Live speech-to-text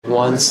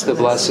Once the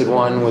Blessed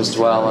One was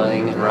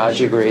dwelling in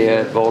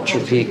Rajagriha at Vulture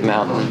Peak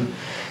Mountain,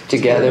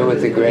 together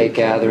with a great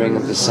gathering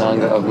of the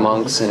Sangha of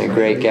monks and a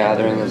great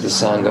gathering of the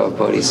Sangha of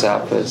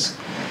bodhisattvas.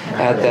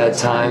 At that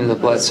time, the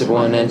Blessed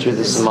One entered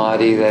the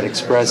samadhi that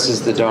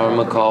expresses the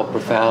Dharma called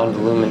profound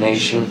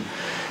illumination,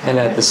 and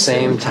at the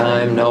same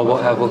time, Noble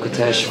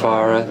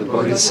Avalokiteshvara, the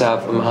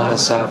Bodhisattva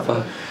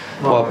Mahasattva,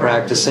 while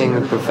practicing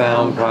the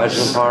profound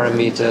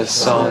Prajnaparamita,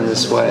 saw in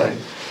this way.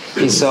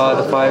 He saw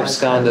the 5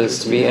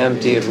 skandhas to be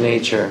empty of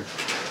nature.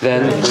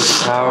 Then, through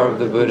the power of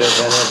the Buddha,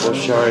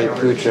 Venerable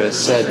Shariputra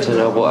said to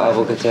Noble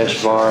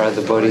Avalokiteshvara,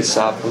 the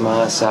Bodhisattva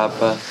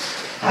Mahasattva,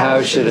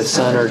 how should a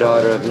son or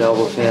daughter of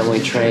noble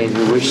family train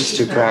who wishes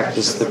to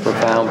practice the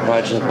profound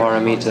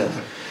Prajnaparamita?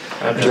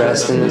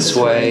 Dressed in this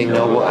way,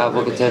 Noble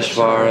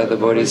Avalokiteshvara, the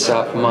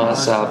Bodhisattva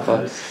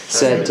Mahasattva,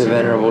 said to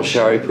Venerable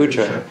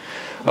Shariputra,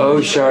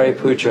 O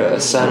Shariputra, a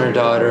son or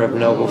daughter of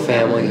noble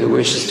family who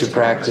wishes to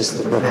practice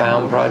the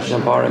profound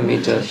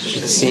Prajnaparamita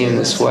should see in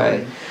this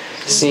way,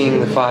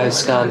 seeing the 5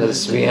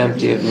 skandhas to be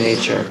empty of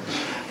nature.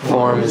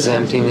 Form is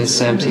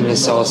emptiness,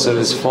 emptiness also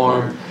is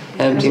form.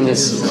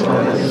 Emptiness is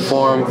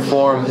form,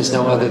 form is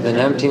no other than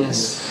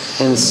emptiness.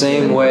 In the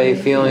same way,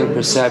 feeling,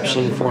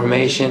 perception,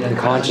 formation, and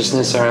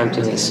consciousness are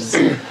emptiness.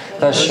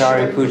 Thus,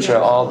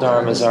 Shariputra, all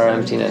dharmas are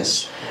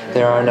emptiness.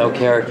 There are no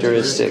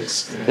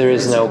characteristics. There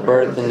is no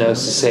birth and no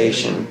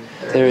cessation.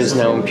 There is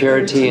no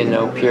impurity and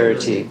no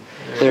purity.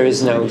 There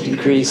is no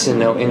decrease and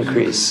no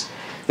increase.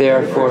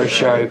 Therefore,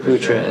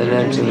 Shariputra, in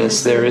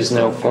emptiness there is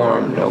no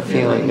form, no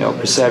feeling, no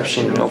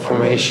perception, no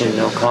formation,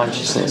 no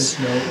consciousness,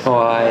 no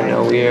eye,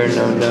 no ear,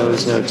 no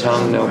nose, no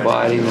tongue, no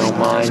body, no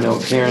mind, no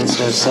appearance,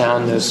 no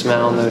sound, no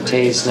smell, no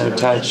taste, no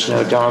touch,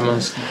 no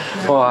dharmas.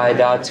 O I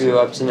dhatu,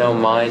 up to no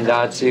mind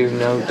dhatu,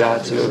 no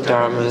dhatu of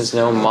dharmas,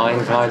 no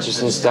mind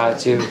consciousness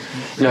dhatu,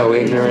 no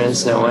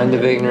ignorance, no end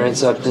of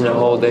ignorance, up to no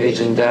old age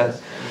and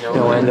death,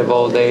 no end of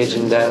old age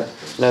and death.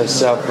 No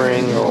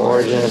suffering, no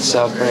origin of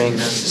suffering,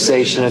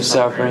 cessation of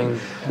suffering,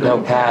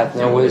 no path,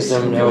 no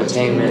wisdom, no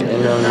attainment,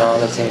 and no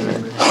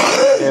non-attainment.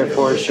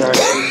 Therefore,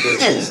 Shariputra,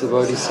 since the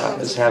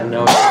Bodhisattvas have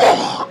no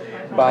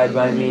attainment, abide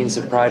by means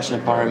of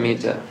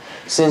Prajnaparamita.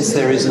 Since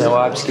there is no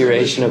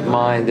obscuration of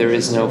mind, there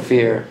is no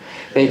fear.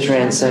 They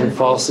transcend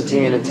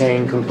falsity and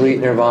attain complete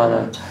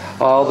nirvana.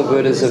 All the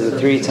Buddhas of the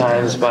 3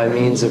 times, by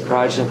means of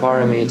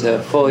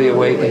Prajnaparamita, fully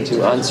awaken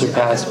to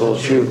unsurpassable,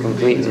 true,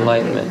 complete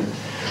enlightenment.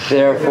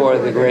 Therefore,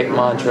 the great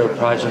mantra of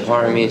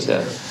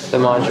Prajnaparamita, the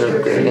mantra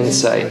of great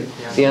insight,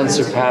 the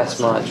unsurpassed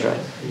mantra,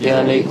 the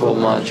unequaled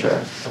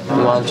mantra, the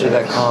mantra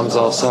that calms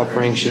all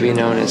suffering should be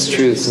known as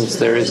truth, since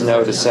there is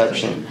no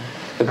deception.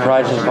 The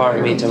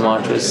Prajnaparamita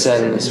mantra is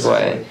said in this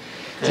way: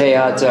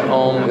 Teata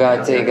Om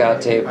Gate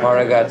Gate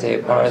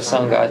Paragate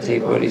Parasangate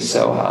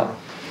Bodhisoha.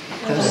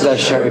 Thus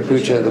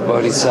Shariputra, the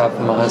Bodhisattva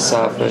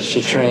Mahasattva,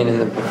 should train in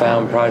the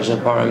profound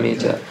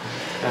Prajnaparamita.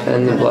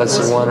 And the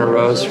Blessed One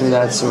arose from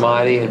that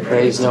samadhi and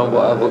praised Noble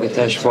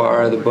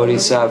Avalokiteshvara, the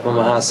Bodhisattva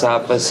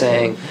Mahasattva,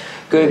 saying,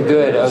 Good,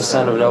 good, O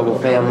son of noble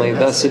family,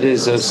 thus it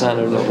is, O son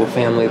of noble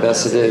family,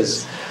 thus it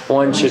is.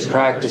 One should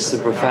practice the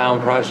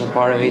profound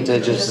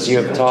Prajnaparamita just as you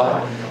have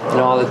taught, and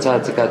all the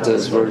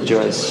Tathagatas will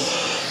rejoice.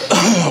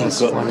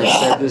 When he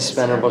said this,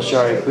 Venerable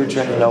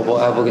Shariputra and Noble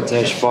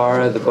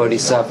Avalokiteshvara, the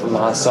Bodhisattva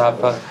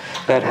Mahasattva,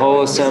 that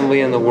whole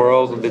assembly in the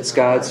world with its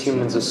gods,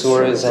 humans,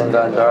 asuras, and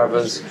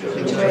Gandharvas,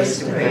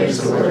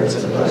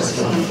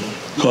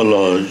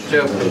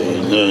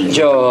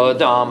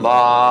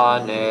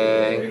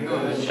 Jodambane,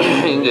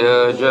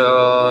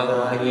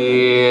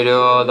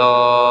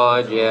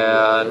 Hirodo,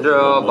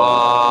 Jendra,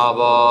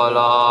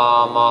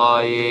 Babalama,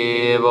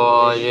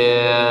 Ibo,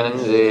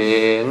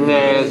 Jenzi,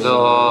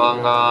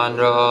 Nezong,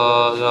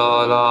 Andro,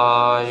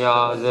 Zola,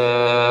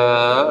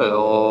 Yazelo.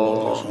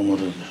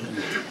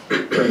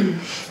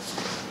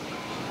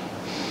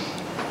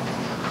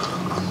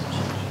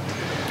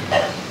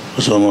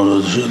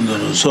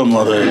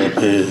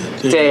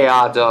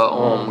 Teata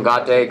Om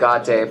Gate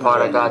Gate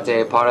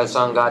Paragate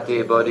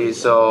Parasangati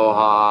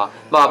Bodhisoha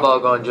Baba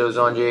Gonju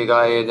Zonji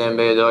Gai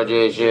Dembe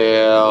Doji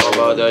Shil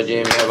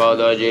Bodoji Me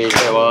Bodoji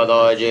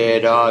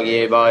Shewadoji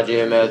Dagi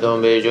Baji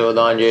Metumbi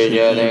Judanji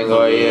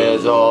Jelingo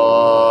Yezo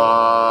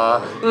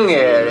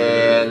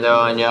Ngerin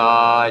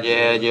Donya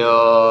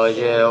Jejo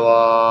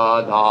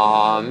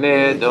Shewada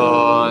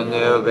Midun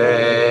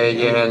Nube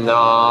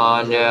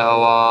Yendan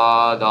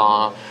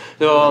Jewada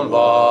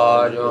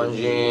Domba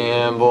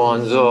Junjin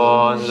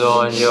Bonzon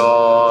Zon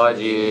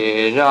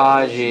Yoji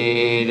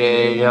Raji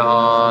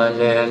Dejan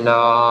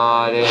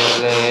Dendare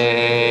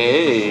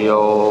Leyo.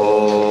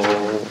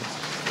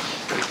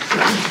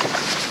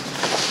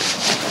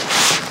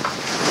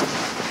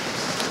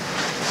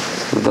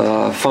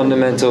 The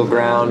fundamental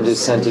ground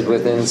is scented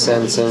with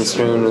incense and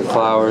strewn with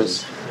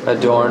flowers,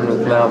 adorned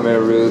with Mount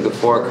Meru, the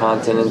 4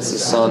 continents, the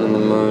sun and the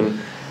moon.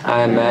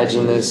 I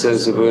imagine this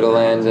as the Buddha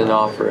land and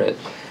offer it.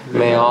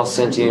 May all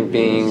sentient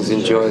beings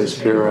enjoy this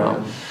pure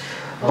realm.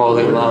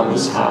 Holy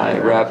Lamas high,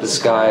 wrap the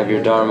sky of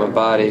your Dharma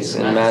bodies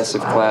in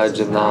massive clouds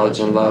of knowledge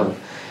and love.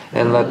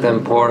 and let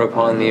them pour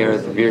upon the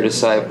earth of your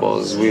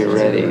disciples. We are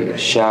ready, a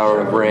shower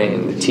of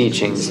rain, the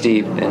teachings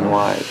deep and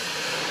wide.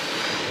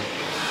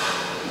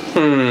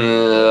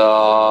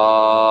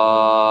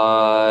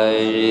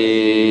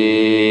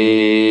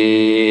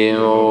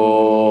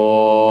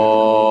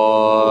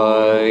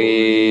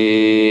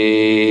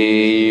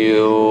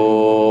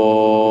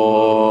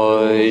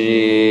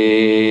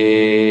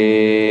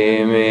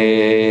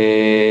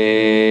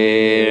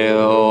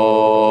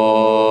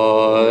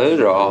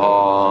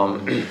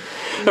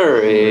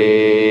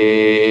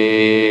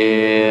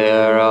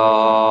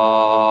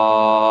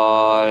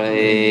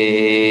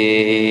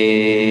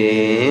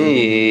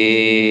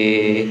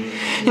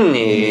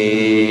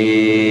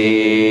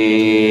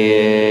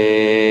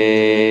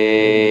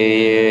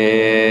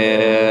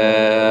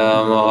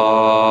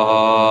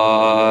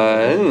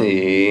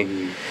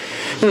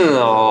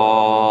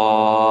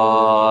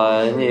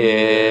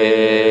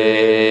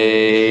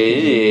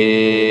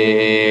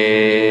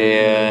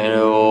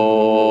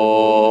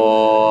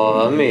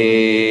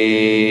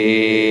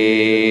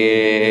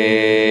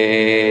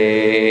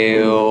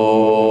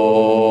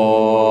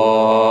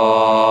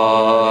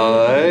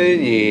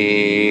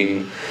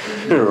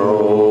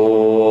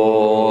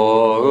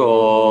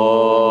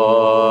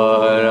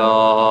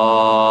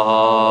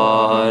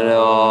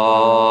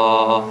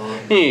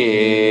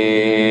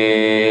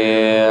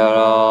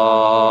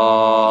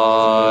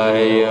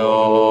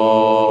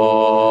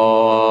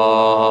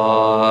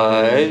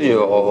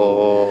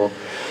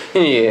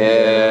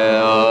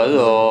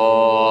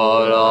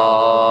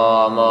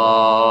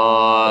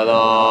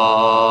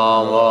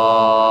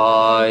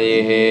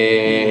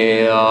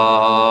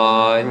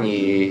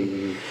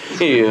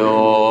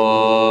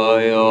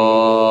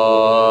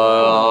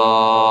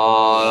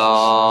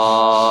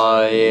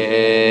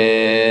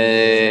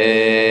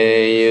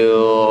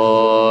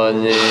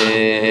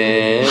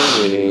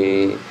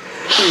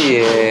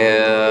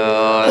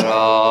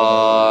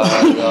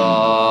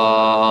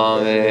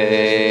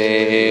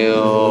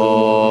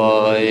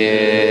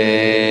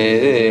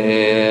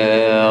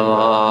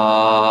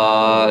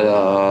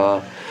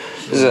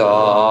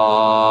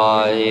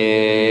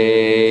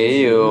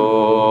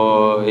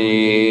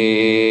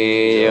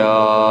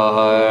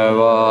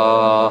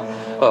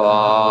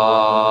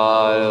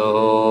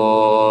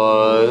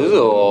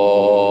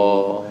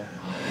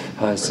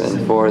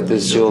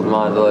 This jeweled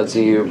mandala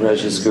to you,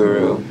 precious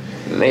Guru.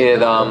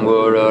 Medam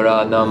Guru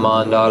Radha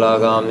Mandala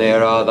Gam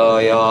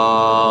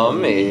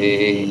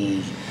Niradayami.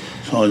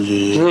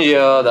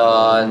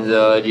 Yadan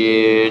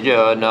Zaji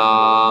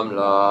Janam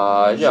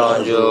La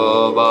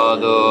Janju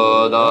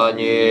Badu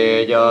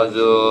Dani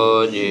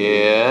Jazu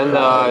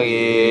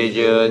Nagi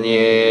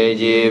Juni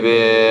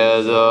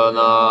Jibe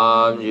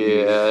Zanam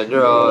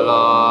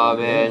Jidrola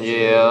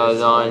Benji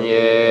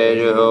Zanye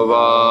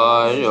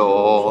Jubajo.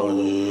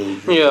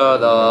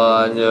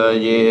 Yadan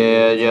Jaji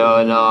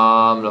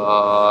Janam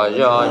La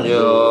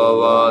Janju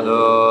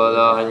Badu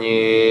Dani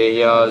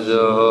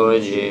Jazu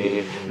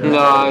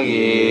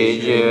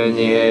Nagi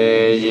Juni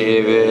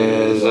Jibe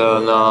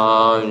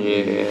Zanam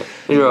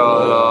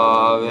Jidrola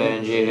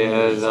Benji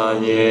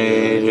Zanye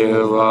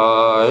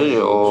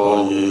Jubajo.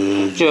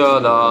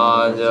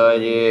 Jadan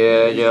Jaji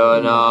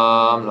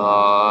Janam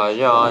La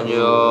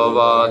Janju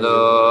Badu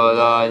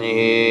Dani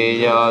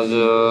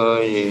Jazu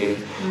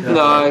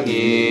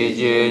Nagi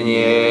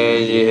Juni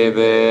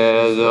Jibe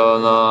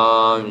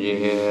Zanam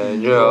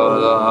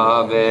Jidrola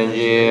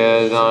Benji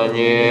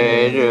Zanye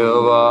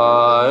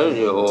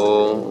Jubajo.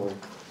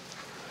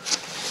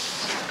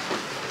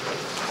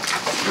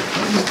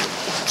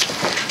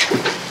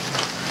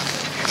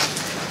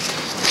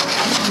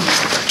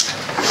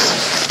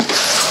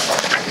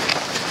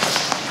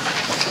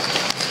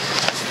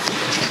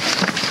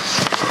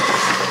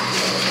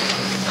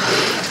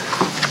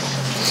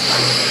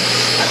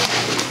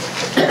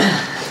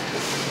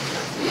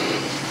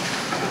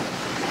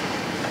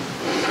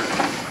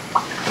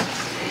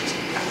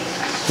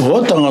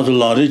 What are the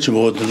large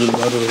about the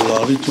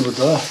large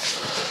about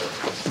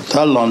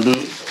Talandu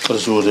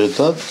Persuaded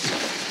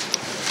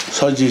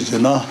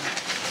Sajina,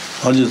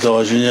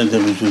 Ajitawashina, the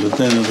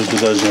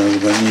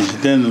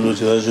Lucidajan, then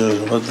Lucidajan,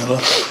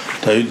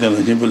 Taitan,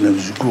 and Nimble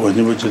Lemsku, and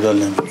Nimble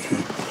Lemsku.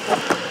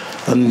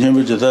 And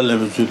Nimble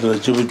Lemsku,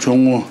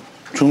 Chibuchungu,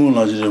 Chungu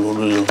Large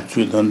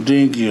Revolution, and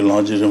Dinky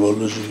Large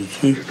Revolution,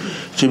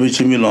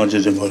 Chibichimi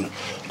Large Revolution,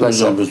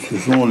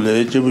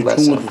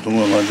 Chibuchungu to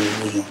Large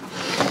Revolution.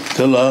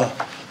 Tell her.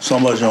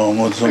 Sambajan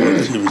was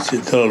somebody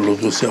tell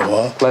Lotu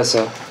Seva. Bless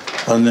her.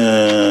 And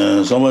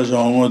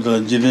Sambajan was the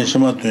Jidin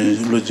Shima to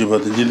Luchi,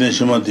 but the Jidin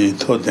Shima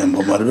taught them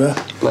Marva.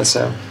 Bless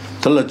her.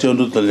 Tell a child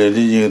to the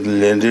lady,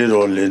 landed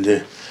or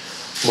lady.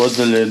 What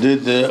the lady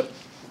there?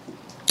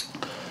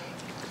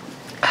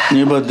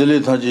 Never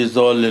delete Haji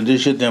all lady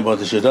shit about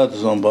the Shedat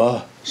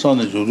Zamba,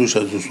 son of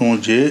Judusha to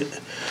Sonje,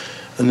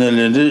 and then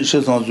lady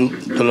shit on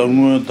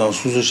Talamu, dans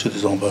sous shit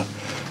Zamba.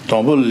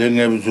 Tambo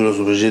Lenga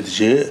to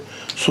Veget.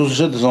 Sous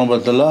cette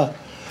zombatala,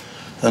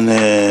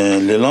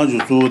 les langues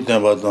tout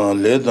dans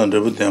l'aide d'un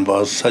début d'un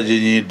bas,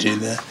 Sajini,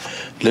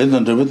 l'aide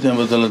d'un début d'un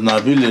bas,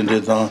 Nabil, et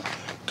dans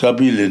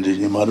Kabilende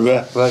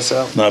Marba.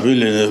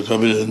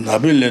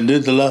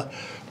 Nabilende de la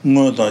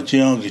Mota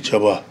Chiang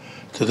Chaba,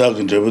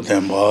 Tadak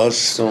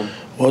Jabutambas.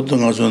 What the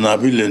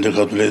Nabilende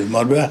Catule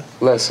Marba?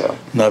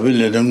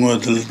 Nabilende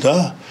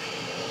Motilda.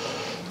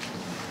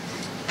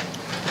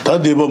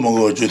 Tadiba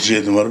Mogo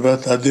Jut Marba,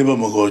 Tadiba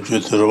Mogo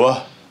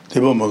Jutrova,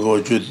 Tiba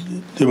Mogo Jut,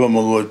 Tiba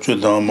Mogo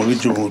Jutan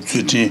Mogichu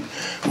Suti,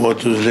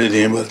 what was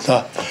Lady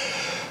Mata.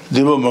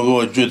 Diba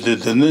Mago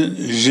Jutin,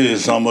 J.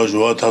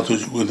 Samajua Tatu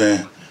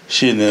Guden,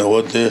 Shine,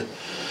 what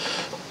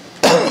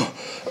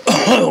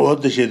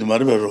the shade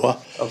Marberua.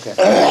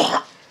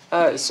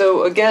 Okay.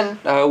 So again,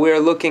 we're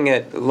looking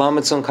at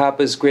Lama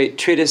Tsongkhapa's great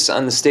treatise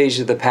on the stage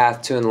of the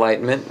path to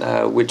enlightenment,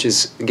 which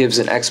gives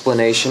an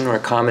explanation or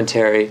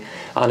commentary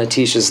on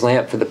Atisha's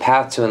lamp for the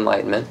path to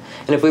enlightenment.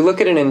 And if we look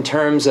at it in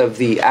terms of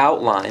the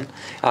outline,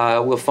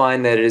 we'll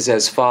find that it is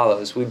as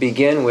follows. We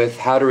begin with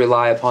how to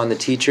rely upon the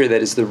teacher,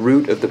 that is the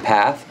root of the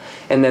path.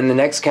 And then the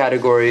next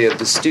category of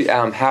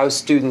the how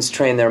students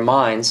train their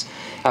minds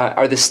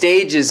are the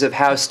stages of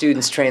how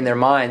students train their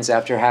minds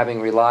after having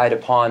relied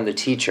upon the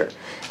teacher.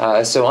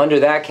 So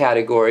under that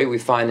category, we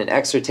find an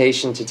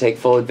exhortation to take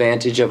full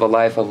advantage of a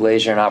life of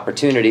leisure and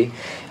opportunity,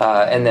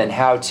 and then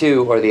how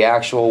to, or the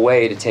actual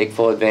way to take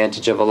full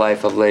advantage of a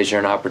life of leisure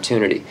and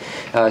opportunity.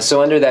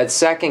 So under that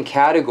second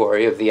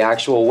category of the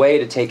actual way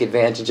to take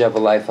advantage of a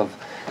life of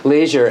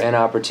leisure and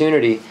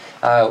opportunity,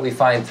 we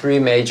find three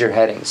major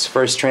headings.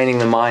 First, training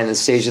the mind, the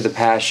stage of the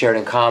past shared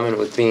in common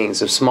with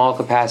beings of small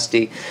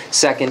capacity.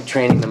 Second,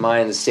 training the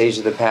mind, the stage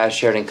of the past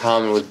shared in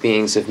common with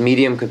beings of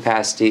medium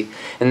capacity.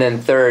 And then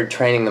third,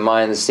 training the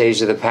mind, the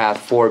stage of the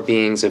path for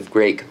beings of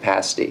great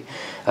capacity.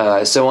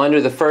 So under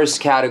the first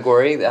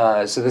category,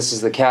 so this is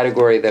the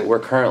category that we're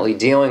currently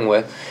dealing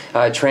with,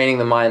 training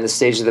the mind, the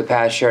stage of the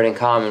past shared in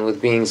common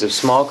with beings of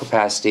small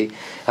capacity,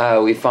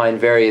 we find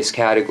various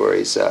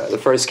categories. The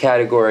first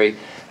category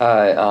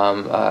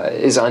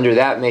is under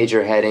that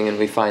major heading, and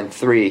we find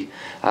 3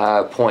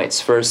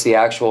 points. First, the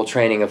actual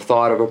training of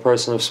thought of a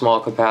person of small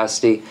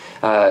capacity.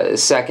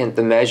 Second,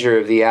 the measure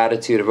of the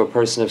attitude of a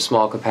person of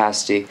small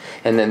capacity.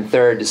 And then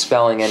third,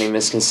 dispelling any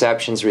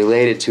misconceptions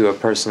related to a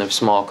person of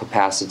small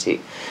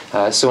capacity.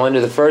 So under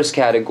the first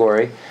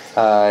category,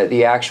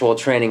 the actual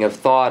training of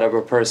thought of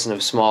a person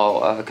of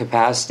small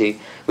capacity,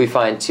 we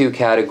find 2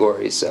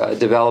 categories.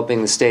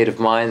 Developing the state of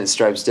mind that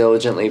strives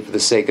diligently for the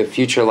sake of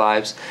future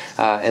lives,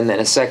 and then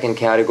a second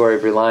category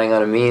of relying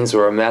on a means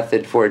or a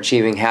method for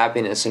achieving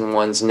happiness in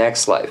one's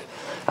next life.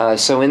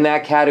 So in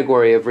that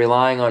category of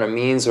relying on a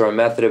means or a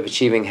method of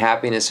achieving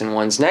happiness in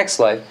one's next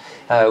life,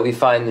 we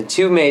find the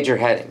 2 major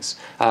headings,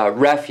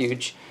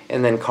 refuge,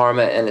 and then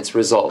karma and its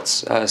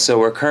results. So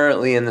we're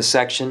currently in the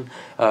section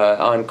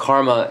on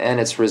karma and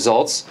its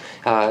results.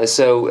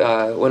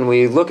 So when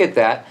we look at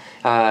that,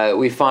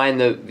 we find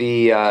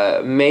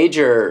the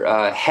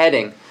major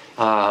heading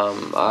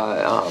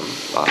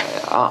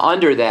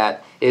under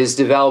that is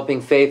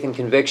developing faith and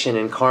conviction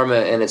in karma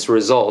and its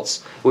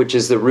results, which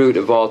is the root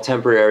of all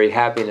temporary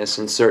happiness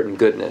and certain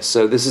goodness.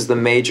 So this is the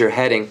major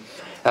heading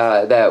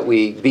that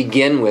we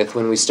begin with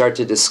when we start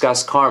to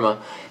discuss karma,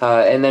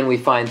 and then we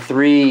find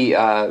three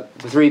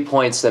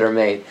points that are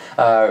made,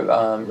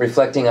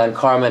 reflecting on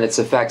karma and its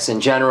effects in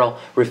general,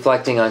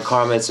 reflecting on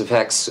karma and its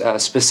effects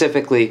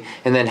specifically,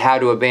 and then how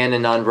to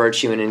abandon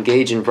non-virtue and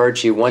engage in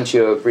virtue once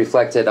you have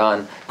reflected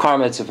on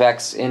karma and its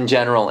effects in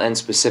general and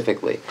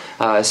specifically.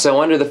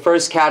 So under the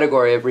first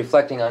category of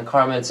reflecting on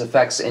karma and its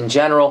effects in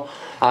general,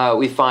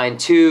 we find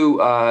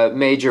 2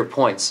 major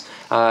points.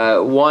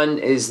 One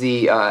is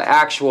the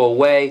actual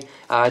way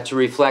to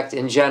reflect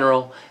in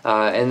general,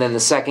 and then the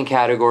second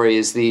category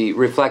is the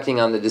reflecting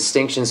on the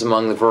distinctions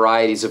among the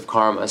varieties of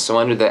karma. So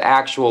under the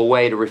actual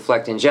way to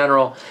reflect in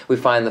general, we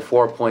find the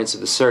 4 points of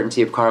the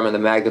certainty of karma, the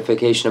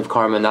magnification of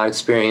karma, not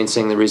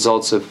experiencing the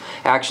results of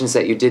actions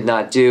that you did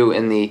not do,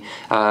 and the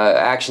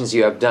actions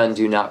you have done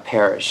do not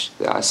perish.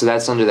 So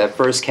that's under that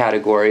first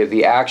category of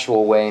the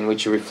actual way in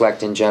which you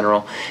reflect in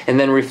general. And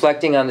then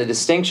reflecting on the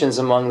distinctions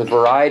among the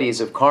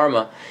varieties of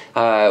karma,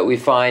 we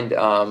find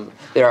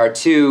there are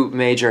 2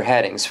 major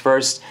headings.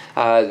 First,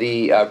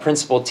 the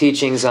principal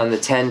teachings on the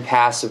 10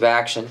 paths of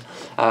action,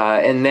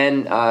 and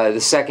then the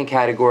second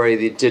category,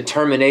 the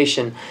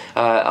determination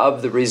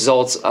of the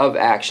results of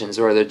actions,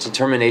 or the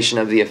determination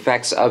of the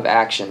effects of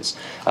actions.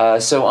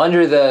 So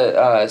under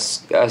the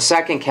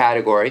second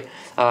category,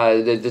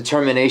 the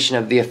determination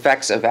of the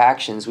effects of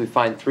actions, we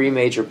find 3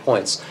 major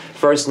points.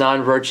 First,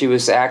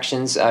 non-virtuous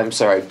actions,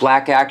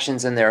 black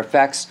actions and their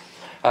effects.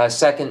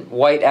 Second,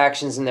 white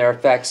actions and their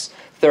effects.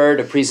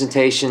 Third, a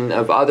presentation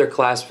of other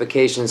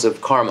classifications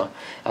of karma.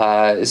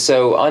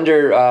 So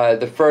under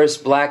the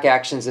first, black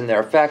actions and their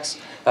effects,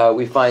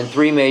 we find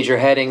 3 major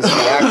headings: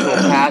 the actual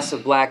paths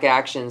of black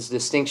actions,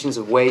 distinctions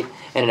of weight,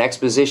 and an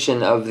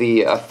exposition of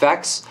the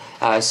effects.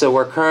 So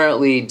we're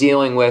currently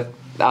dealing with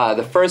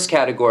the first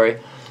category,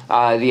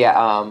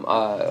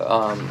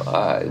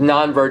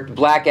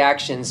 black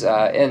actions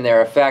and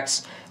their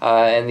effects,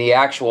 and the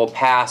actual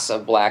paths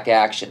of black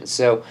actions.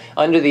 So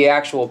under the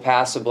actual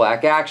paths of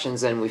black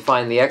actions, then we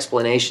find the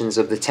explanations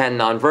of the 10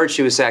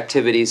 non-virtuous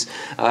activities,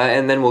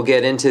 and then we'll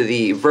get into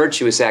the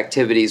virtuous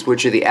activities,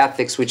 which are the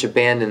ethics which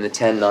abandon the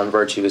 10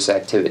 non-virtuous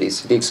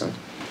activities. Dixon.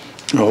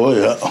 Oh,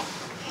 yeah.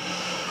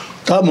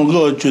 Ta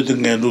mungo chu de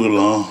ngen du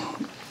lang,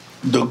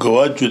 de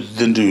go chu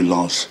de du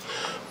lans.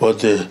 What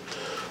the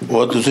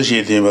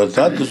society about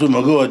that? So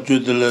mungo chu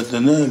de le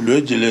ne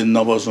le jile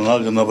na ba so na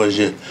na ba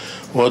je.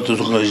 What to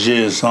go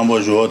je sambo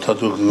jo ta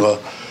to ga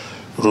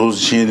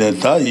roz chin de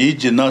ta yi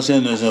ji na se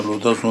ne se lu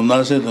ta so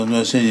na se de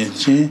ne se yin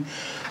chi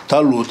ta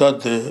lu ta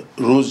de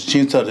roz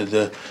chin ta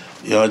de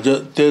ya je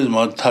te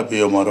ma ta bi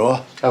yo ma ro.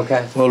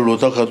 Okay. Well lu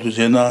ta ka tu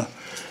je na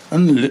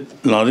an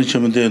la ri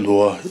chem de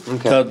do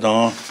ta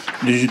da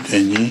du ju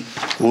de ni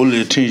o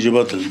le tin je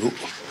ba de lu.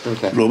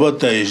 Okay. Lo ba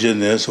ta yi je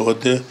ne so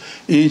de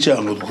yin cha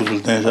lu ku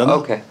lu ten sha.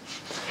 Okay.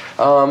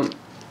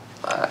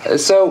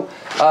 So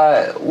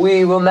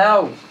we will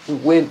now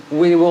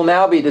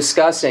be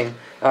discussing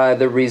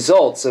the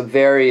results of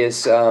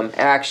various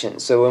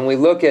actions. So when we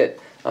look at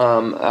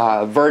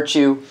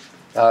virtue,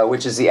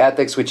 which is the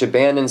ethics which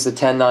abandons the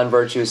 10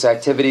 non-virtuous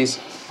activities,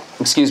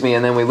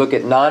 and then we look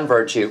at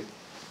non-virtue,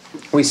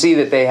 we see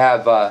that they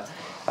have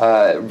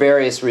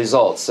various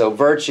results. So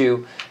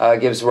virtue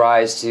gives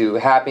rise to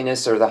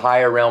happiness or the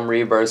higher realm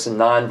rebirths, and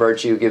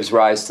non-virtue gives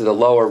rise to the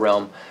lower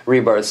realm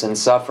rebirths and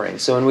suffering.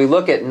 So when we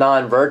look at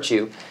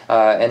non-virtue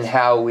and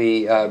how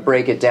we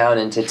break it down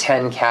into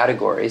 10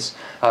 categories,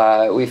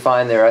 we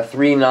find there are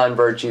 3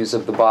 non-virtues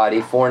of the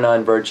body, 4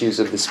 non-virtues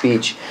of the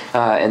speech,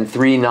 and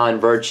 3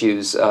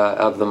 non-virtues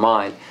of the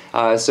mind.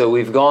 So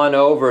we've gone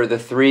over the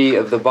 3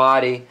 of the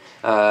body,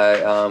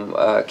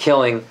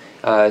 killing,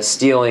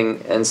 stealing,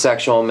 and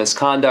sexual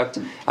misconduct.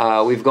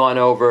 We've gone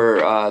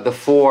over the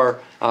 4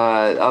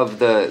 of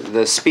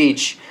the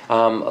speech,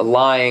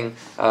 lying,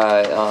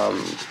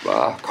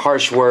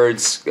 harsh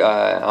words,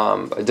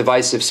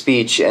 divisive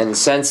speech, and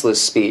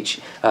senseless speech.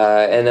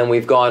 And then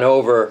we've gone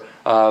over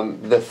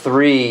the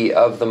 3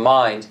 of the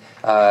mind,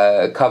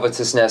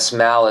 covetousness,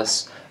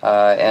 malice,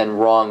 and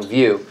wrong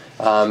view.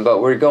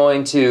 But we're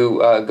going to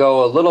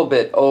go a little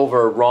bit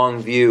over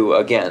wrong view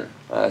again.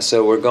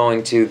 So we're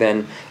going to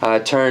then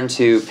turn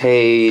to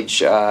page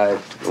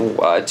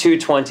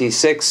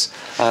 226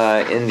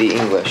 in the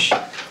English.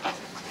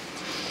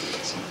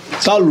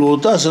 Ta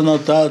lota sana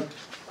ta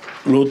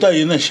lota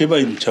ina sheba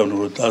im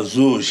chanu ta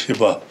zu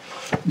sheba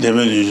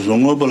deme de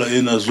zongo bala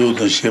ina zu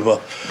da sheba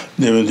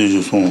deme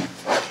de zong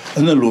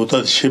ana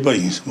lota sheba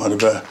in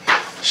marba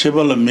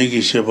sheba la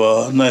megi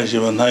sheba na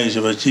sheba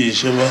ji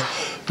sheba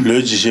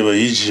le ji sheba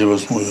yi ji sheba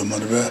so yo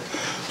marba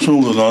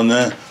so go na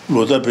ne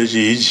lota pe ji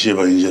yi ji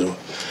sheba in jero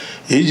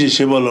yi ji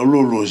sheba la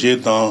lo she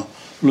ta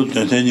lo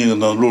ten ten ni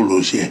na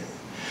lo she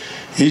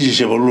yi ji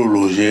sheba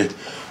lo she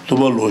to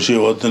ba lo she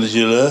wa tan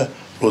ji le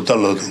lota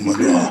la de ma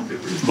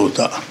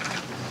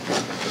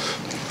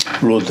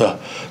lota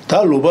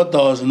ta lo ba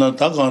ta na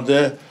ta kan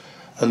de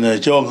ne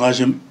jo nga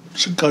shi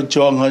ka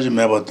jo nga shi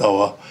me ba ta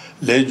wa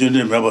le ju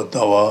ni me ba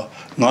ta wa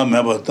nga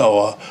me ba ta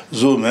wa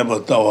zo me ba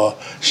ta wa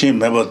shi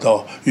me ba ta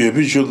wa ye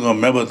bi shu nga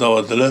me ba ta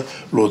wa de le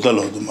lota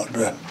la de ma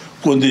de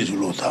kon de ju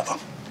lota ta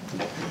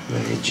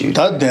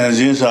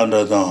Tenzin sa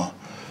da da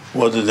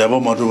wa de ba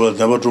ma tu ba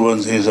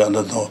zin sa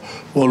da da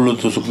wo lo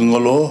tu su nga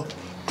lo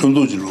tun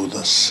du ju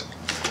lota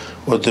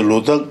what the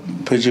Lota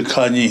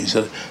Pejikani is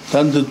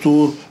then the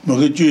 2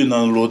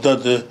 Magajuna Lota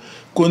the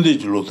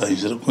Kundij Lota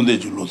is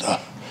Kundij Lota,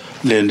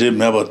 Lende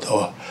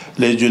Mabatawa,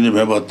 Legend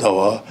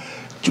Mabatawa,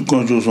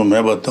 Chukonjus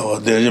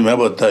Mabatawa, there's a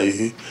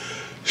Mabatai,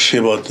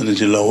 Shebat and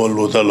Jilawa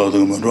Lota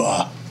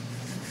Lodamara.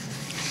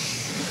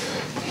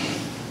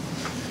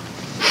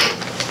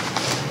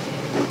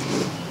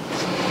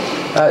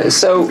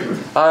 So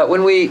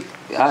when we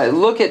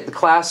look at the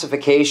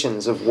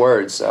classifications of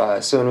words,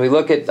 so when we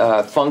look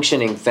at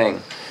functioning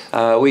thing,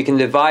 we can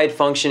divide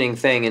functioning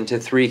thing into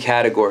 3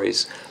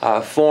 categories: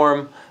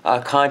 form,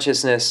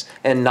 consciousness,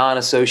 and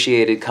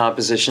non-associated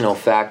compositional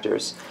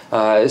factors.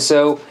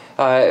 So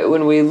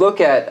when we look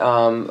at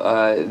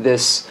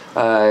this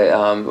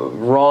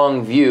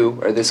wrong view,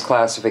 or this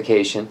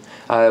classification,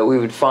 we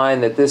would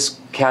find that this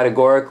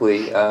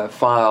categorically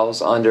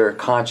falls under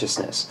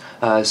consciousness.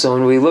 So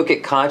when we look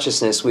at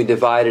consciousness, we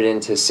divide it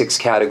into 6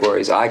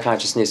 categories: eye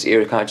consciousness,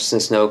 ear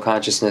consciousness, nose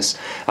consciousness,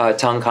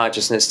 tongue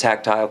consciousness,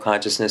 tactile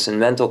consciousness, and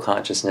mental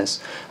consciousness.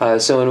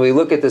 So when we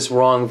look at this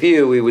wrong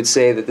view, we would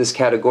say that this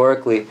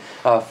categorically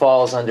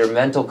falls under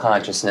mental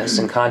consciousness,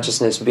 and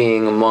consciousness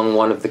being among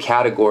one of the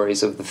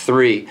categories of the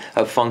 3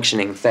 of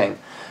functioning thing.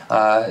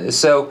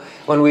 So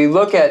when we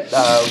look at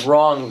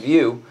wrong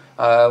view,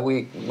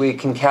 we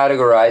can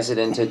categorize it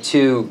into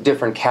 2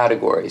 different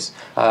categories.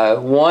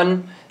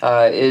 One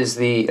is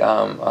the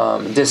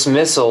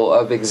dismissal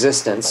of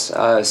existence.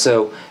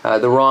 So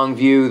the wrong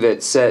view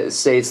that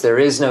states there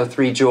is no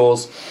 3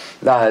 jewels,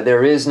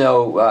 there is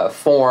no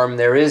form,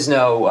 there is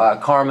no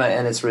karma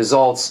and its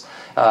results,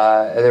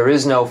 there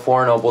is no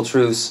Four Noble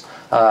Truths,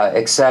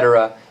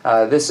 etc.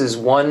 This is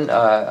one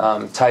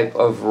type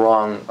of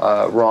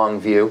wrong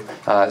view.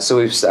 So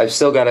I've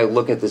still got to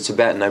look at the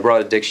Tibetan. I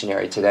brought a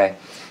dictionary today.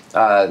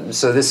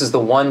 So this is the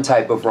one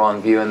type of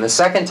wrong view. And the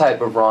second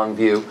type of wrong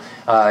view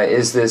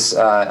is this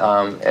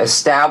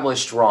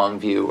established wrong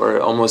view, or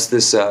almost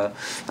this, I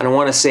don't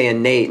want to say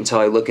innate until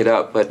I look it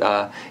up,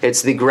 but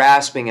it's the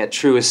grasping at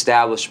true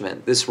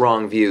establishment, this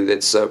wrong view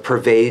that's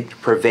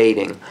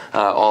pervading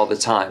all the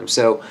time.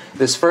 So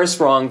this first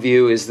wrong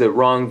view is the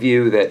wrong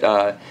view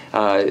that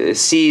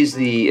sees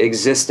the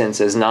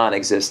existence as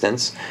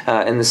non-existence,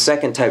 and the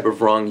second type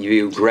of wrong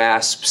view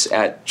grasps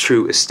at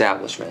true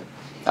establishment.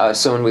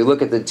 So when we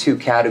look at the two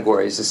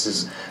categories, this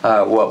is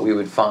what we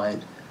would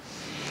find.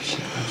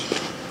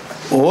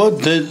 So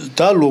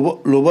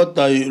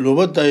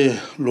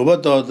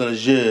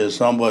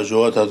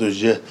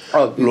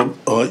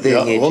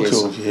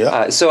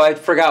I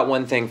forgot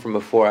one thing from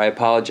before. I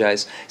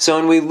apologize. So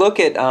when we look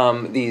at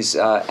these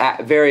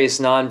various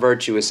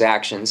non-virtuous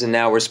actions, and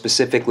now we're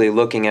specifically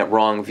looking at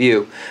wrong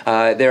view,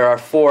 there are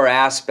four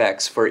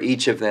aspects for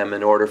each of them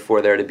in order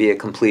for there to be a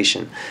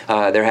completion.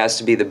 There has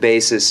to be the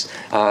basis,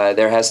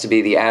 there has to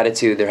be the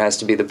attitude, there has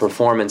to be the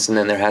performance, and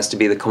then there has to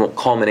be the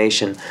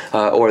culmination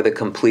or the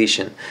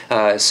completion.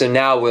 So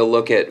now we'll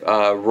look at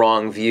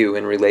wrong view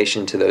in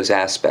relation to those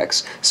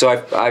aspects. So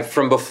I've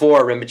from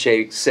before,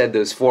 Rinpoche said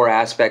those four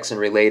aspects and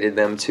related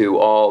them to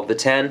all the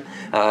 10.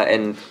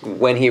 And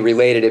when he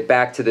related it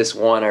back to this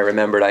one, I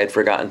remembered I had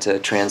forgotten to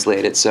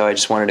translate it. So I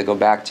just wanted to go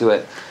back to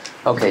it.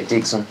 Okay,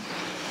 Dixon.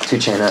 Tu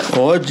chena.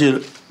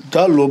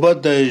 Ta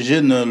lobata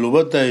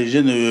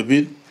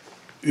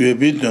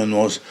yebi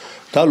nos.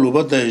 Ta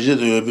lobata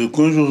yebi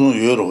kunjusun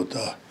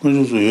yorota.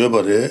 Kunjusun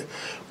yobare.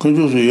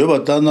 Kunjusun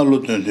yobata lo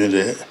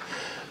tundure.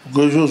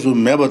 Kunjusun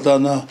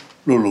mebatana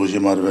lo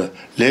lojimarbe.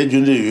 Le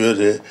junde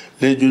yore.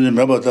 Le junde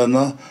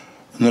mebatana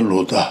na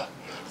lota.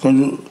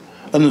 Kunju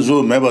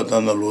anzo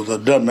mebatana lota.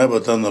 Da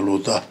mebatana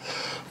lota.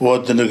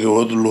 What the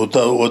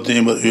lota. What the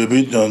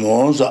yebi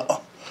nos.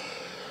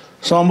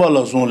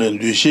 Sambala son le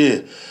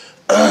duché.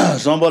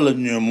 Sambala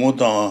nu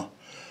montant.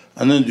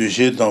 Anan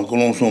duché dans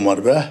colon son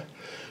marbe.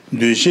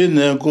 Duché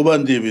ne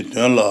koban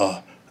debiton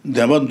la.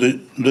 Deban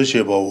de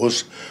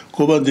chebos.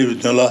 Koban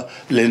debiton la.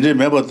 Lende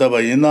mebata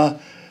bayina.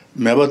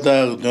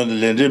 Mebata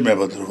lende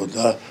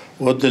mebata.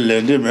 What the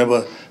lende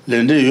meba.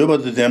 Lende yoba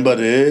de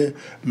dembare.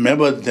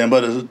 Meba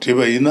dembare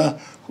tibayina.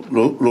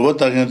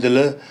 Lobata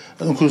gentele.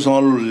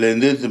 Kusan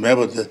lende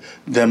mebata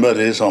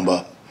dembare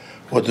samba.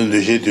 What in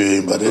the shade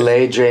doing, but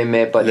Ledre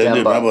mepa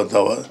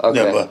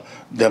demba.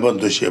 Demba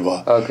do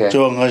Sheba. Okay.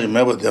 Chawanga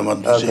meba demba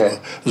do Sheba.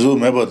 Zoo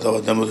meba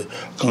tawa demba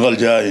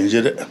Kangalja in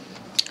Jere.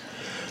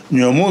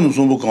 Nyamun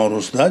Sumbu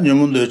Karusta,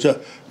 Nyamun Decha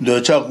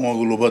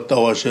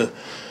Lubatawa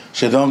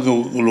Shedan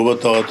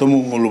Lubata,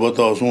 Tomu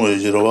Lubata Sun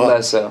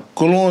Jirova.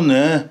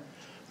 Colone,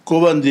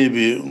 Koban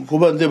Debi,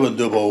 Koban Deba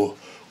Debo.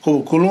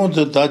 Colon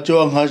to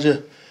Tachuan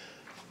Haja,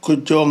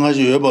 Kuchuan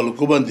Haja Yeba,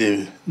 Koban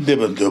Debi,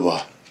 Deba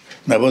Deba.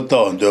 Never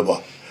town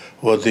Deba.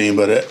 What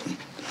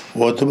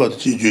about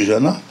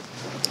Jujana?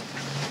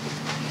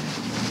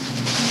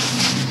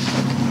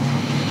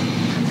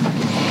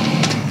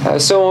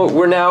 So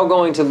we're now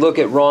going to look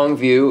at wrong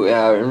view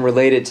and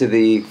related to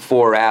the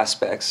four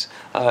aspects.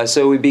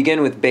 So we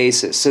begin with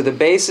basis. So the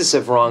basis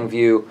of wrong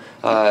view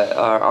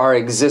are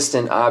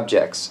existent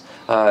objects.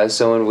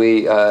 So when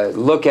we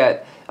look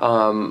at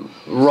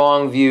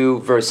wrong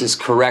view versus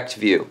correct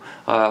view,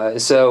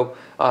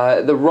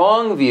 the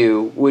wrong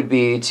view would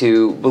be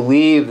to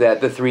believe that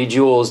the three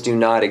jewels do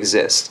not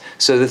exist.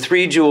 So the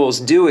three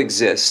jewels do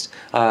exist.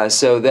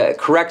 So the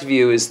correct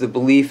view is the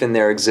belief in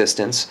their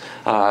existence.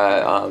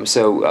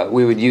 So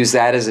we would use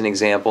that as an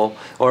example,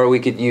 or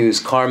we could use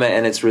karma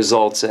and its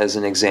results as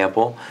an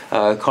example.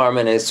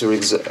 Karma and its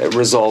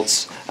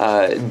results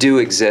do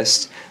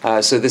exist.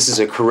 So this is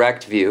a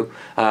correct view.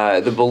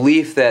 The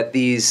belief that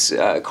these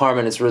karma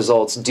and its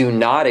results do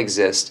not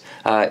exist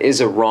is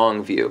a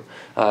wrong view.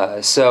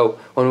 So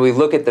when we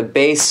look at the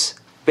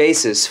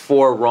basis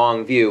for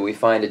wrong view, we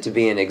find it to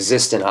be an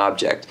existent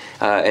object.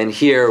 And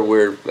here,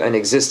 an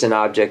existent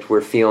object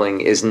we're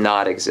feeling is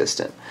not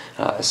existent.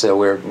 So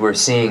we're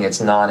seeing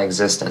its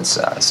non-existence.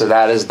 So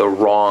that is the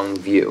wrong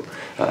view.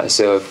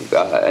 So if,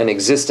 an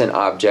existent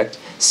object,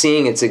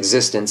 seeing its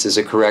existence is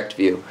a correct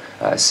view.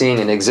 Seeing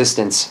an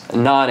existence,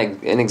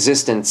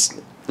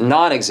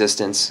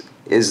 non-existence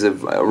is the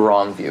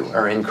wrong view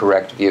or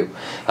incorrect view.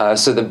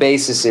 So the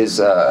basis is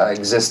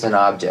existent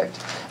object.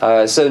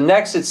 So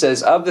next it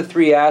says, of the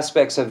three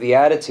aspects of the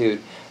attitude,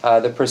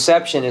 the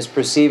perception is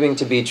perceiving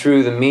to be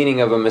true the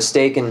meaning of a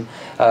mistaken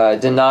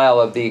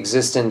denial of the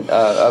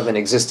of an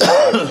existent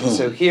object.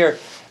 So here,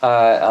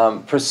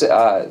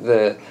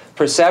 the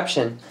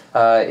perception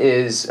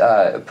is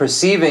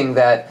perceiving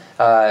that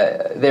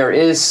there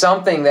is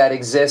something that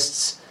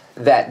exists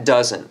that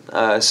doesn't.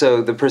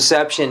 So the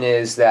perception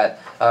is that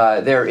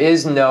there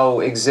is no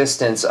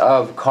existence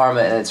of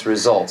karma and its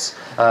results.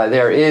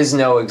 There is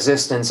no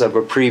existence of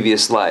a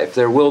previous life.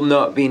 There will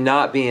not be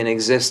an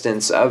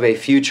existence of a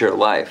future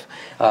life.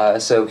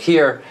 So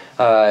here,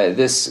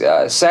 this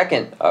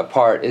second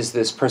part is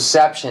this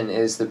perception,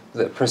 is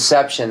the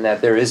perception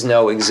that there is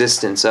no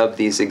existence of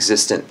these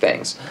existent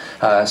things.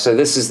 So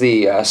this is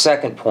the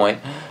second point.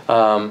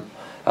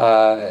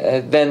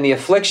 Then the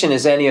affliction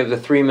is any of the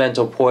three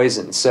mental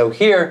poisons. So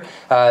here,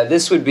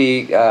 this would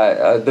be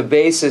the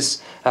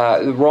basis,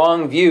 the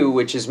wrong view,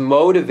 which is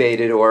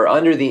motivated or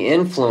under the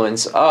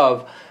influence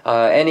of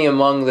any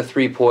among the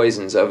three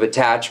poisons of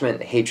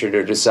attachment, hatred,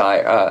 or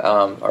desire,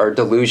 or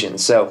delusion.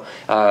 So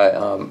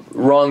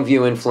wrong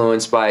view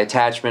influenced by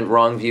attachment,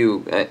 wrong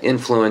view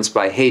influenced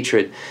by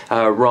hatred,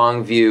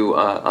 wrong view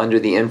under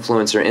the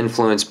influence or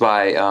influenced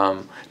by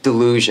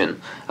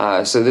delusion.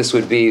 So this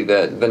would be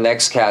the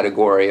next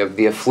category of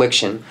the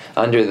affliction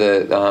under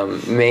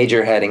the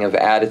major heading of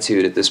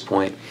attitude at this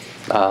point.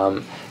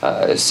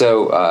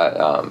 So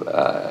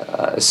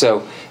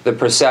the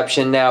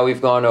perception, now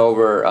we've gone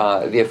over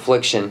the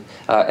affliction,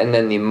 and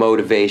then the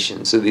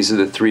motivation. So these are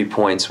the 3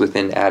 points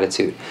within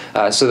attitude.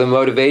 So the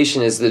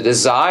motivation is the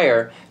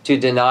desire to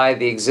deny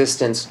the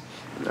existence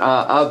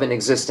of an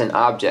existent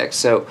object.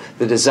 So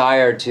the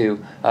desire to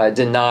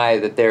deny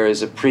that there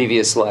is a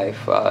previous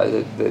life,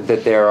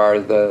 that there are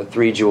the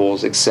 3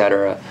 jewels,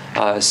 etc.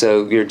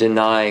 So you're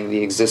denying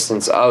the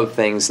existence of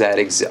things that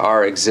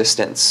are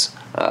existence.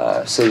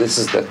 So this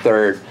is the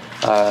third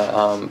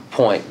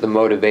point, the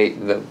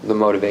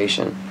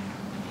motivation.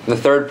 The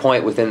third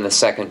point within the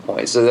second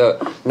point. So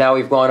now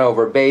we've gone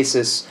over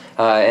basis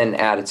and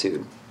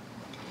attitude.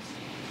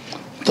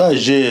 Ta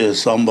je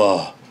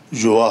samba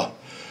joa.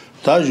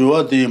 Ta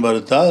joa di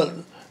marta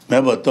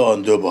meba ta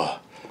andoba.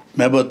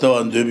 Meba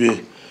ta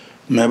andobi.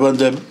 Meba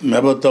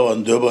ta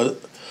andoba.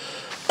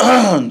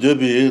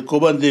 Andobi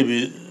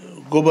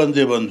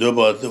kobande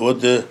bandoba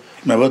wote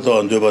meba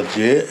ta andoba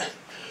je.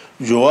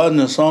 Joa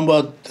ne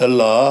samba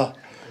tella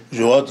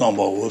joa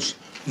tamba was.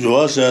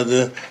 Joa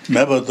said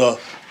meba ta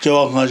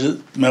Jawa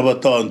Khaji meba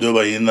ta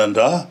andoba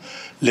inanda.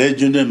 Le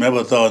junde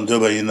meba ta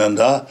andoba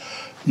inanda.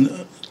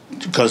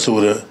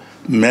 Kasure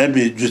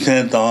maybe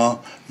Jutain Tan,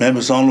 maybe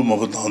Sanlu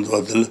Mokatan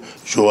Vadil,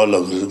 Joa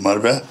Lagos,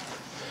 Marbe.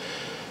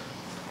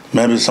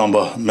 Maybe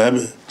Samba,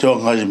 maybe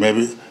Johanji,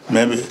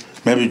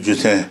 maybe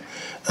Jutain.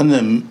 And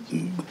then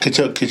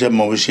Kitcha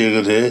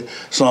Mobishigre,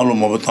 Sanlu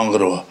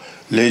Mobatangra,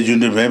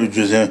 Legend, maybe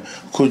Jutain,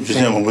 could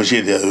Jutain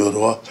Mobishi de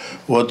Euro,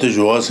 what the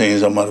Joa saying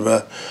is a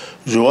Marbe.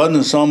 Joa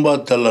and Samba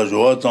tella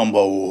Joa Tamba,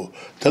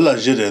 tella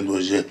Jiren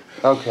Doje.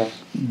 Okay.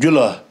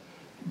 Jula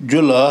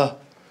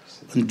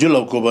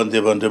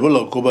Kobandeba,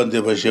 Debula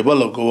Kobandeba,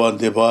 Shebala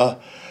Kobandeba,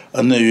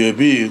 and the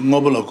UAB,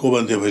 Mobile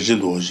Kobandeba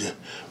Jindoje,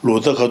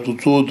 Lotaka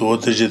Tutu,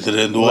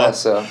 Tejitrendua,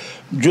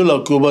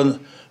 Jula Koban,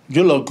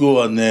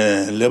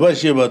 Leba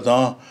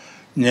Shebatan,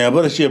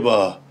 Never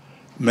Sheba,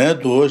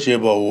 Meto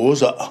Sheba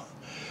Osa.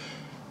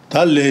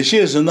 Tal Leshe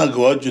is not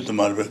Goajut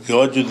Marbe,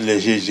 Goajut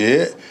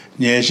Leshe,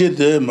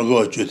 Nyeshite,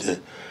 Magoachute,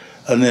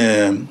 and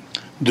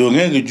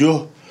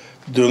Dungejo,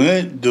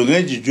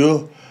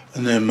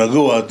 and then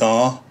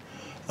Magoatan.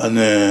 And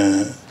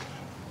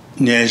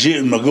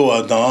Nyashi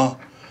Magoa Dan,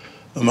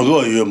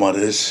 Magoa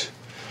Maris,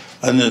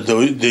 and the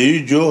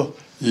Ujo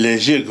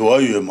Leje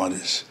Goa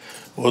Maris.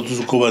 What is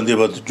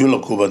Kubandeba to Jula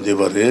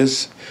Kubandeba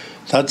res?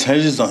 That's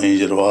Hedges on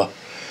Injera.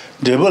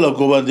 Debola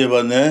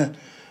Kubandeba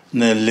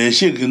ne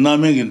Leshi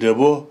Gnaming in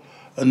Debo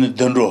and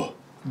Dendro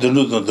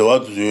the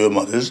Wat to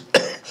Maris.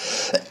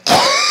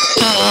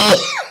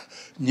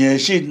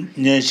 Nyashi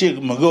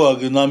Magoa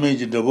Gnaming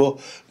in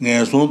Debo,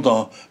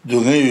 Nyasunta,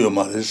 Dunga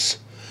Maris.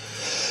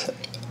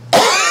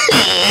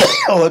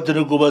 What did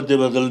go about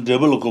the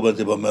devil go about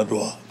the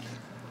Bamadua?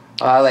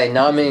 Ale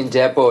Namin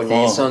Depo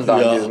Nason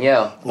Dandu,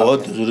 yeah.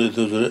 What is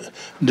it?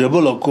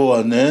 Devil go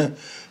on there,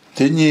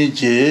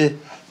 Tenye,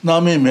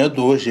 Nami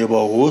Medo Sheba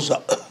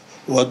Osa.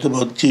 What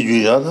about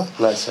Chiyada?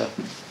 Bless her.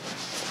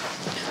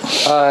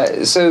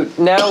 So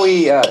now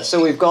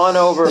we've gone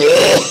over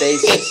the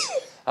basis.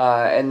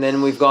 And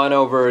then we've gone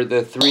over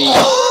the 3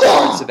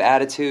 parts of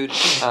attitude.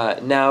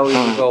 Now we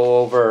can go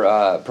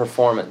over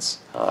performance.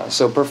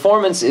 So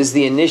performance is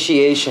the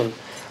initiation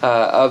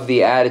of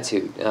the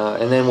attitude.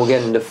 And then we'll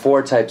get into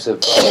 4 types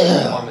of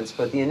performance.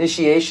 But the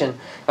initiation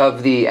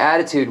of the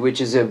attitude, which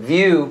is a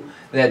view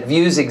that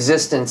views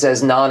existence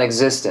as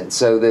non-existent.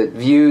 So that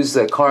views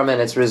the karma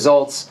and its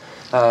results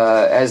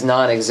as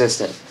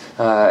non-existent.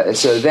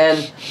 So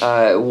then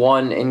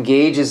one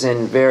engages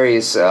in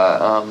various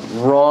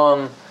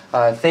wrong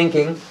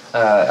thinking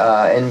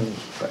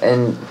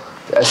and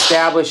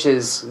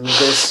establishes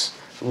this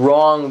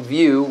wrong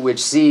view which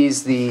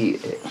sees the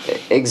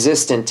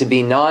existent to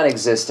be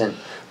non-existent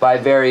by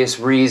various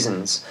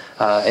reasons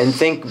and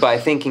by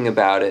thinking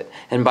about it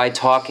and by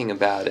talking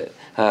about it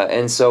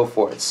and so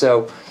forth.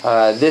 So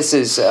this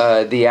is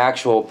the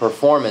actual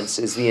performance,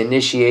 is the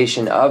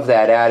initiation of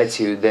that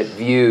attitude that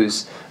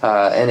views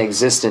an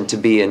existent to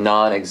be a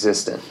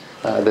non-existent.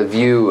 the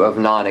view of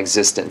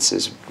non-existence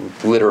is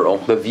literal,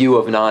 the view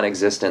of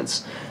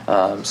non-existence.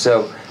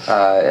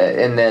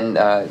 And then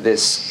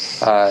this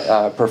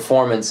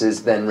performance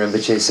is then,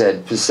 Rinpoche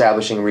said,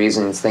 establishing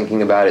reasons,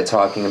 thinking about it,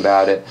 talking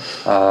about it,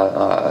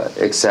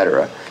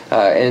 etc.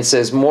 And it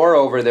says,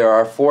 moreover, there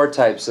are 4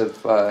 types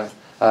of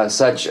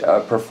such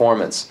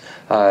performance.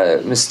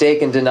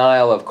 Mistaken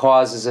denial of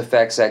causes,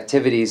 effects,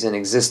 activities, and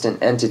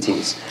existent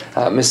entities.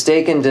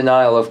 Mistaken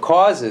denial of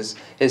causes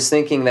is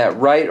thinking that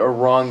right or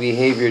wrong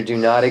behavior do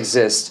not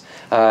exist,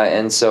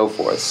 and so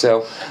forth.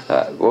 So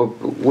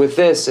with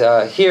this,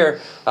 here,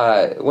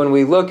 when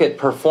we look at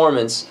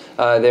performance,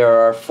 there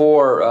are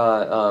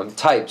 4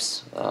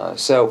 types.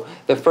 So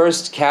the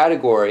first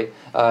category,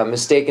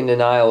 mistaken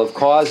denial of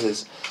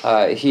causes,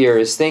 here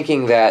is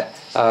thinking that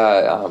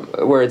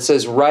where it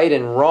says right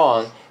and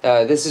wrong,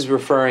 this is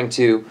referring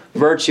to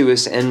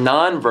virtuous and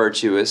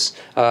non-virtuous,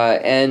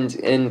 and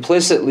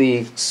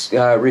implicitly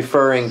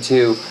referring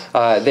to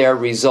their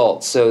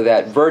results, so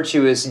that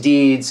virtuous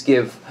deeds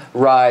give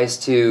rise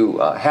to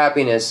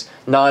happiness,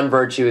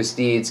 non-virtuous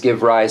deeds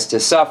give rise to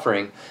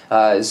suffering.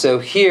 So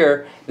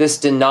here, this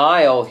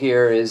denial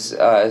here is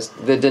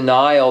the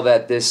denial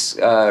that this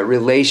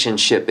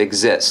relationship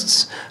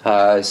exists.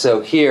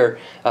 So here,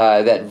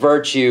 that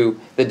virtue,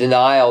 the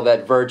denial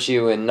that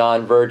virtue and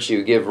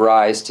non-virtue give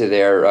rise to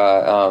their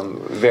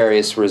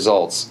various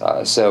results.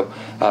 So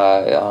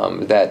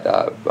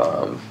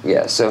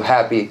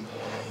happy.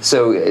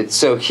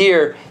 So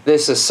here,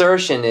 this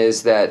assertion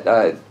is that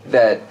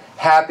that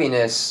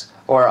happiness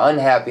or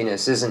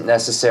unhappiness isn't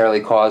necessarily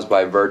caused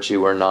by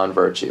virtue or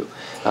non-virtue.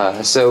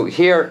 So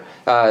here,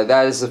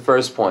 that is the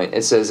first point.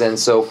 It says, and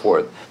so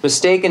forth.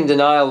 Mistaken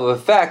denial of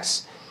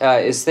effects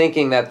is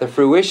thinking that the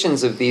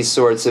fruitions of these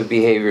sorts of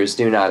behaviors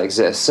do not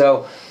exist.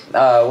 So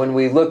when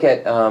we look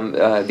at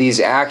these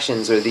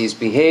actions or these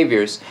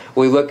behaviors,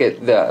 we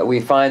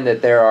find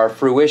that there are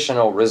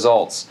fruitional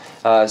results.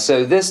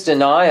 So this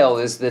denial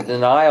is the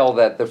denial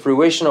that the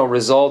fruitional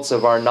results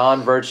of our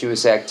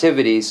non-virtuous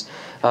activities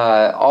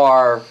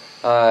are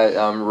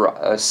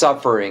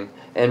suffering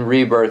and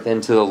rebirth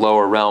into the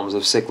lower realms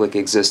of cyclic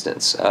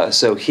existence.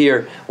 So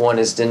here one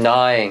is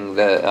denying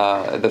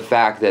the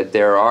fact that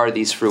there are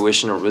these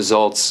fruitional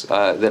results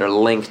that are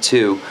linked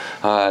to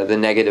the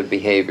negative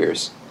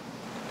behaviors.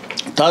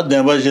 Ta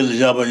denba jil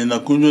jaba ina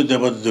kunju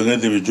denba dunga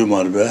debi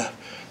jumarbe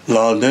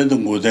la den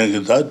dungu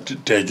den ta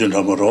tejun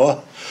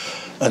amaro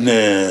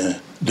ane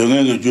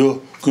dunga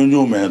ju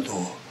kunju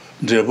mento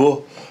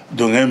debo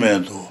dunga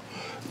mento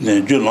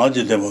ne ju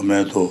laji denba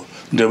mento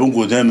debo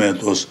guden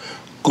mentos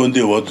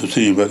konde watu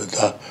si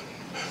berta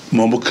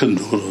momu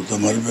kundu da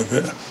marbe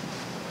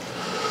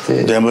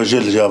denba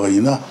jil jaba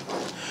ina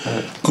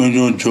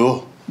kunju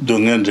ju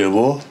dunga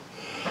debo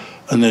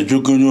ane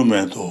ju kunju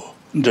mento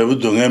debo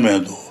dunga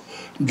mento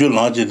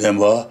Julanji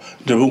Demba,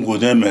 Debu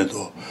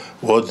Gudemeto,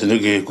 what the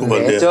gay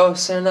Kubade. Meto,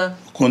 Sena?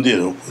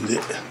 Kundiro,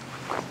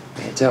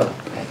 Meto.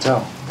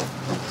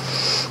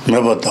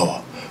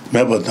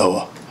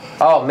 Mebatawa.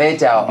 Oh,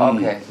 Metao,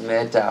 okay,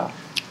 Metao.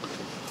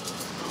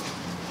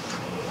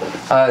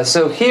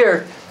 So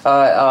here,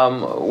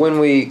 when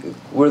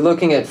we're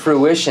looking at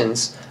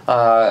fruitions,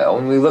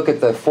 when we look at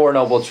the Four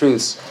Noble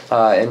Truths,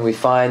 and we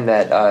find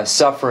that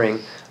suffering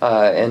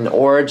and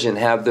origin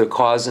have the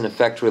cause and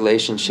effect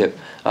relationship.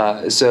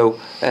 So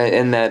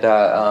in that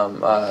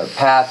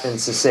path and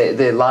society,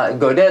 the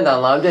Goden and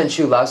Lamrim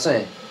Chu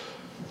Lasuen.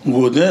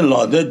 Goden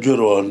la de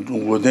Juro,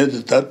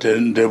 Goden that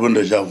Devon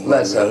de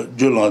Javu,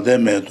 Julan de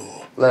Meto.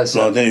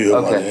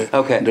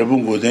 Okay.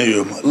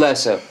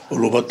 Lesso.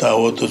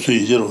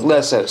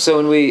 So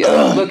when we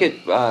look at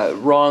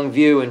wrong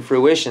view and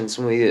fruitions,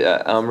 when we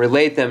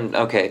relate them,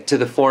 to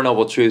the Four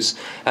Noble Truths,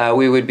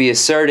 we would be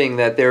asserting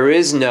that there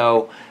is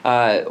no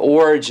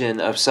origin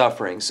of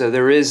suffering. So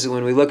there is,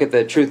 when we look at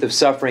the truth of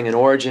suffering and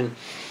origin,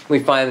 we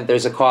find that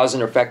there's a cause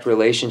and effect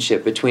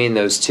relationship between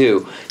those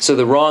two. So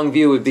the wrong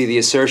view would be the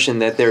assertion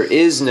that there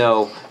is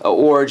no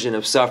origin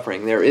of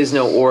suffering. There is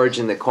no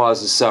origin that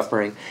causes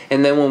suffering.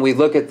 And then when we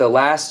look at the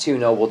last two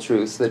noble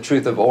truths, the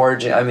truth of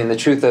origin, the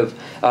truth of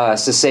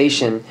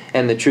cessation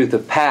and the truth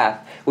of path,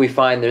 we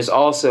find there's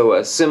also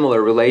a similar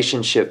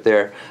relationship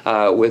there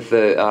with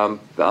the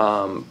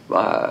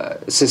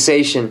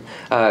cessation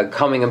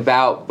coming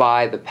about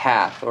by the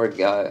path, or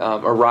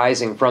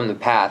arising from the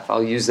path.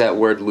 I'll use that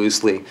word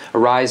loosely,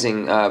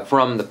 arising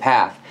from the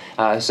path.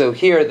 So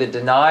here the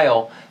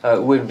denial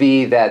would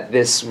be that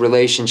this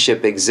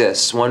relationship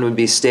exists. One would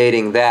be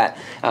stating that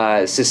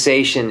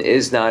cessation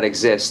is not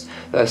exist.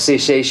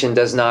 Cessation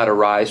does not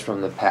arise from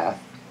the path.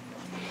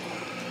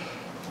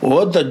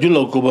 What the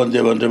Julo Kuban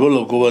Devan,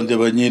 Devolo Kuban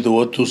Devan need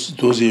what to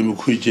see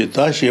Mukuji,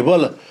 Ta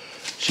Shebala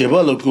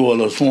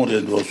Kuala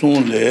Sonde, or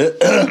Sonde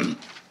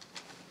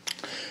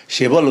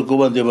Shebala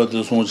Kuban Deva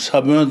to Son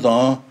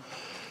Sabantan,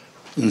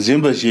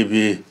 Zimba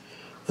Shibi,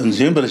 and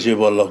Zimba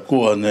Shebala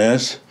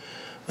Kuanes,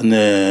 and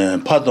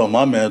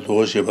Padomame to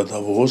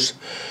Shebatavos,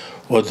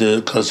 what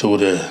the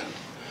Kasure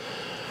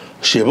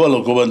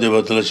Shebala Kuban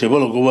Devatala,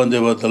 Shebala Kuban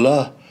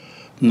Devatala,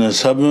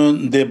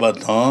 Sabun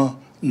Debatan,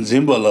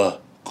 Zimbala.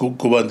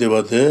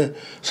 고반데바데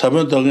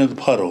사면 당연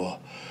파로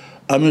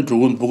아미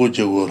죽은 보고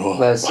저거로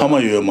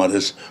파마요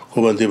말스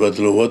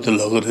고반데바들로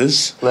왔들라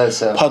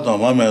그랬어 파도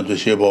마면도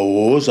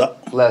쉐바오사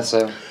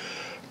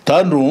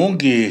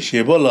단롱기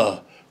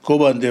쉐발라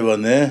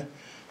고반데바네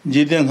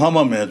지된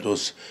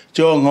하마메도스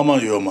저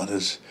하마요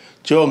말스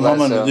저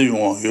하마는도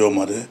용요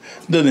말에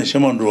너네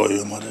셔만로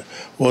요 말에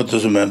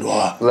어떠스면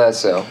와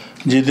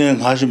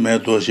지된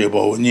하시메도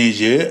쉐바오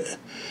니제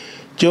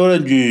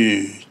저런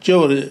주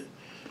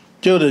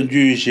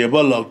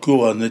쉐발라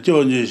고와네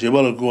저런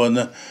쉐발라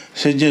고와네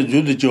세제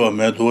주도 저와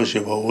메도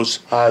쉐바오스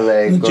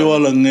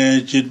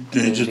저와랑네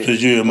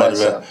지주요 말에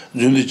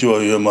준디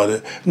저요 말에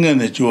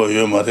네네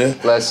저요 말에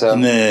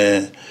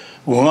네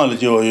원할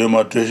저요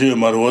말에 저요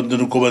말에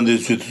원드는 고반데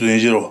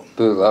수트인지로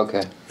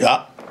okay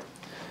yeah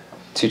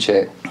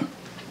Touché.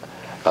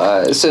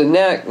 So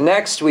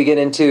next we get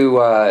into,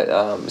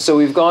 so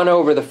we've gone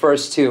over the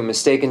first two,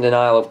 mistaken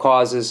denial of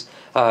causes,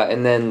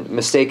 and then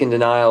mistaken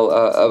denial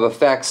of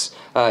effects.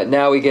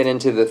 Now we get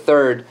into the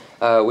third,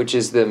 which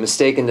is the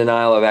mistaken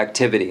denial of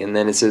activity, and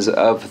then it says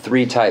of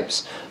three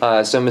types.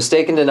 So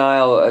mistaken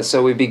denial,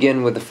 so we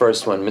begin with the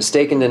first one.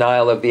 Mistaken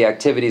denial of the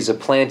activities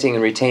of planting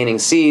and retaining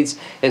seeds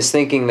is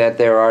thinking that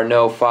there are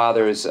no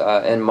fathers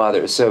and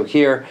mothers. So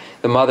here,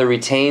 the mother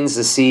retains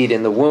the seed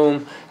in the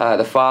womb,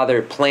 the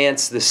father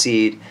plants the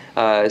seed.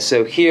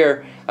 So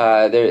here,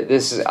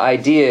 this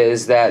idea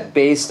is that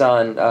based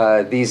on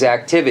these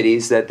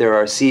activities, that there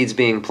are seeds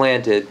being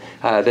planted,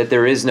 that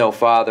there is no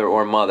father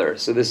or mother.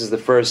 So this is the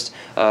first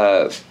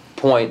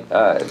point,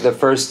 the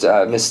first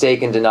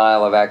mistaken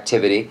denial of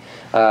activity.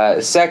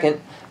 Second,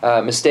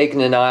 mistaken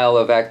denial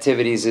of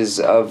activities is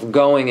of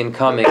going and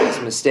coming. It's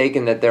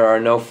mistaken that there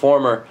are no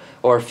former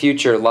or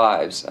future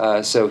lives.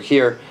 So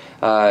here,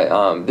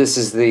 this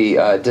is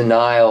the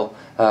denial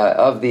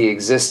of the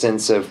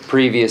existence of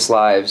previous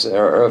lives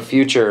or of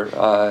future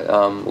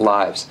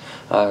lives.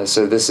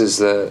 So this is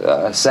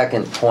the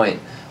second point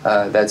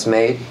that's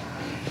made.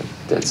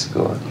 That's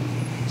good.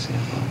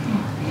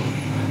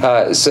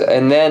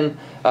 And then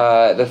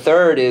the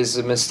third is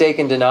a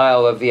mistaken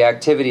denial of the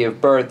activity of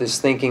birth is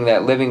thinking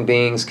that living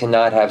beings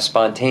cannot have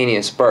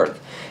spontaneous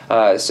birth.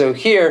 So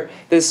here,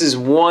 this is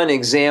one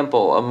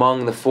example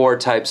among the four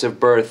types of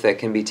birth that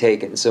can be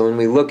taken. So when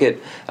we look at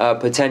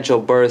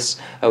potential births,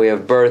 we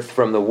have birth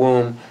from the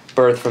womb,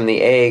 birth from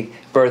the egg,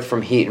 birth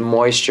from heat and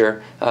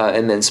moisture,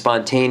 and then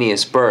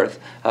spontaneous birth.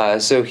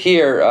 So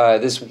here,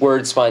 this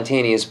word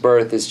spontaneous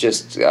birth is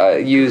just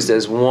used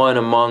as one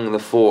among the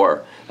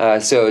four.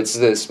 So it's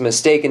this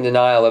mistaken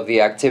denial of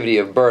the activity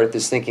of birth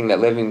is thinking that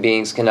living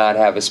beings cannot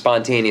have a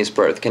spontaneous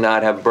birth,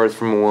 cannot have birth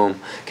from a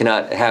womb,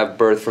 cannot have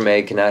birth from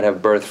egg, cannot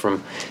have birth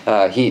from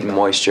heat and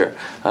moisture.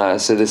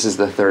 So this is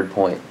the third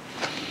point.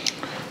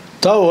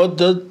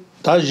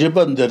 다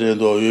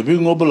제반데래도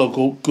여빙업을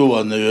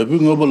고고하네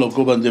여빙업을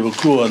고반데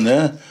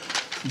고하네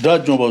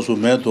다좀바수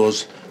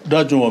메도스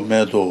다좀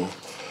메도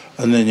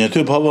아니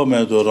네트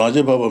바바메도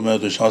라제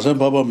바바메도 샤선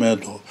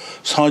바바메도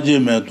사제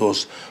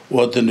메도스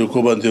와든데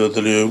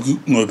고반데들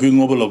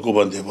여빙업을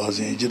고반데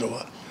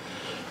바신지로와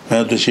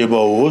메도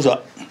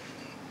셰바오자.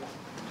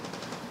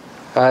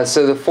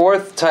 So the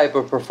fourth type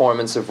of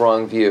performance of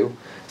wrong view,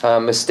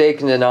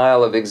 mistaken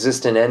denial of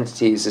existent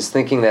entities, is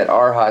thinking that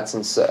arhats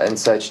and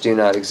such do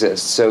not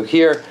exist. So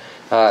here,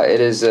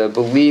 it is a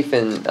belief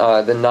in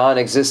the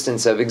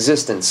non-existence of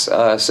existence.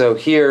 So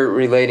here,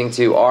 relating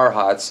to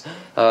arhats,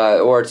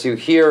 or to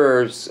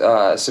hearers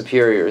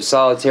superiors,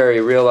 solitary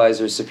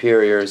realizers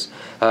superiors,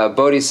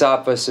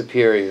 bodhisattva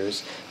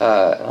superiors,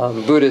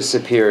 Buddha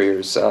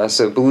superiors.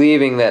 So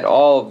believing that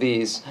all of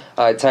these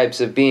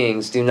types of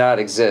beings do not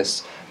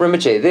exist.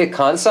 Rinpoche, the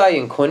kansai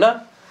in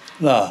kuna?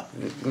 나.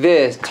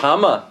 The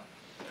tama.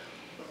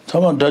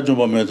 tama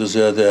dajomba me to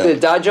say that. The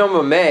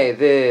dajomba me,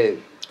 the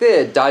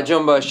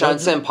dajomba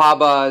shansen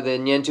papa, the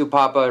nyentu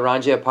papa,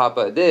 ranje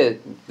papa, the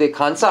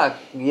kansa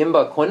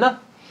yimba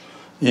kuna?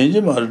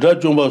 yenji ma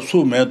dajomba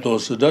su me to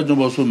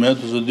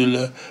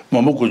dile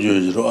mamoko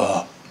jojiro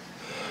ah.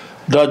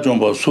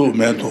 Dajomba su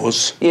me to.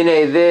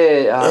 Yene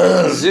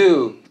the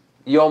zoo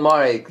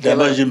yomare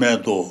debaji me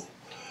to.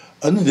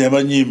 And the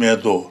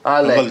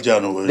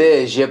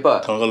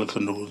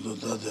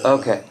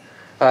Okay.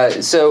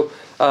 So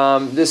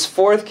this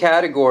fourth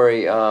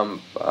category,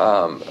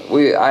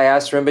 I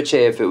asked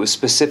Rinpoche if it was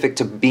specific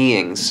to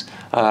beings,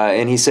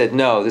 and he said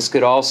no. This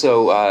could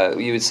also,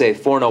 you would say,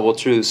 Four Noble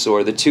Truths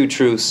or the Two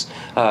Truths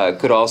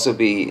could also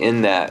be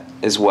in that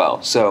as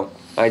well. So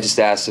I just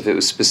asked if it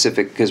was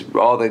specific because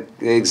all the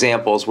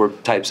examples were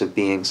types of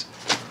beings.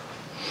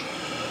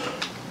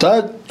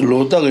 That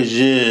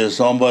lotaje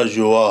samba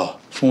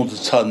joa.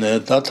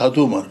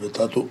 타투 말베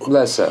타투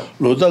레서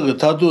로다가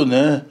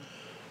타투네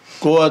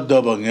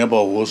고아다바 녜바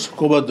오스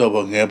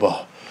고바다바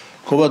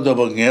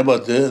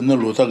녜바데 네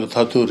로다가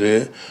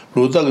타투레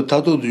로다가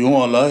타투도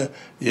용알라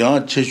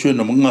야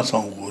체슈는 뭔가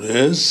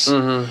상고레스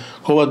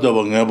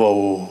고바다바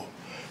녜바오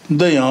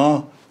근데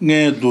야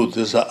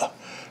녜도데사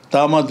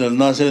다마들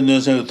나세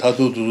뇌세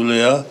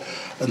타투도래야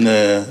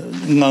네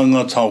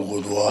nga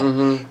chagu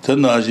do de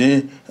na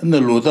ji ne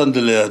lo dan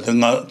de le de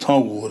nga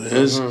chagu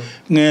res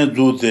nge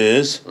du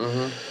des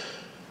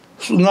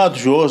nga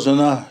jo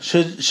na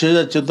she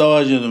je da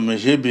wa ji me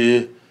she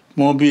bi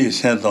mo bi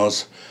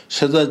sentence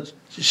she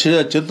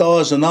je da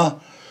wa na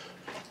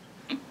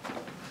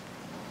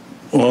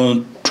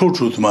on chu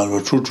de ma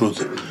chu de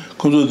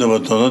ku de ba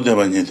to de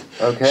ba ni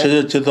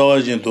she je da wa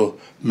ji to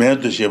me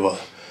de she ba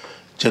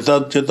je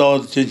da je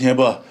chen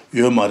ba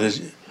yo ma de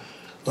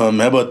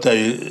매버다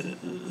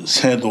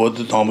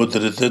생도도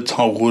담보들의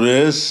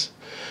창고레스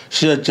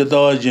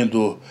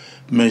시작자다진도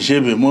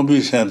매셰베 모비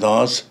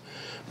센다스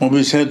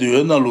모비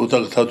센도나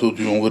로다 타도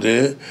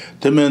용거래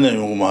때문에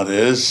용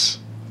말레스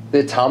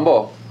The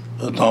tambo.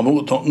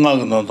 담보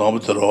나가 담보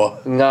들어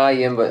Nga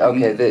yimba.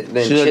 Okay,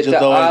 then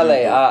chita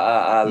ale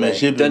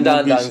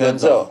dandan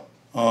dangonzo.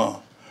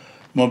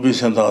 모비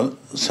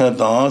센다스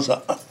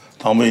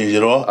담보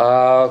이지로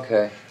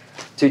Okay.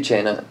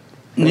 Tuchena.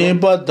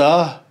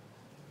 네바다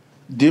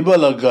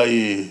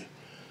디발라가이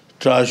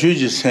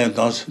트라슈지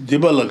센턴스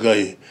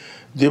디발라가이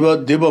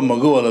디바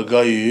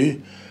마고라가이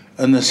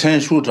안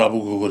센슈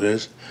잡고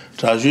그래서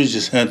트라슈지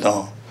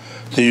센턴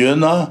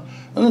대연나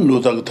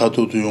로닥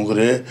타투도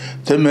용그래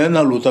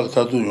대면나 로닥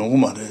타투 용고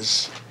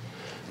말했어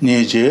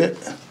니제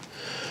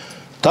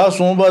다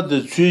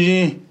손바데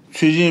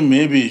취진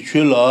매비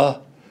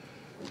취라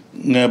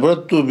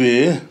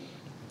네버투비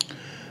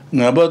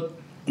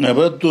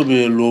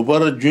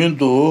로바르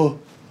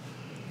준도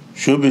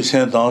쇼비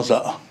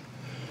센탄사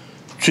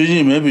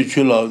취지 매비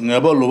출라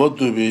내가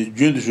로바도비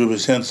준도 쇼비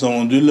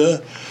센선들레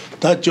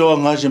다저와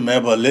가시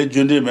매바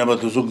레준디 매바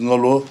도서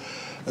그걸로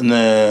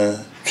네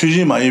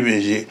취지 많이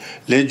베지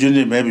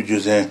레준디 매비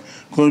주세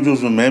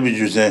건조수 매비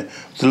주세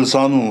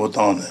들산은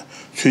못하네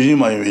취지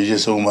많이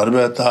베지서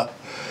말베다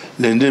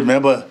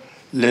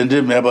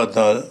렌데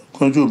매바다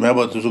건조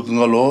매바 도서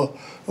그걸로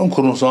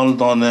그런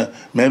산단에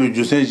매비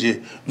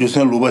주세지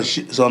주세 로바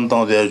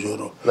산단에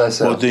줘로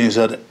어떤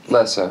인사래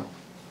Lesso.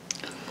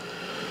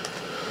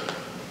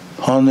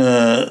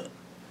 하네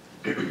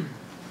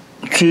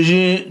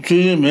취지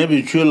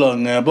매비 출라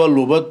내가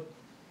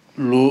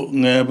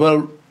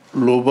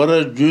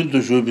로바라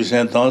준도 쇼비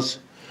센턴스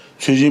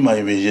취지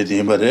많이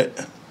베제디 말에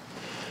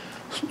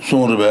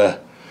손르베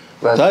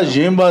다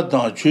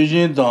짐바다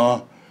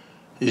취진다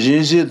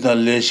진시다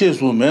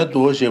레시수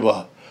매도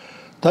셰바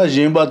다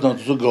짐바다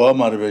수 거와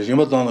말베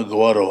짐바다는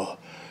거와로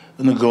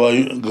는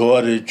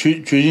거와리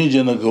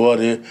취진제나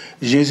거와리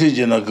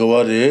진시제나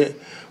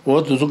거와리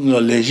what is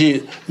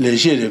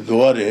leshi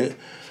goare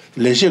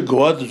leshi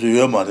goat to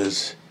your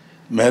mares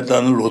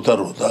metan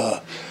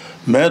lota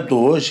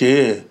meto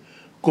she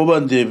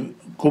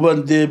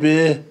kobande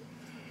be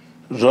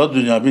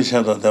rodunya bi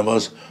senta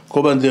tabas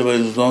kobande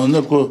be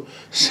zone ko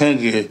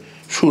senge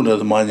shuna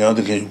de manya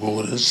de ke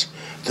gores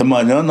te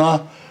manya na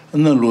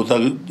lota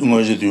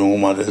ngoje de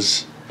yung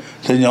mares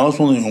te nya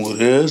so yung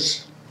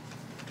gores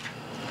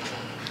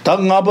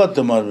tanga ba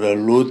te mar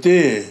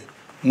lote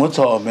mo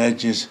cha me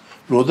jis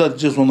로다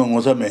지소는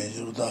거사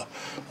매지로다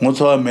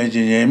모차 매지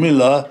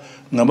예밀라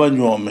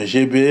나바뇨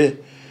매셰베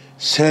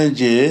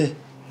센제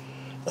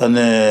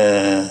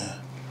안에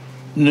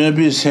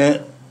네비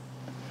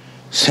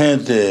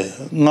센데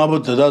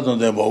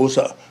나부터다던데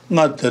뭐우사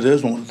나트레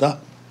손다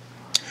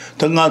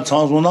등가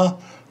창소나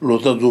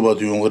로다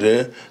주바도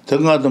용거래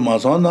등가도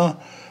마사나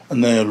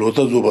네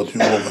로다 주바도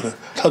용거래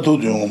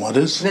타도 용거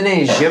말했어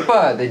Then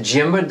jepa the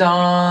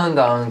jimbadan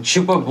dan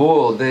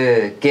chupabu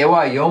the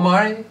kewa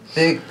yomari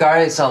the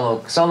gare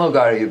sano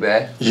gare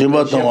be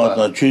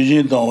jimbadan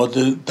취진당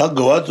어디 다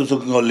거와도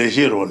그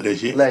레시로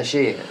레시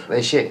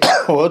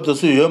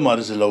어디서 요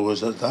말이라고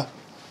했다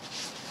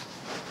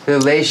the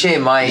leche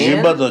mai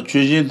jimbadan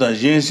취진당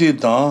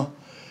진시당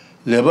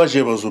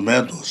레바셰버스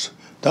메도스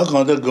다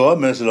간데 거와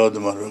메스라도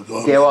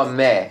말고 kewa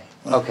me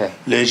okay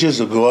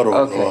레시스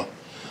거와로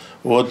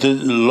어디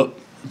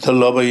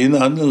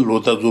탈라바이나 안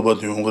로타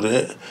주바도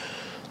용거래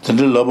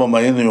근데 라바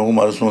마이는 용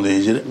말씀도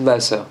되지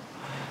Lesso.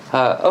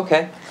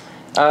 Okay.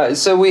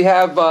 So we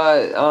have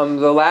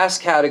the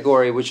last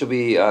category, which will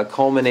be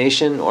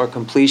culmination or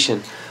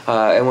completion.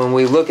 And when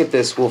we look at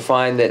this, we'll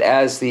find that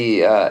as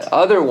the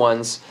other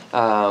ones,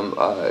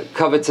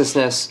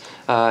 covetousness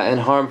and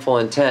harmful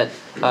intent,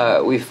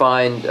 we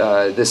find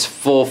this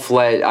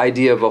full-fledged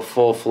idea of a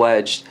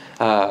full-fledged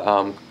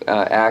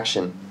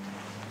action.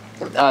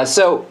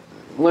 So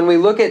when we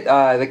look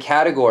at the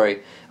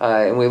category,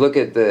 and we look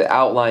at the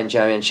outline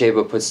Jamyang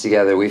Sheba puts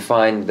together, we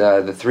find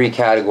the three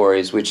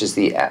categories, which is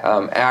the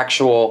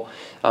actual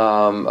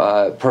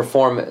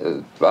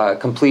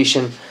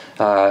completion,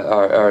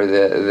 or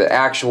the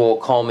actual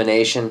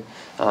culmination,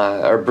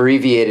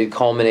 abbreviated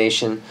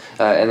culmination,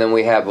 and then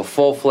we have a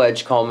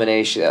full-fledged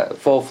culmination,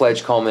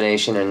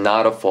 and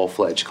not a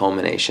full-fledged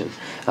culmination.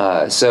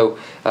 So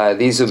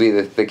these will be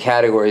the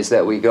categories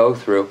that we go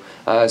through.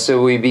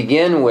 So we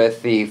begin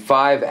with the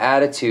 5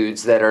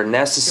 attitudes that are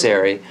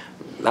necessary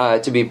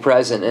to be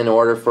present in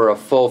order for a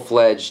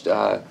full-fledged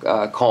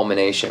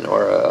culmination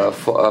or a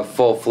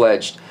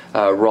full-fledged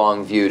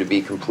wrong view to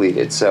be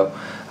completed. So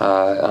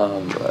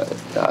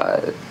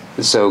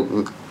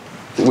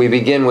we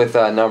begin with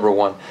number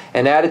 1.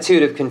 An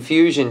attitude of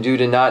confusion due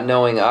to not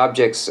knowing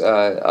objects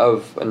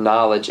of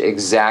knowledge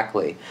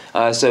exactly.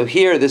 So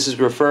here this is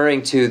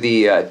referring to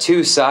the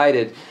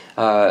two-sided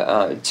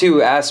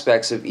two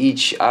aspects of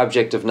each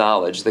object of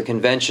knowledge, the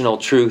conventional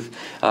truth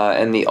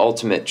and the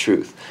ultimate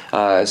truth.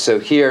 So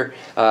here,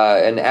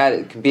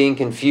 being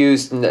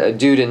confused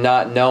due to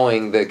not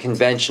knowing the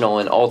conventional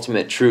and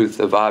ultimate truth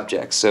of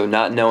objects. So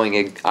not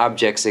knowing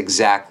objects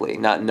exactly,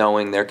 not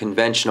knowing their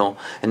conventional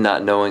and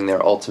not knowing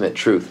their ultimate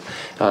truth.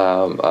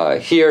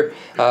 Here,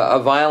 a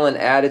violent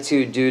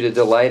attitude due to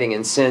delighting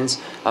in sins.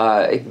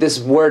 This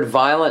word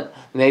violent,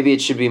 maybe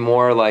it should be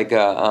more like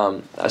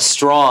a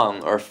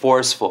strong or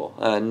forceful.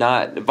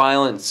 Not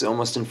violence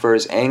almost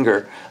infers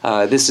anger.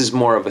 This is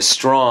more of a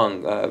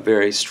strong,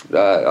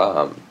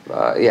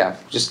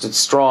 just a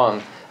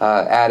strong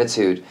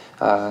attitude.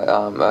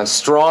 A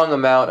strong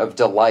amount of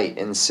delight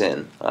in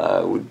sin,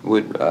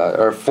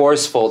 or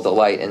forceful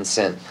delight in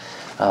sin.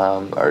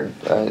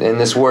 In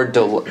this word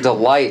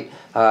delight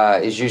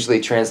is usually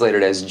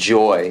translated as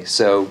joy.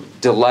 So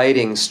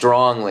delighting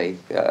strongly,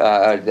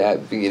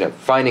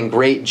 finding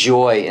great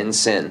joy in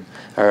sin,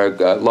 or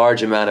a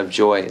large amount of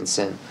joy in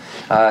sin.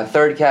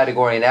 Third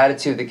category, an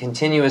attitude that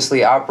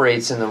continuously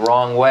operates in the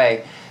wrong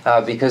way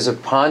because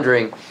of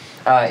pondering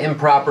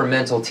improper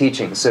mental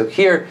teaching. So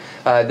here,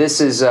 this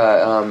is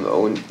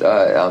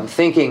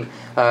thinking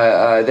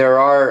there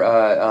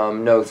are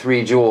no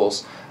 3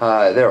 jewels.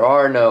 There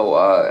are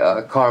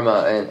no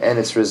karma and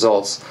its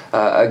results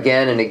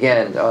again and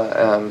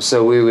again.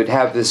 So we would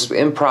have this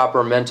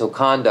improper mental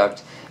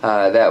conduct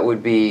that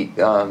would be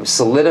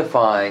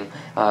solidifying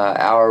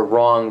our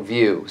wrong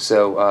view.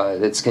 So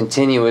it's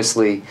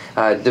continuously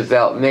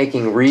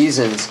making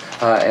reasons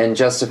and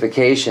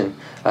justification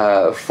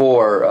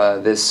for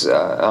this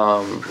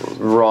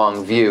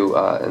wrong view.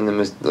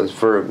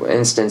 For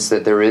instance,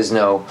 that there is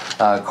no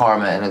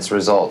karma and its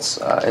results,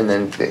 and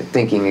then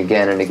thinking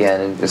again and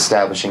again and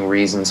establishing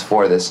reasons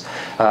for this.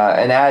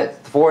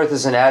 Fourth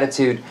is an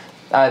attitude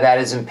that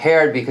is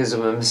impaired because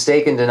of a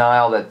mistaken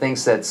denial that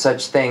thinks that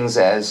such things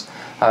as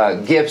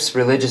gifts,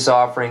 religious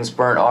offerings,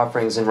 burnt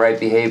offerings, and right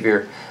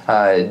behavior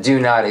do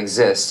not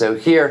exist. So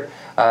here,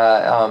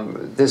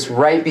 this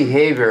right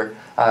behavior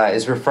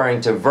is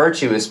referring to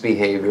virtuous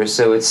behavior.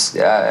 So it's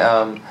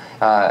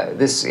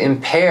this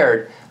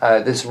impaired,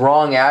 this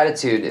wrong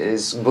attitude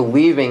is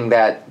believing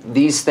that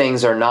these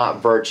things are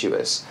not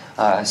virtuous.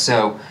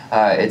 So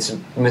it's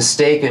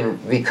mistaken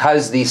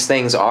because these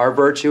things are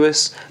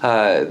virtuous.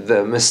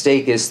 The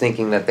mistake is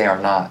thinking that they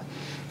are not.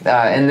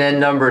 And then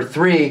number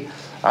 3,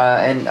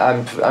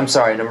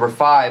 number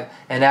 5,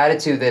 an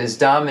attitude that is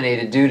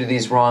dominated due to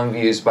these wrong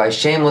views by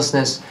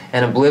shamelessness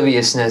and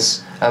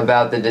obliviousness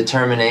about the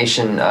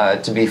determination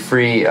to be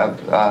free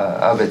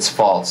of its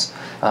faults.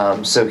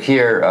 So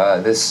here,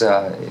 this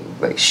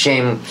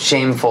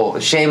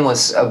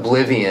shameless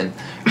oblivion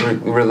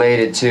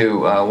related to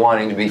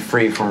wanting to be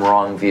free from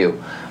wrong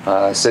view.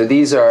 So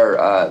these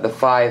are the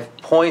 5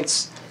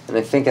 points, and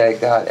I think I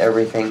got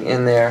everything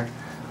in there.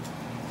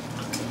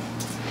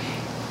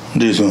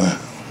 This one.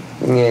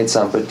 Yeah, it's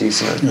not, but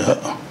decent.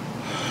 Yeah.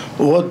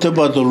 What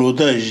about the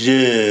Luda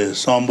Je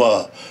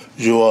Samba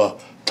Joa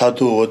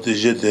Tattoo? What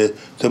is it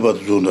about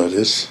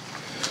Zunaris?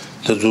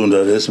 The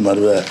Zunaris,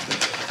 Marve.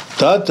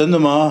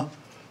 Tatanama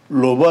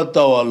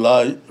Lobatawa,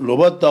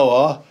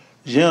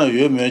 Jean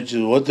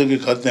Yumage, what the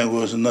Katan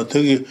was not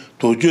taking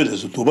to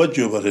Judas, to what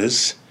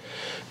Jubaris.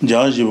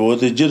 Janji, what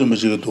the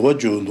Jeremiah to what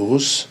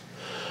Jundus.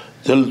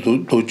 Tell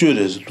to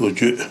Judas, to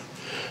Ju.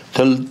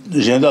 Tell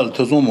General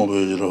Tazumo.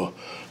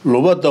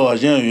 Lobatawa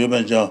Jean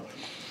Yumage.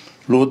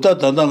 Lota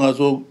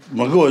Tandangazo,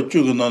 Magawa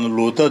Chugan,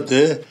 Lota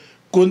de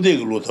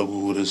Kundig Lota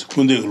Guris,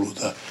 Kundig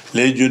Lota,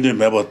 Lejundi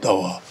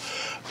Mabatawa,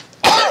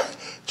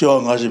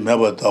 Joangashi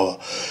Mabatawa,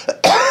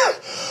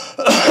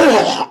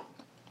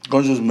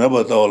 Conscious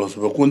Mabatawa,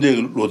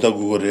 Kundig Lota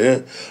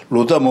Gure,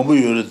 Lota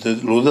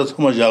Mabu, Lota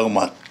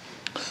Samajagman,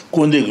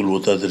 Kundig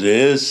Lota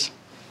Dres,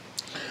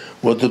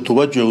 what the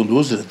Tubacho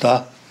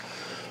Duseta,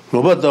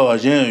 Lobatawa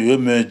Jen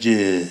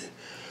Yumeji,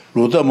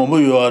 Lota Mabu,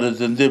 you are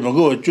the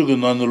Demago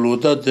Chugan on the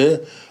Lota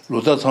de.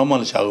 Lota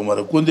Saman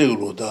Shagmara, Kundig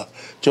Lota,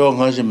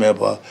 Joangashi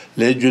Meba,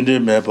 Le Jundi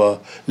Meba,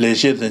 Le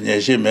Shet and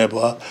Yashi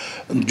Meba,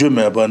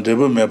 Jumeba and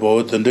Deba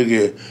Meba,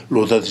 Tendegi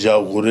Lota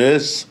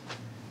Jagures.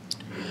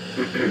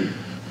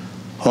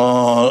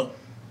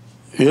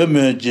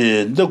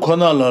 Yemeji, the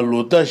Konala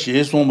Lota she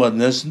is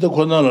Sombanes, the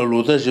Konala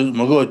Lota she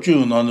Mago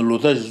Chugan on the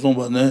Lota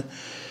Sombane,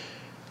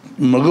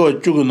 Mago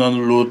Chugan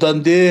on Lota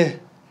de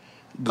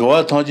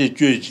Gawataji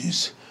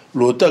Jujis,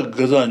 Lota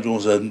Gazan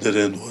Jones and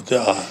Deren,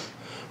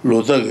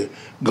 Lota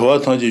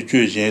Gawataji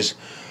Jujins,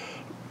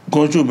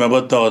 Conchu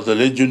Mabatawa, the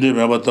legend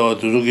Mabatawa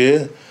to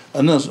Ruge,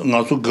 and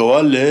Nasu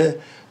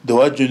Gawale, the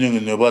Wajuning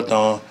in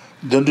Nebatan,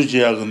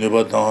 Dendujiag in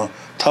Nebatan,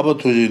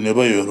 Tabatuji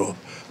Neba Euro,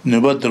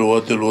 Nebatel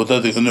water, Lota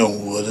de Canoe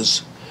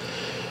was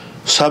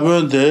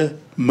Saban de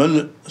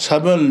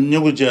Saban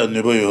Nuguja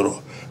Neba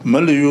Euro,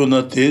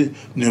 Maliyunati,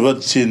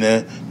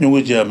 Nuvatsine,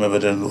 Nuja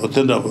Maveren,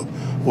 Otenda,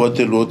 what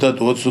the Lota,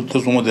 what's the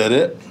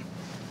Sumodere.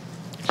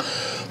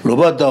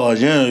 Lobata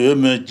Ajan,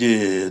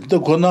 Yomeji, the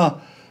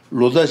Kona,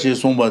 Lodashi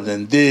Sumba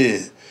than de,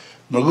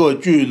 Mago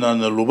Jun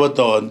and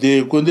Lobata and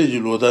de, Kundeji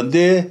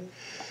Lodande,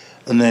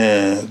 and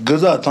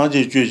Gaza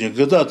Tanji Jujin,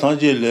 Gaza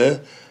Tanji,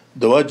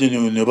 the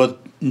Wajinu Nebat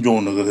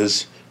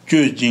Jonagres,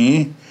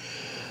 Jujin,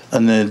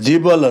 and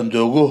Dibal and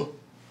Dogo,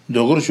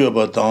 Dogorshu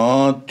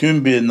Batan,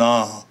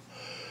 Tumbina,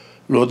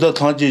 Loda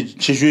Tanji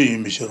Chishu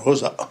in Michel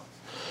Rosa.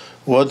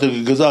 What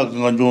the Gaza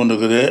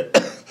Ganjonagre.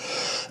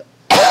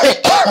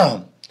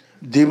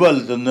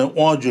 Dibal the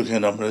one you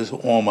can embrace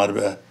on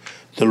Marbe.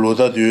 The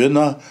Lota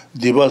Duena,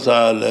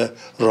 Dibasale,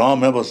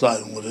 Ramebasa,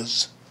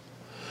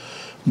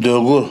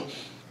 Dogur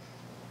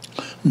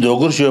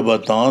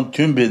Shebatan,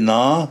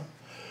 Tumbina,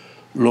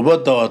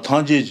 Lobata,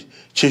 Tanji,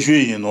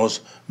 Chishu in us,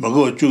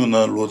 Mago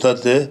Juna,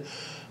 Lotate,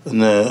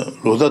 and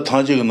Lota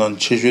Tanjik and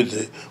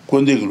Chishu,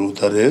 Kundig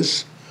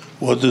Lotares.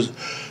 What is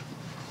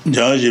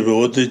Jaji,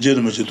 what the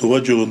German to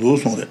what you do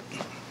on it?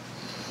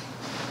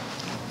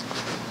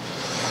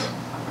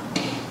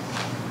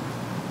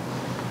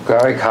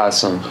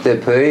 Garikasam, the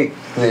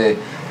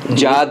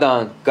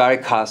Jadan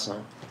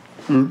Garikasam.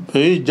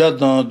 Pei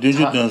Jadan,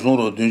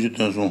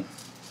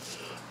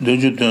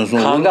 Dunju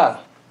Tenson. Kanga.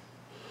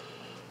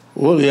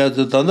 Oh, yeah,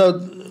 the Tanda.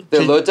 The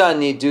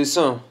Lotani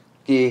Dusum,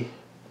 the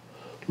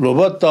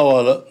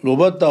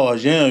Lobata,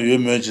 Jen, you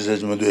merges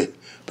as Made,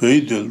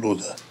 Pei de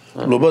Loda.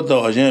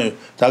 Lobata, Jen,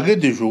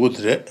 Target the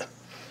Sugar,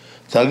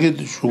 Target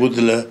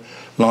Sugar,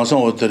 Lanson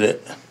or Tere.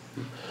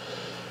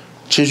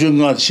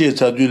 Cheshunga, she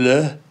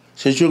Tadule.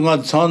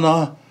 Sechunga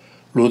Sana,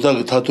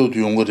 Lodak Tato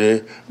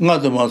Yungre,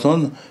 not the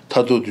Mason,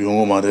 Tato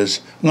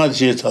Yungomares, not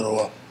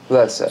Jetarawa.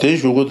 Less. They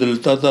should go to the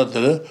Tata,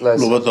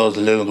 Lobata's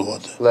leg of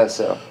water. Less.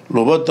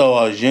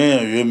 Lobata,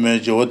 Jen, you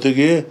major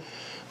Watage,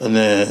 and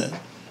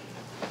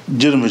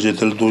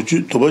Germajetel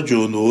Doju,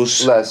 Tobajo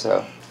knows. Less.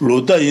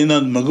 Lota in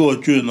and Mago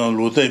Juna,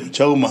 Lota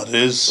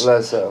Chaumares,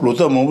 Less.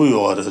 Lota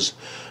Mobuares,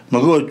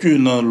 Mago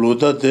Juna,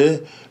 Lota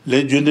de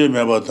Legende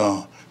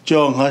Mabatan,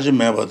 John Hashi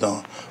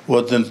Mabatan,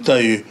 what then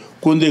Tai.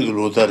 Kundig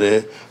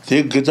Lotare,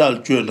 take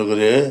Gital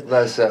Junagre,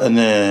 and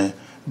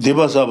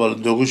Debasabal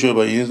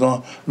Dogusheba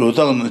Inson,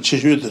 Lotan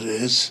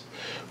Chishudres,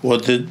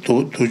 what the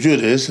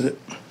Tujures.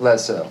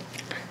 Less so.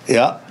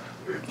 Yeah.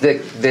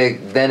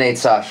 Then 8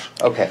 Sash.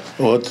 Okay.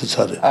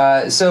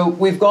 So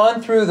we've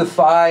gone through the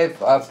 5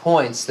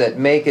 points that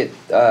make it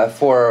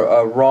for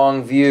a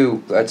wrong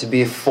view to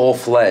be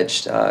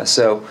full-fledged.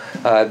 So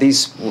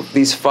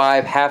these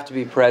 5 have to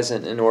be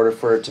present in order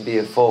for it to be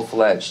a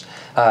full-fledged.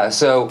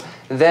 So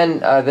then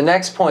the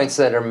next points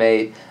that are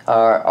made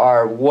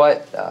are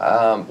what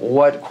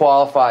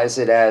qualifies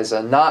it as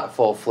a not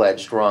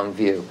full-fledged wrong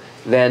view.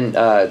 Then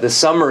the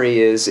summary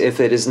is if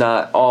it is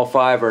not, all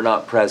 5 are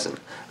not present.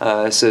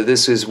 So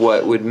this is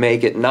what would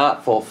make it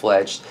not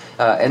full-fledged.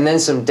 And then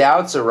some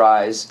doubts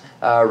arise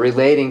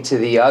relating to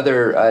the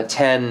other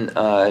 10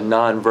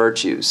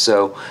 non-virtues.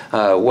 So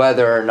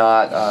whether or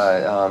not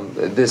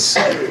this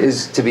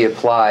is to be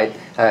applied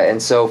and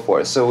so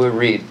forth. So we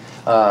read.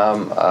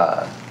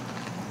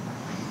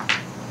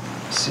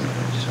 See, I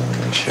just want to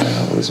make sure I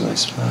don't lose my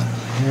spot over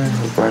here.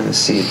 We'll burn the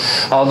seed.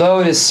 Although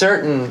it is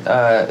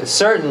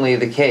certainly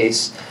the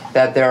case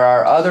that there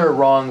are other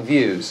wrong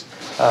views,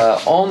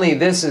 only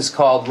this is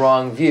called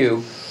wrong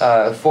view,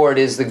 for it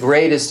is the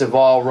greatest of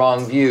all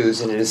wrong views,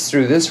 and it is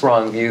through this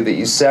wrong view that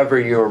you sever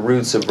your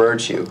roots of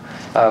virtue.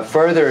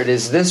 Further, it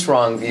is this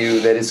wrong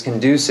view that is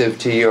conducive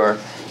to your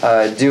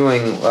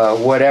doing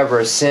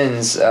whatever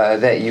sins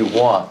that you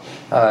want.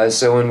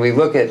 So when we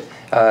look at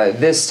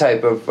this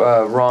type of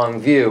wrong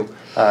view,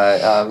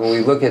 when we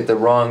look at the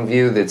wrong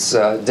view that's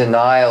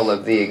denial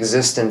of the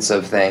existence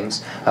of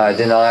things,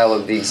 denial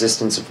of the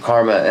existence of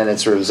karma and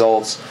its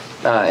results,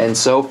 and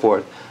so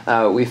forth,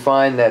 we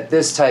find that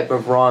this type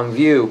of wrong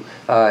view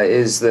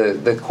is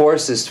the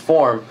coarsest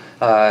form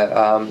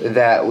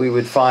that we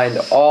would find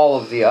all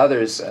of the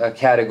others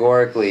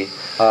categorically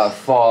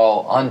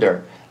fall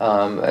under.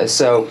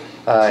 So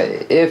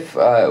if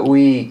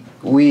we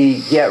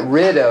get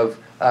rid of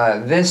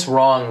this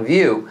wrong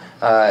view,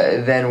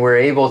 then we're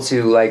able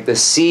to, like the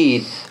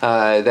seed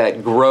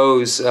that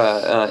grows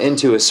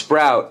into a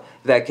sprout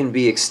that can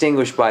be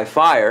extinguished by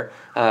fire,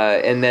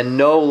 and then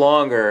no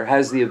longer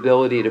has the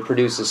ability to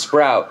produce a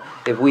sprout.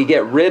 If we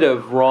get rid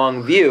of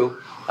wrong view,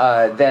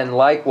 then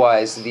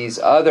likewise these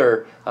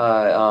other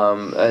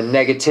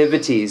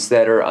negativities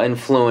that are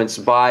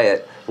influenced by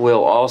it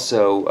will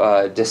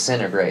also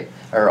disintegrate,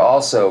 or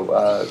also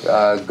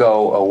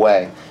go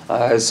away.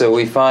 So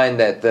we find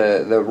that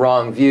the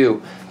wrong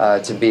view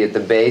to be at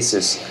the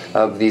basis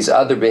of these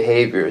other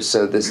behaviors,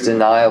 so this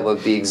denial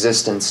of the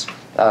existence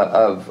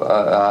of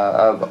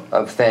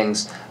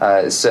things,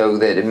 so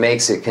that it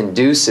makes it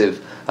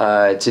conducive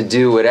to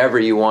do whatever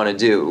you want to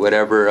do,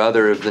 whatever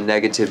other of the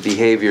negative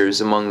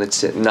behaviors among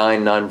the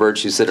 9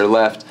 non-virtues that are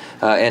left,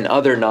 and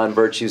other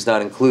non-virtues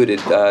not included,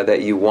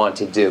 that you want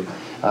to do.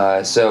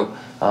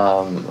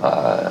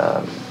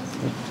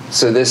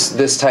 So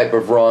this type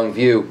of wrong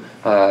view,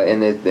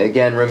 and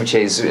again,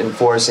 Rinpoche is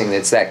enforcing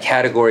it's that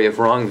category of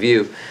wrong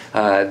view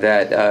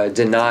that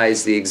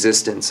denies the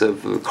existence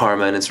of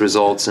karma and its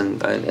results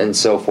and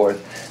so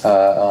forth.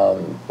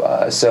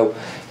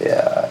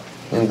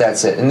 And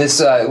that's it. And this,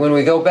 when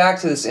we go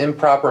back to this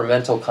improper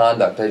mental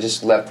conduct, I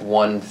just left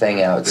one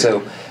thing out.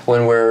 So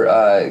when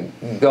we're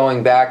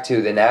going back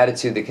to an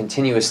attitude that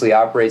continuously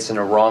operates in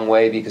a wrong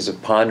way because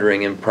of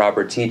pondering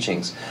improper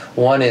teachings,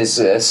 one is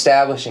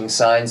establishing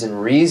signs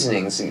and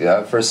reasonings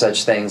for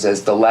such things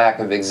as the lack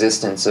of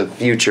existence of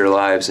future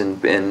lives and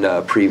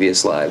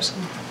previous lives.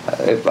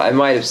 If I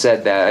might have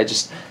said that,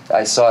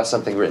 I saw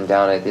something written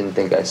down I didn't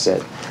think I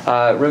said.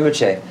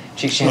 Rinpoche.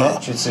 So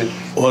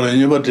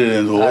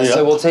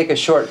we'll take a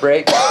short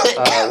break.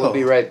 We'll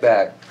be right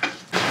back.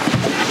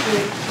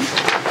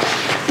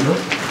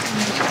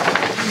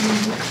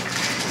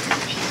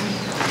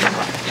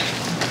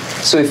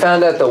 So we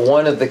found out that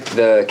one of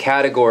the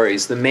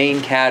categories, the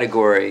main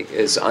category,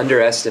 is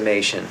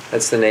underestimation.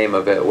 That's the name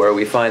of it, where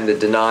we find the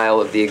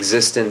denial of the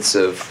existence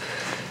of...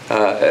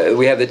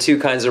 we have the two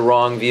kinds of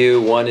wrong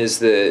view. One is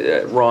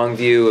the wrong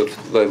view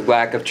of the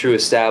lack of true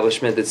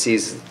establishment that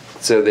sees...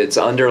 So that's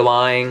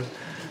underlying,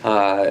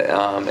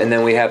 and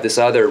then we have this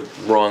other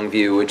wrong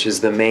view, which is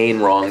the main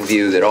wrong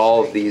view that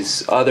all of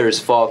these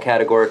others fall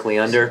categorically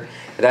under.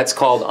 That's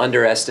called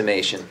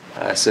underestimation.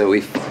 So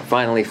we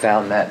finally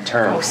found that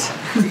term.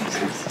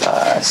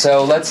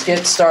 So let's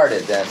get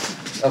started then.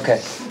 Okay.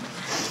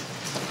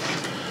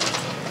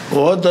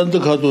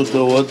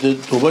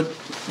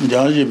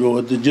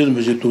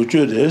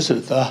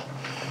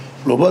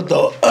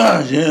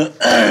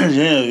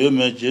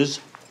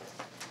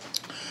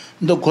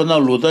 The Kona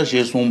Luda she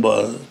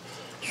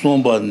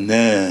somba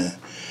ne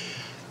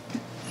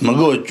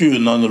Mago Chu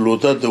nan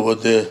Luda de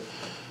what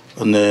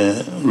ne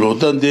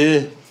Luda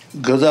de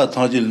Gaza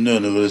Tajil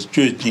Nurse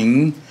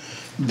Chujing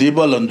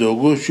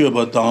Dibalandogo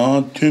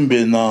Shubatan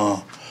Tumbe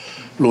na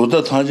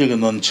Luda Tajig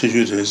non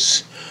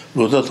Chijures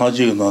Luda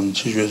Tajig non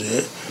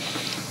Chijure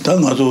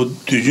Tangato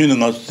Tujun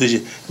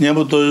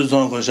never told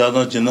on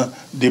Shadana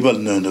Dibal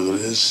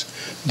Nurse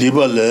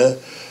Dibale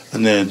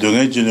and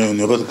Dungajin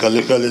never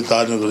Kalikali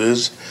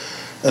Tarnagres.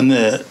 And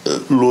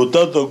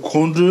Lota the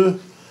Kundru,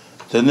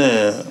 then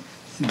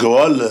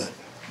Goal,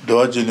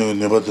 Dodging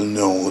never the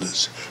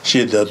knows.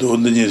 She that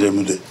only needs a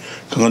minute.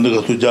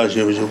 Kanaka to Josh.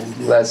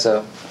 That's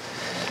so.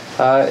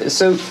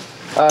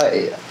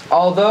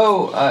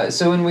 Although,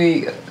 so when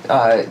we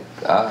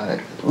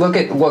look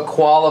at what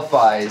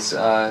qualifies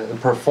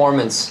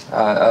performance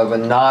of a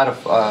not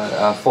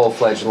a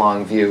full-fledged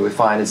long view, we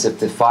find as if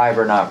the five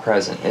are not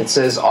present. It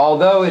says,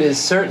 although it is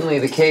certainly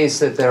the case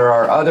that there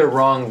are other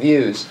wrong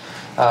views,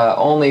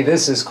 only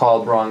this is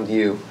called wrong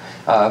view,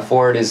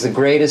 for it is the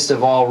greatest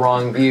of all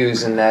wrong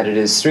views in that it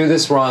is through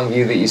this wrong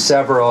view that you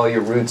sever all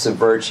your roots of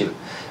virtue.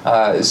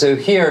 So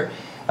here,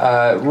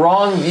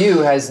 wrong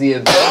view has the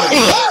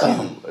ability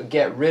to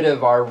get rid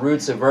of our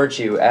roots of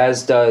virtue,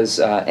 as does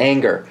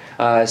anger.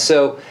 And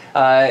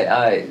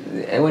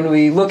when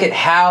we look at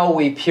how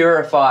we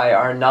purify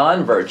our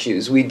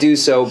non-virtues, we do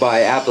so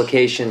by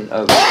application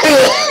of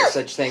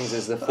such things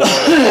as the four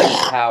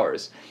opponent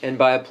powers. And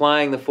by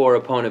applying the four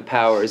opponent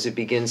powers, it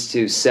begins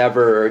to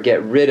sever or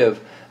get rid of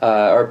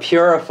or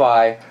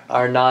purify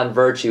our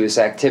non-virtuous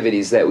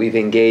activities that we've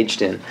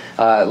engaged in.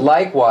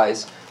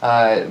 Likewise,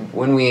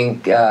 when we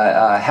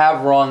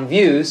have wrong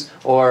views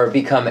or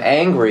become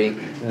angry,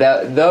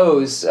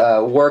 those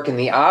work in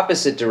the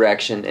opposite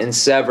direction and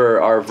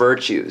sever our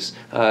virtues.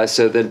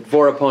 So the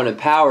four opponent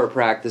power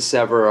practice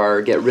sever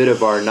or get rid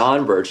of our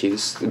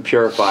non-virtues,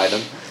 purify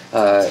them,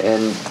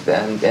 and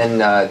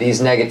these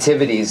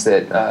negativities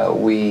that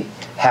we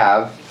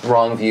have,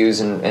 wrong views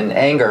and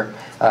anger,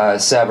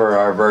 sever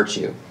our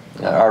virtue,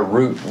 our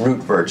root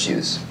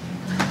virtues.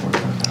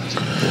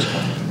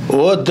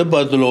 What the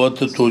battle what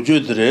the toju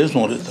dress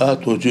on it,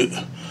 that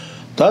toju.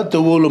 That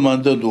the wool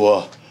man the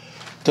door.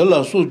 Tell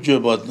us so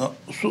jobat,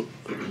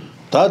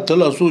 that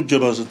tell us so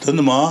jobas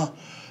tenma,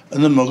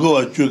 and the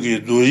Magoa Chuki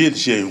do it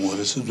shame what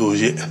is do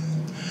it.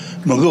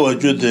 Magoa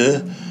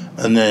Jute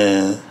and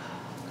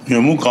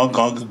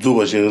Yamukan do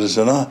a share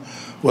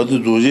what to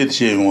do it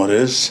shame what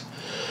is.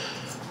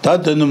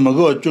 That then the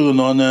Magoa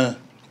Chugan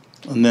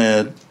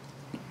and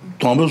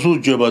Thomasu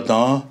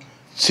Jobatan,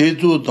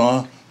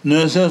 Setu,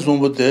 no sense on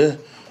what there.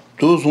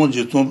 Those ones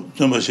you don't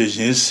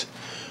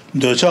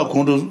the child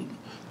control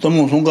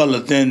Tomonga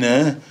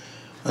Latene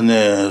and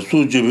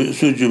Sujubi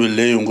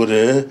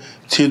Yungore,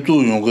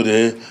 Titu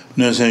Yungore,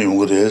 Nursing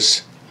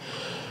Yungores.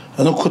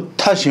 And I could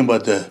touch him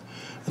but the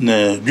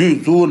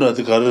Juna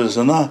the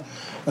Carasana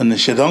and the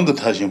Shedanga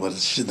touching but the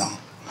Shidan.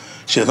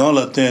 Shedan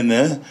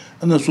Latene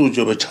and the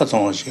Sujubi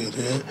Chaton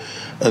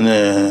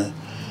and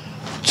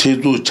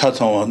Titu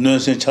Chaton,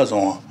 Nursing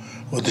Chaton,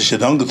 or the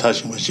Shedanga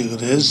touching but she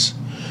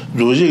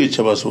Doji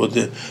Chabas what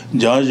the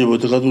Jaji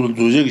with the Kadu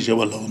Doji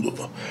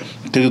Chabalando.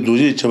 Take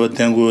Doji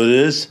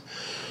Chabatangores.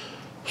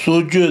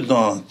 So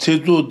Judan,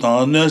 Titu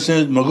Dan,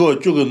 Nursing Mago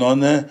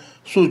Chuganone,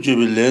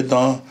 Sujibile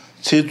Dan,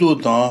 Titu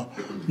Dan,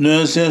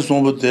 Nursing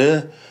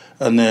Sombote,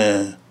 and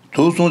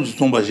도송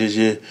지송바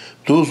시시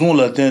도송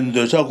라텐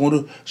되자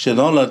공로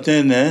시당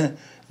라텐네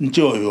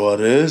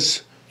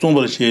조요레스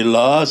좀버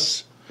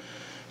시라스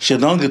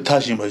시당 그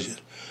타신 바시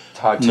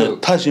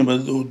타신 바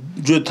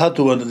저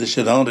타토반데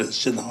시당레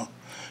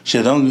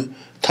시당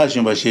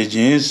타신 바시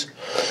진스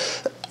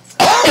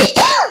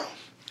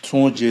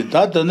송지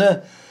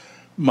다드네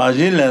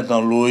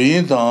마진레당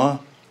로인당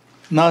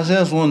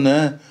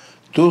나세송네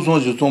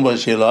도송 지송바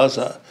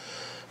시라사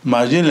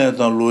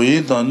마진레당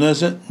로인당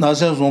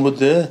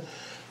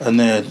나세송부터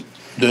ane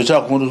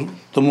docha kuru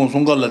tomo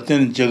songa la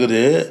ten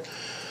jegre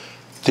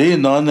te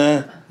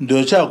nane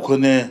docha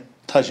kone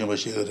tashin ba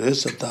shegre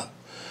sata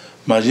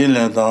majin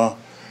la da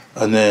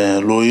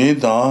ane loyin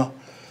da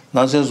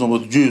nasen so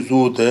ju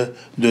zu de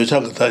docha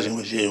ka tashin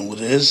ba shegre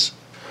res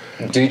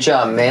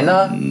docha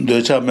mena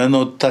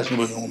tashin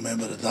ba yong me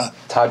da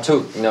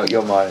tatu no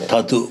yo ma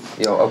tatu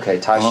yo okay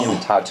tashin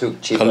tatu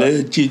chi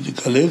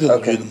kale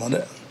ga ju ma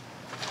ne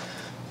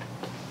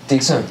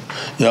Dixon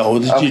ya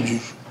odi ji ju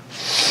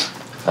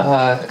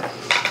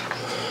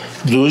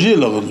조지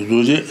라고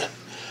조지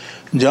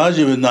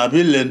자지베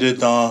나빌렌데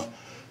다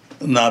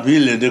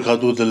나빌렌데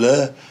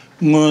가도들레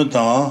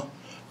뭐다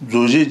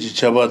조지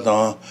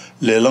지차바다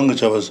레랑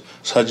잡아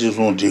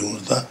사지송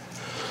되고다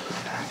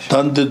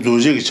단데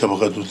조지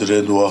잡아가도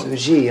들에도와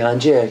조지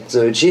안제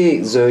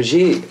조지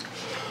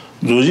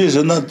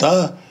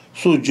조지선다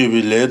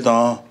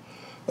수주빌레다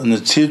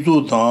네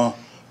치주다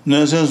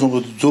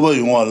내선송도 조바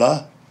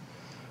용와라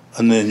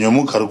안에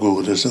너무 가르고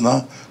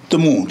그랬으나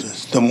temu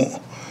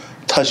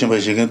tashin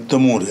bashikin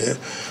temu re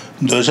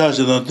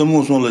doshachidan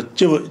temu sonla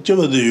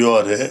jiba de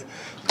yuwa re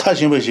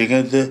tashin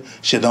bashikin de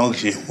shidang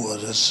ki yuwa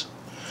res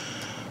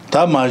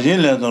ta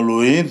majin lendan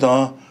luyin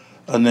tang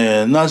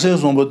nase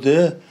sonba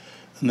de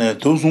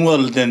tu songa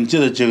lden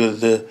jida jiga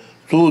de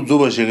tu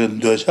bashikin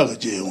dosha ka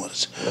ji yuwa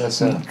res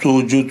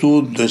tu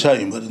dosha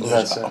yuwa re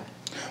dosha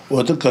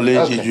wata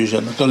kalay ji ju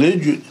shana kalay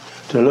ju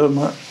tala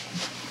ma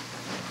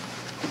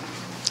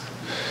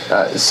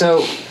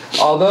so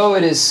although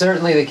it is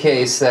certainly the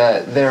case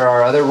that there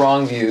are other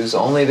wrong views,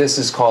 only this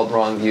is called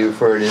wrong view,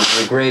 for it is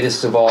the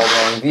greatest of all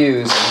wrong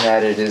views, and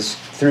that it is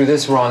through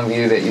this wrong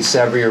view that you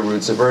sever your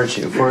roots of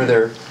virtue.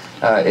 Further,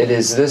 it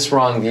is this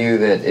wrong view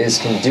that is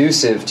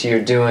conducive to your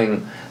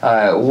doing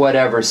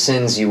whatever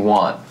sins you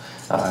want.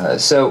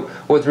 So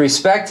with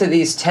respect to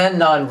these 10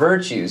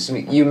 non-virtues,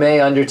 you may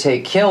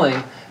undertake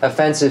killing,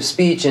 offensive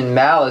speech, and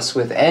malice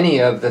with any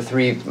of the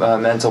 3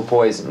 mental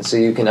poisons. So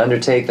you can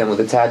undertake them with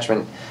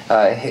attachment,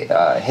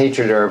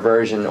 hatred or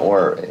aversion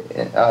or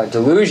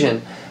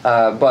delusion,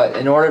 but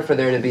in order for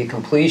there to be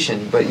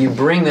completion, but you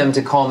bring them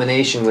to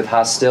culmination with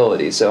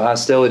hostility. So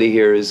hostility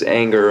here is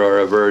anger or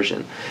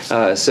aversion.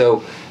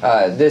 So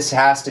this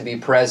has to be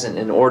present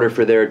in order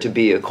for there to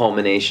be a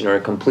culmination or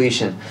a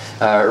completion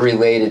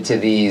related to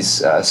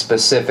these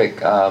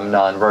specific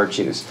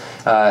non-virtues.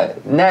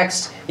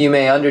 Next, you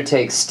may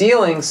undertake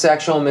stealing,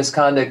 sexual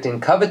misconduct,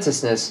 and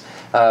covetousness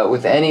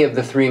with any of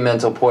the 3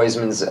 mental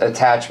poisons,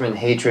 attachment,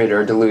 hatred,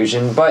 or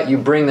delusion, but you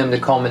bring them to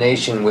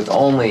culmination with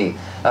only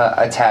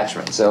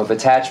attachment. So if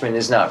attachment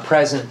is not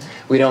present,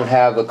 we don't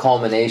have a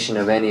culmination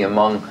of any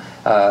among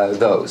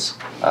those,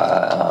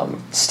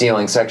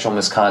 stealing, sexual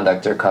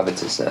misconduct, or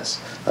covetousness.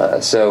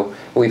 So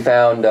we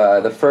found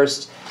the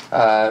first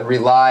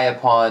rely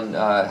upon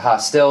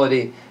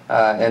hostility,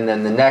 and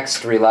then the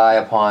next rely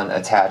upon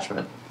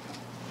attachment.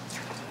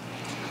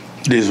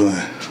 This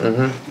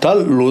one.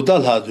 Tal loda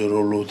hadro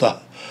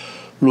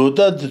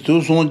loda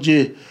tu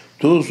sonji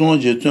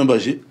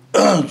tumbashi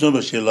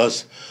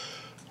las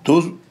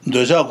tu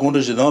deja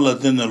condition dans la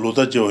tenne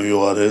loda jo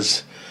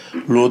yoares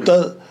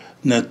loda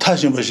ne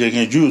tashin bashe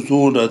ju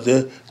zu da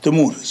de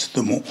temu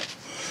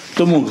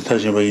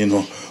tashin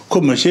bayino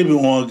comme shebi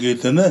on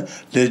getene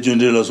le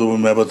junde la so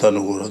me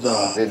batanu gora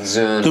da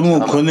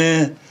temu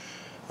kone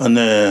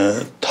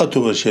ane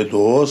tatu bashe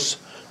dos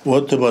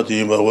what about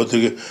the what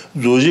the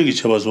zoji ki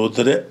chaba so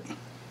tere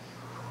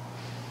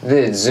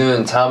the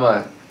zun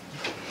tama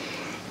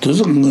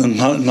does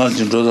not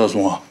jin rosa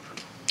so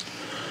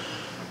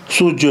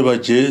su jeba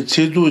je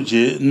chedu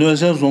je no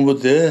sen so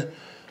de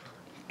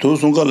do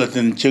song ga la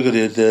den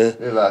jegre de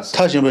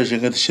tashin ba shin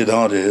ga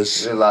shidang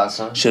res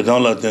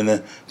shidang la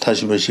den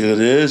tashin ba shi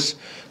res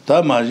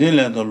da ma jin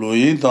la do lo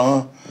yin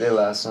da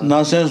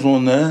na sen so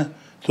ne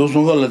do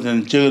song ga la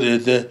den jegre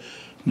de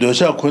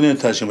docha kone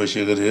tashin ba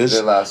shi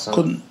res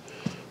kun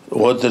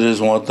what there is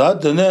what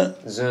that ne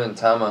zun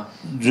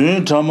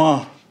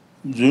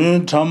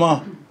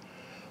tama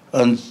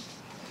and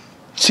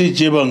si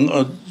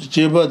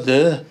jeba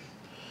de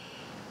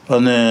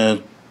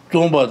ane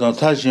tomba da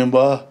tashin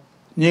ba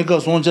ni ga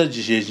sonja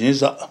ji she jin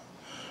sa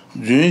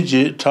jun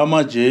ji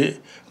tama ji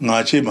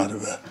nga chi ma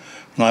ba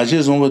nga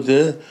chi song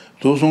de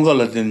do song ga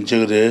la den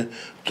jegre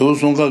do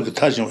song ga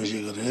tashin ba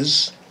shi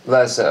res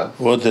lasa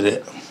what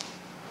there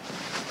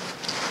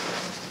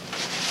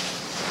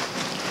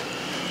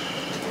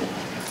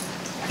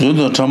okay,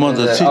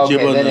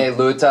 then a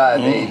luta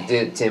they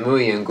did temu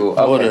yungu.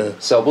 Okay,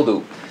 so we'll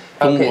do.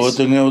 Okay.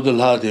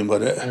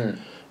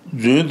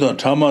 주인도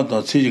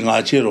참아도 치지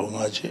가치로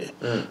가치.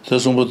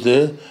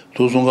 저송부터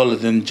도송갈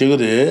된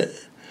제거래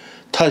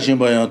타신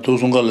바야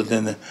도송갈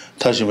때는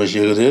타신 바시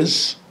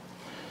그랬어.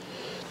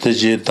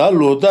 대지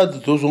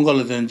달로다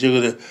도송갈 된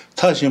제거래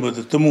타신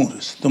바도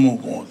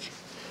뜨무고.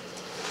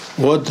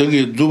 뭐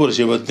되게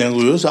두버시 받는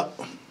거요사.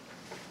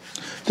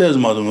 there's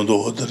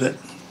마도도 어더래.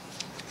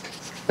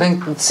 Then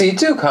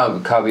C2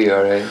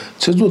 Kabiore.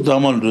 제주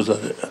다만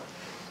루사래.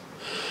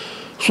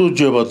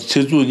 소주바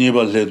제주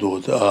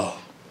니발레도다.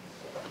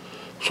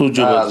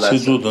 소주바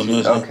제주도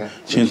넣어서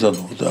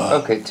신사도다.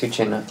 Okay,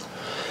 tuchina.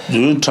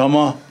 주인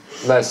참아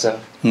Lessa.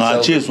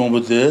 나치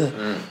송부대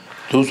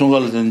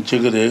도송갈된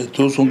제거래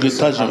도송기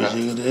타시가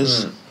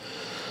제거래스.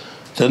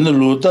 저는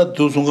로다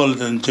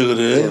도송갈된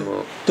제거래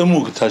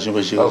때문에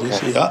타시가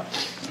제거래스야.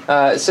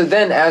 So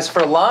then, as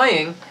for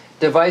lying,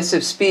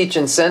 divisive speech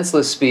and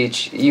senseless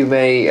speech, you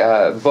may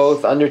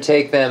both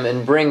undertake them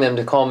and bring them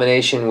to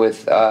culmination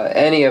with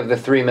any of the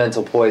three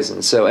mental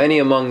poisons. So any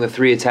among the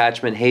three: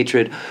 attachment,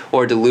 hatred,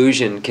 or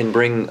delusion can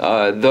bring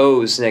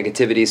those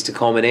negativities to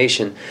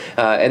culmination.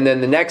 And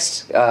then the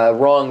next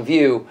wrong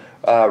view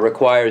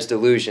requires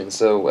delusion.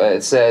 So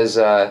it says,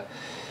 I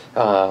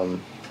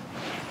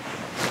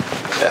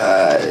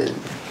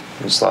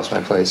just lost my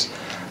place.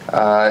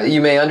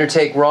 You may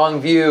undertake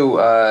wrong view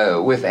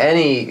with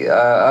any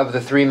of the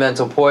three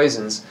mental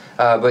poisons,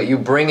 but you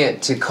bring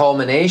it to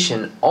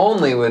culmination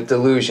only with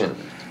delusion.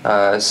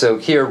 So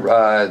here,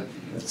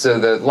 so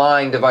the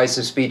lying,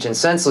 divisive speech, and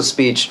senseless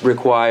speech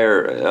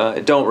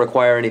don't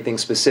require anything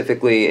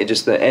specifically. It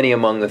just that any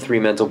among the three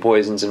mental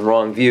poisons and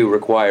wrong view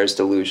requires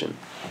delusion.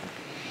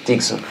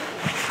 Diksun.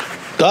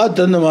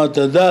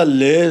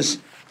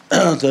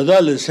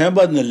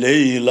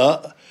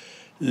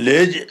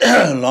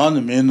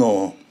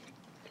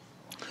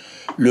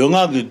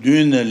 령하게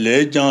뒤는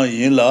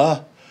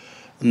레장인라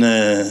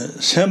네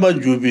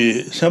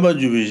sembajubi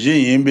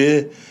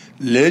jinbe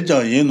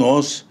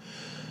lejanginos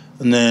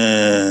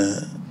네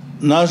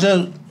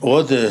나세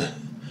어데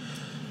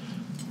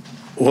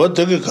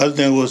어떻게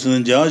갈된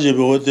것은 자제비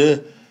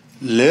어데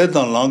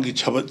레단 랑기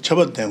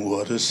잡았된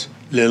거라서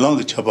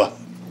레랑기 잡아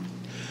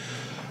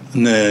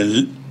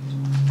네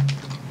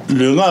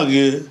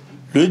령하게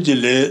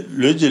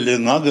르질레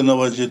나게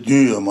나와지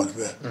뒤요 말베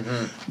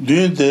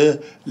뒤인데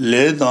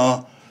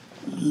레다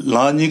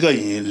라니가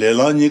이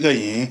레라니가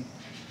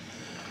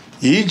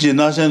이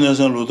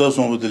지나선에서 로다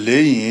송부터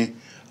레이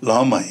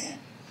라마이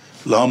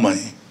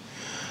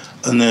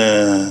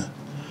네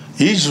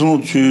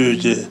이송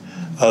주제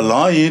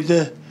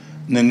라이데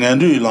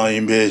능안류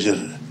라인 베저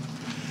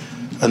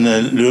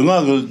네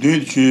르가가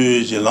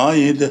뒤주제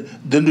라이데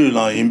든류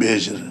라인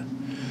베저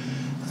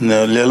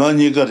네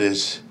레라니가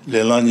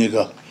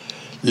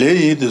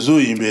레이드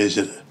조인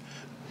베저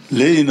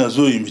레이나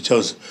조인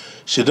미쳐서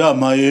시다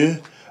마유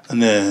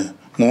네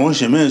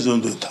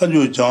몬시면서도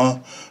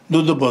타주장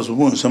너도 봐서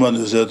본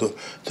사람들도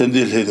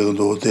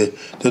텐딜해도 돼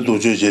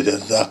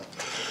도저제되다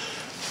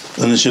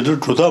어느 시도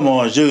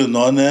조다마 저기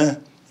너네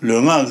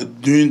령아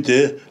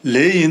뒤인데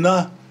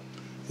레이나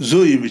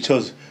조인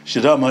미쳐서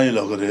시다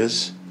마유라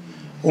그랬어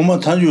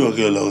오마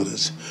타주하게라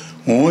그랬어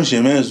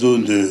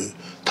몬시면서도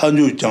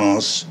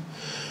타주장스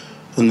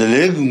근데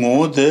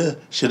레그모데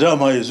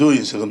시라마이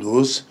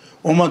조인스건도스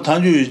오마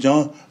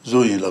탄주이장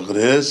조인라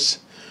그레스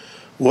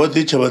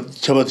어디 잡아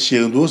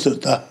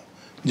시행도스다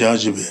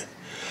자지베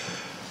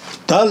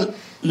달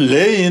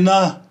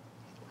레이나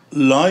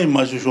라이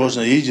마주쇼스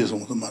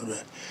이지송도 말베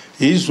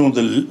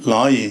이송도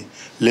라이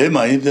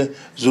레마이데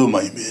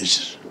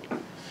조마이메스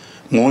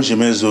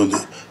몬시메조도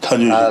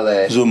탄주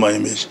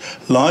조마이메스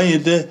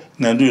라이데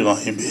난두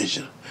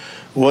라이메스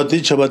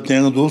어디 잡아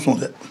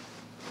땡도송데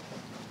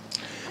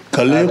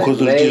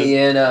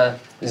Layina,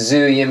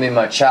 Zu Yimi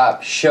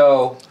Machap,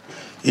 Show,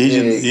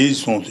 ils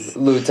sont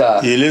Luta,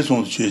 ils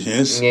sont chez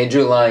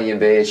Ngejulan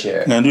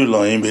Yimbecher,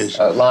 Nandulan Yimbesh,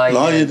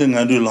 Lion and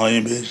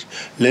Nandulan Yimbesh,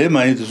 Lay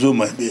my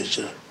Zuma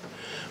Becher.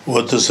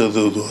 What does it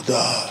do?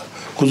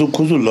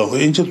 Kuzula,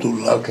 into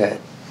Tula. Okay.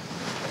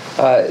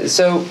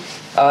 So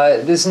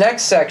this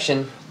next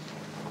section,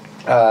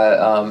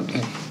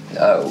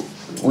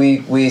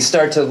 we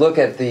start to look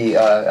at the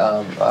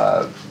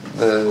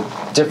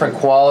different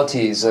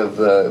qualities of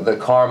the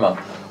karma.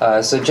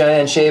 So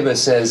Jayan Sheba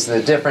says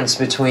the difference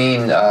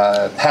between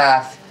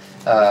path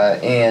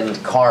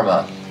and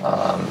karma.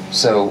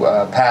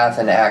 Path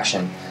and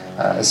action.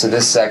 So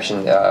this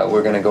section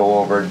we're going to go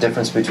over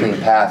difference between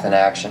path and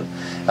action.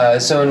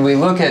 So when we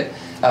look at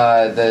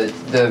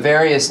the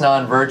various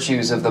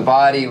non-virtues of the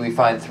body, we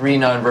find 3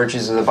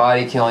 non-virtues of the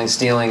body: killing,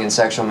 stealing, and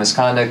sexual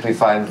misconduct. We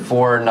find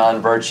 4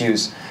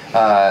 non-virtues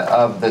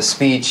of the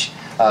speech: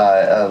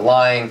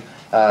 lying,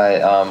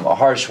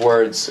 harsh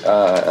words,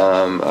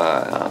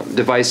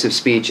 divisive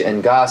speech,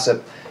 and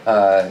gossip.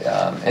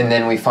 And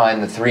then we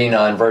find the 3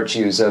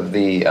 non-virtues of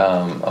the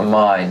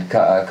mind: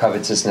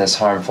 covetousness,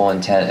 harmful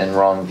intent, and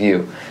wrong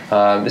view.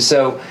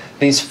 So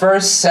these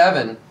first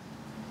 7,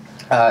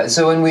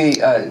 so when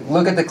we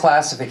look at the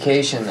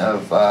classification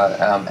of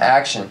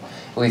action,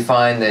 we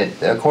find that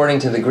according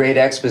to the Great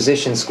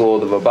Exposition School,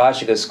 the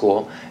Vibhashika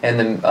school, and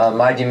the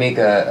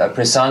Madhyamika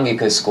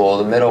Prasangika school,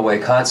 the Middle Way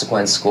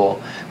Consequence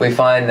school, we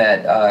find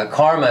that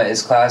karma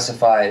is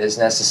classified as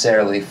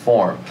necessarily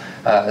form.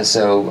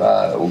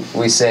 So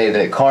we say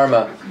that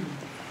karma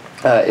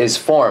is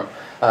form.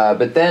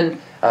 But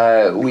then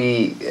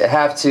we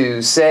have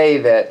to say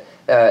that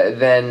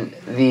then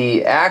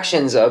the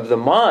actions of the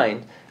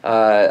mind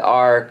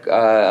are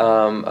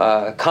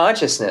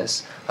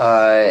consciousness,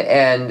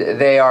 and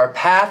they are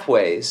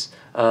pathways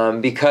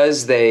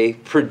because they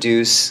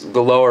produce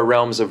the lower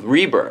realms of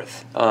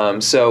rebirth.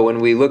 So when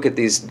we look at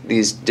these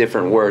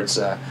different words,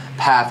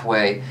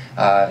 pathway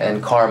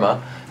and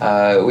karma,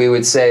 we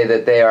would say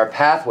that they are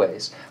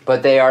pathways,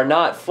 but they are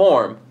not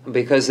form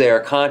because they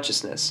are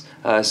consciousness.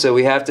 So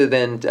we have to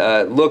then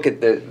look at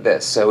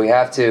this. So we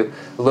have to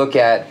look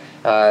at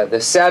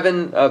the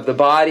seven of the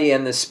body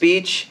and the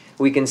speech,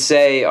 we can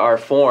say are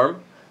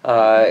form,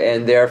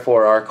 and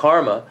therefore are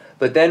karma.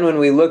 But then when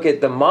we look at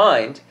the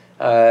mind,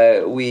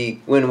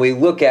 when we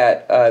look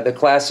at the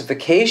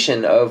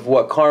classification of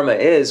what karma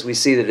is, we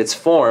see that it's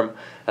form,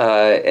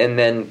 and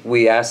then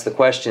we ask the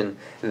question,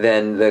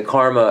 then the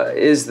karma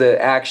is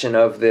the action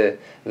of the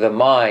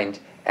mind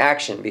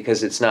action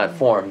because it's not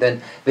form.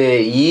 Then the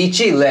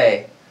yichi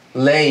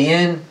le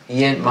yin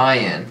ma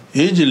yin.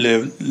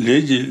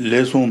 Yichi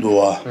le song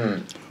doa,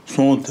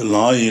 song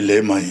la yin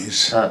le ma yin.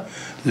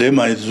 Le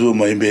ma yin zu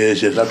ma yin be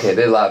ye. Okay,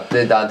 they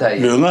danta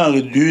yin. Le nga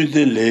du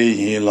de le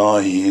yin la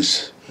yin.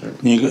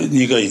 Ni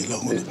ga yin la.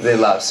 They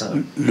love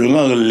some. Le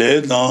nga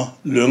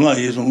le nga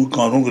yi song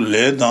kan rong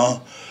le dan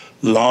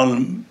la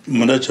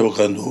ma da chao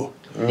kan do.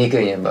 Ni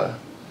ga yin ba.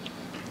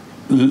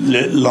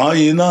 La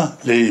yin na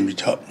le yin bi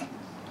cha.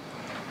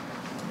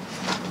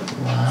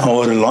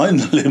 Our line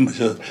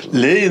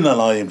lay na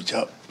line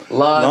cha.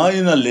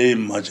 Line na lay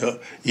macha.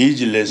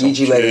 Each lesson.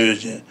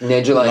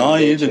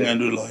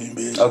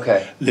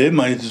 Okay. Lay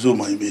my zo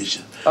my beach.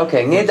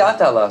 Okay. Nge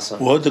data lasso.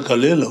 What the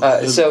kalelo.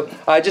 So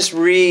I just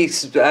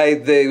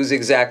it was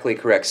exactly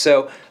correct.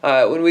 So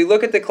when we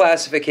look at the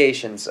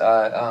classifications,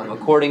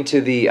 according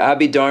to the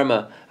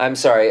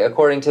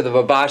according to the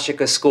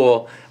Vibhashika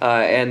school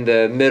and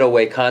the Middle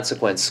Way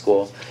Consequence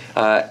school,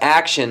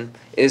 action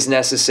is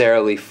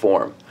necessarily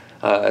form.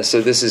 So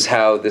this is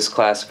how this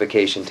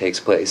classification takes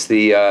place.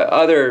 The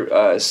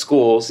other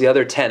schools, the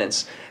other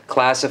tenets,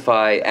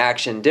 classify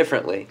action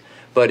differently.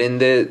 But in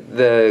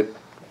the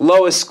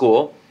lowest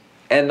school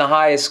and the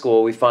highest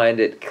school, we find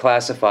it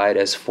classified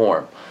as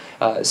form.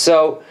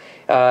 So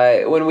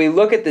when we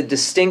look at the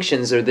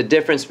distinctions or the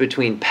difference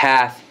between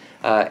path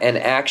and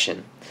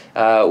action,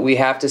 we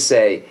have to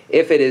say,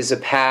 if it is a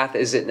path,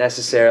 is it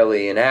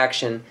necessarily an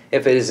action?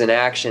 If it is an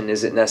action,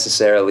 is it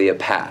necessarily a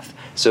path?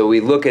 So we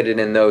look at it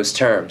in those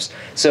terms.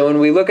 So when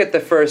we look at the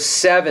first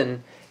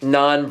seven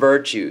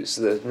non-virtues,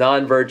 the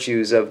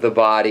non-virtues of the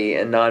body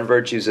and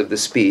non-virtues of the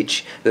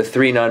speech, the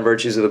three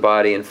non-virtues of the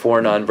body and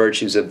four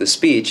non-virtues of the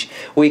speech,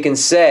 we can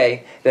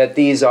say that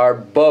these are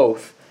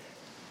both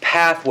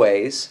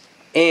pathways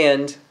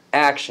and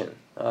action.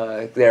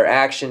 They're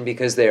action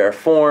because they are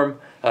form,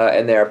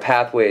 and they are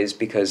pathways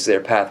because they're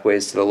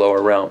pathways to the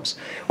lower realms.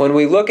 When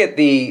we look at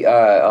the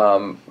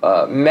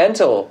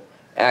mental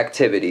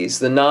activities,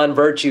 the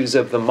non-virtues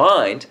of the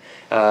mind,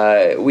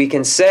 we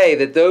can say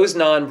that those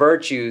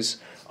non-virtues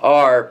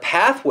are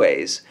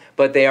pathways,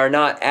 but they are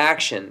not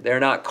action, they're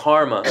not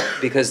karma,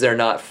 because they're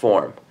not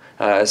form.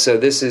 So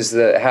this is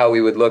how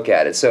we would look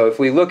at it. So if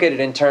we look at it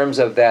in terms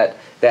of that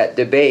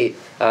debate,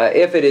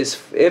 if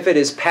it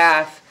is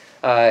path,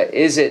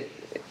 is it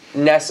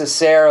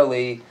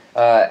necessarily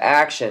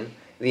action?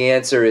 The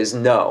answer is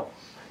no.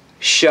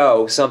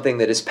 Show something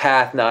that is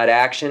path, not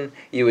action,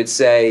 you would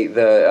say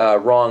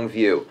the wrong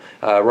view.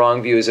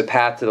 Wrong view is a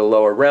path to the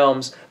lower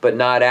realms, but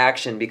not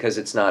action because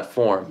it's not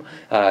form.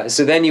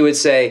 So then you would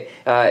say,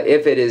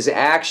 if it is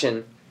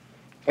action,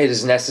 it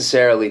is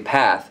necessarily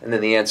path, and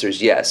then the answer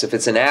is yes. If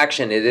it's an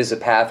action, it is a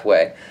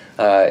pathway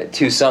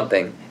to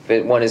something.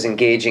 If one is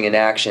engaging in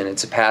action,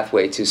 it's a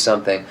pathway to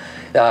something.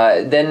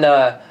 Then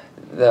the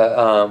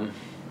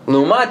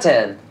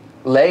lumaten,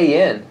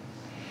 lay in.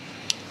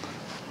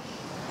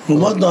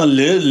 Lumata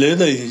le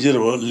da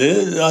yijiro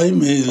le ai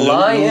me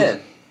Lie in.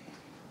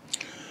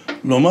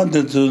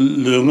 Lumata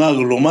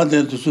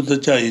lumata to su ta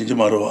cha yiji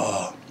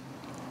marwa.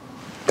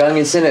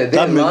 Gangin sine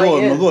Da me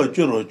lie go in.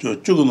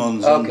 chugo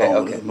non san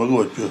Okay.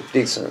 mago chu.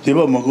 Dixon.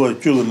 Tiba mago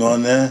chugo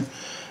non ne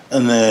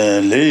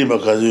ane le ba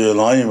ka ju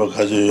la yin ba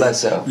ka ju.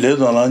 Le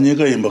da la ni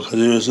ka yin ba ka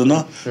ju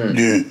sna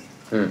du.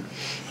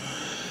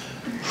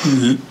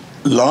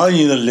 La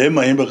yin le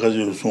ma yin ba ka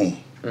ju song.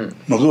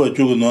 Mago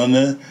chugo non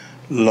ne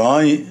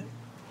la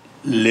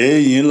le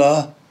yin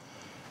la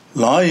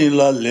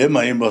le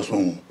ma yin ba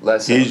song.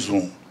 Yi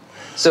song.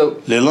 So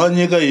when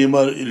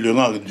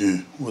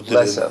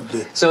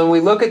we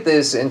look at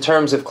this in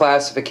terms of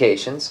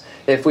classifications,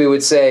 if we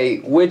would say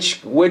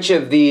which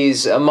of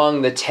these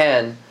among the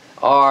 10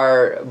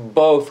 are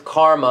both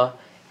karma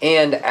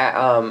and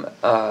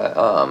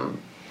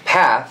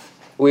path,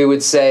 we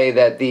would say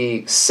that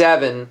the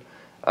 7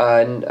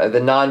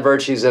 the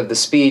non-virtues of the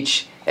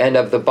speech and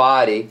of the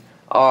body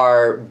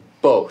are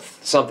both,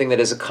 something that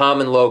is a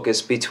common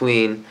locus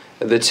between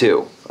the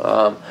two.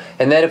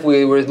 And then if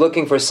we were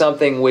looking for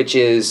something which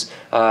is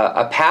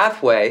a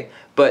pathway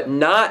but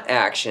not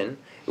action,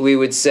 we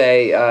would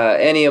say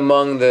any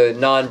among the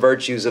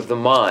non-virtues of the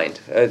mind,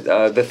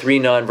 the three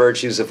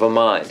non-virtues of a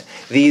mind.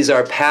 These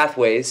are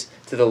pathways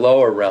to the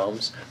lower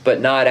realms, but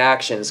not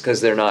actions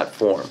because they're not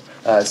form.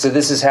 So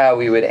this is how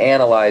we would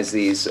analyze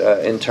these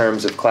in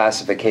terms of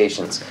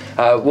classifications.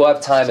 We'll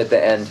have time at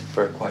the end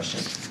for a question.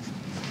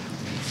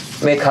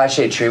 May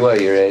kashe triwa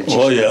yure.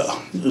 Oh yeah.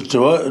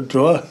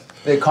 Triwa.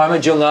 The karma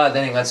junga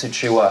then ngatsu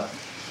triwa.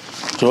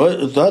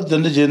 Triwa that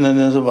then the jinn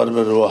so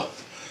barbarwa.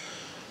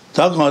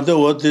 Ta kante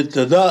what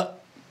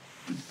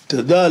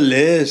tada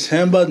le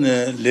samba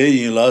ne le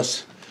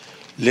yilas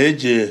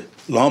leje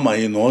lama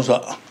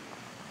inosa.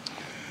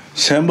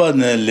 Samba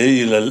ne le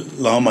yila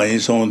lama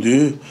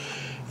isondu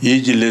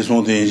yiji le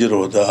son de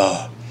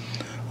jiroda.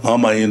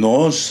 Lama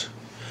inos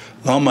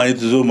lama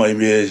itzo mai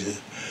beje.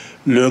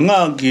 Le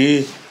nga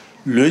ki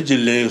le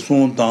jile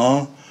son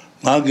temps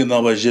nga ki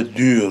na ba je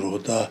duro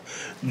da.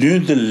 Du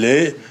de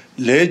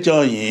le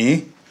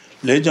jayin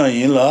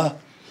la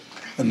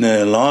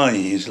ne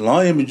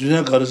lain mi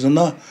jusen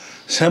karsana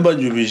samba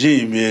jubiji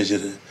imbe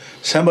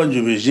samba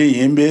jubiji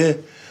imbe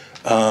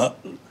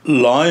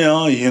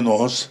lain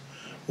yinos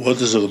what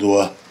is it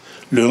do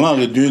le nga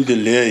ke du de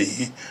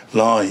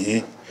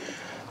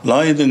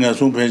lain de nga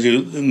so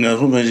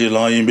penji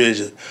lain be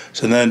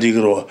se nan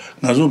digro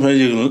nga so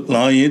penji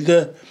lain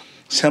de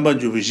samba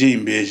jubiji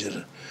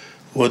imbe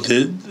what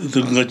the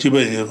nga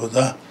chiba hero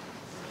da.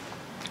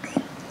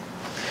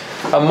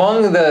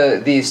 Among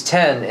these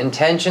 10,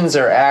 intentions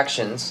are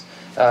actions,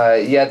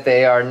 yet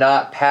they are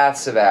not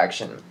paths of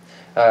action.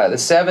 The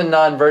 7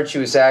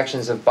 non-virtuous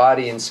actions of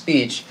body and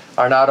speech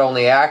are not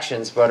only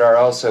actions, but are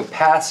also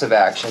paths of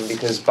action,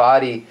 because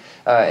body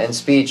and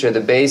speech are the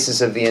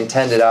basis of the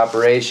intended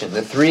operation.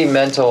 The 3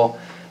 mental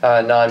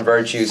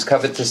non-virtues,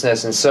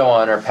 covetousness and so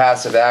on, are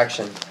paths of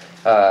action,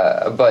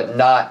 but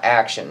not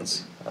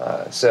actions.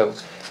 So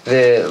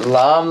the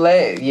lam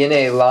le,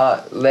 yine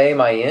le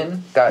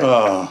mayin, got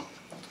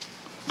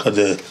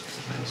kade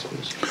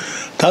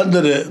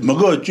tandere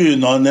mago chu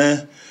no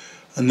ne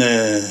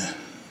le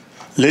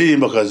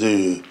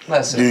yimakazu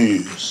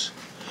dus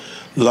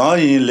la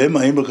yin le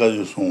mai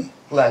bakazu son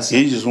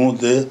yi son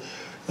de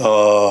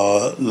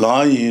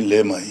la yin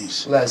le mai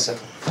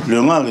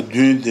le ma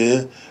du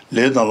de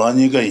le dans la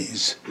ni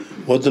gais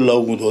what la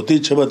gu do ti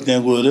chaba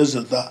ten go re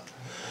sa ta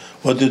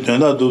what de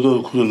na do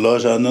do ku la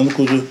ja nan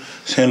ku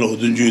sen lo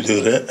du ju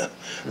de re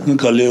ni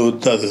ka le o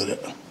ta de re.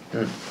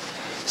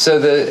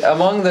 So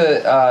among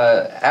the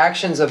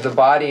actions of the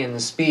body and the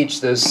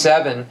speech, those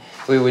 7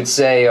 we would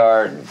say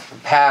are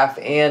path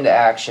and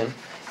action,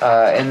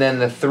 and then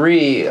the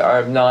 3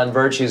 are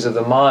non-virtues of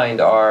the mind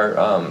are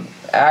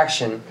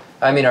action.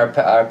 I mean, are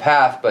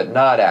path but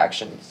not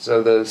action.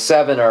 So the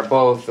 7 are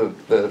both.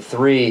 The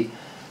 3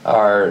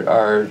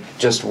 are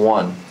just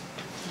one.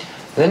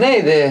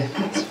 The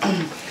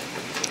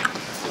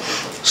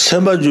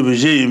Samba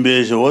jubiji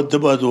imbe je what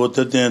about what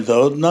the ten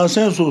na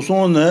sen so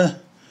son ne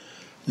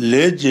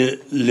leje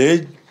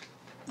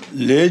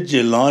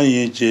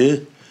lain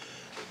je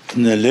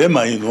ne le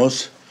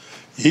mainos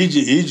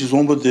iji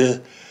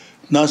sombote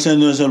na sen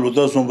no sen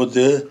luta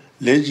sombote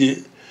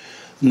leje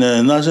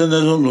ne na sen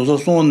no luta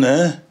son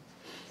ne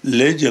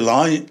leje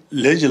lain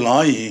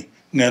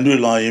ngandu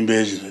lain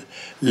beje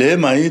le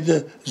mai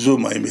de zo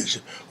mai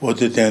beje what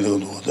the ten do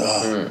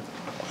da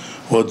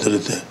what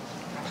the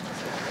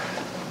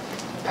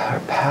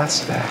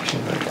passive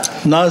action.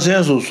 Na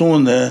sen so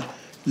son ne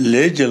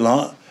leje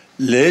la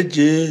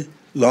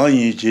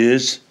yin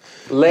jes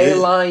le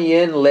la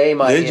yin le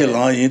ma yin leje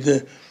la yin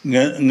de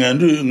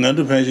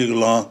ngandu penji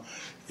la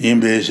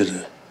yin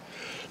beje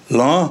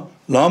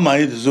la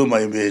mai de zo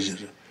mai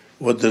beje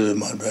what the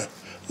man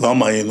la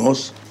mai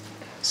nos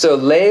so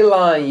le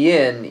la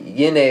yin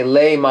yin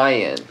le ma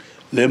yin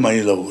la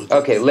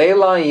okay le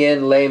la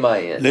yin le ma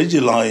yin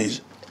leje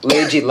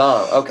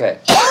la okay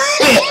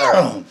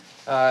all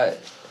right.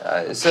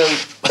 So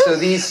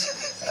these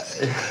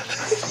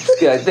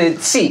the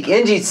seek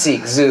injit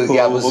seek zu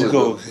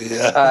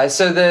yabuzu.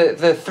 So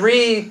the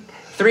three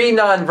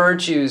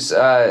non-virtues.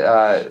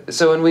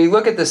 So when we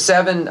look at the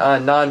 7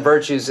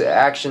 non-virtues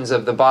actions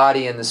of the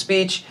body and the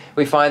speech,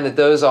 we find that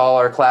those all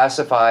are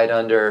classified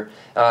under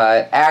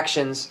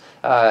actions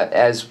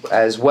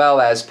as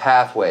well as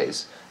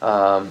pathways.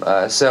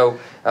 As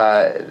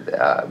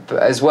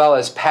well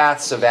as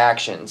paths of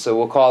action. So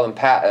we'll call them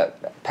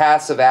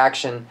paths of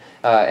action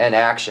and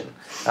action.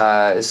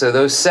 So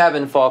those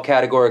 7 fall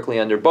categorically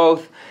under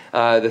both.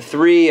 The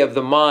 3 of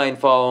the mind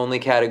fall only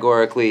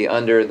categorically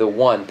under the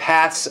 1.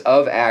 Paths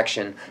of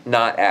action,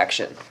 not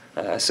action.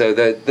 So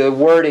the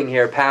wording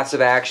here,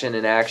 passive action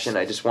and action,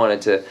 I just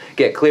wanted to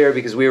get clear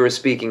because we were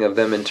speaking of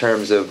them in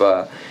terms of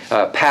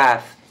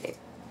path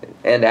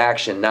and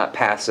action, not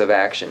passive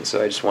action.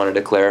 So I just wanted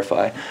to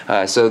clarify.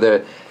 So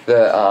the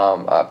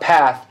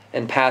path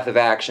and path of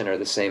action are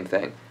the same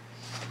thing.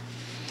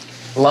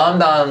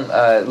 Lamdan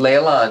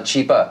Leilan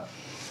Chipa.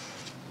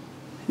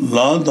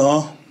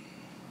 Lamdan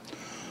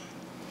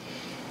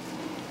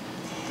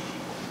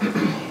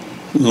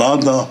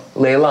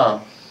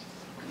Leilan.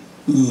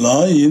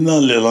 La ina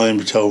Leilan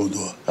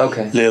bichawdo.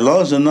 Okay.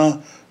 Leilan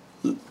sana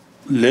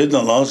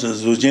Leidan la sa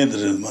zojen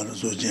de mar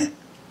zojen.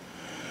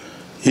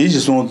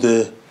 Ils sont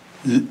de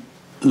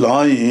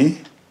Lai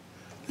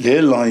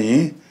les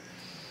Lai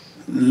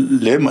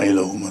les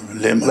mailo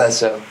les ma. That's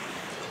so.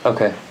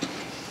 Okay.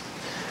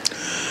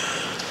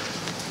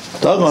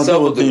 Daga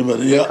So do de mar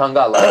ya.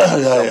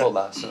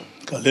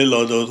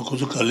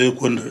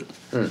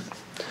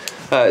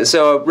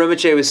 So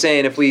Rinpoche was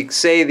saying, if we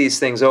say these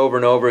things over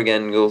and over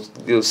again,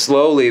 you'll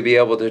slowly be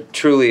able to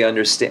truly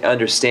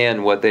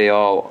understand what they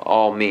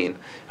all mean.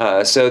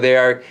 So they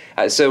are.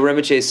 So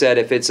Rinpoche said,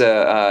 if it's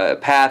a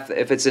path,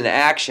 if it's an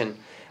action,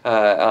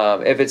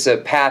 if it's a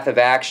path of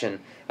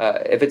action,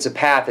 if it's a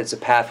path, it's a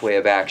pathway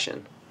of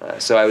action.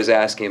 So I was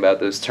asking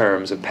about those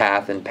terms of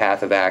path and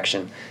path of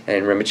action,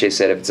 and Rinpoche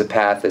said, if it's a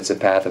path, it's a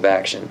path of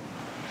action.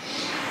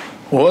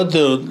 What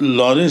the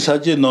Lori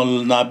Saji no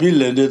Nabi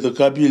Lende the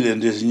Kabi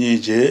Lendes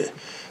Nije,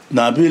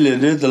 Nabi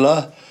Lende the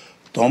La,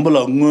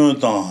 Tombala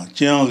Nguntan,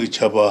 Jiang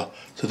Chaba,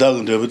 the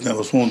Dagan David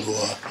never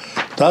Sondua.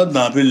 That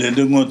Nabi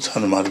Lending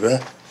San Marbe,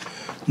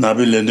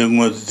 Nabi Lending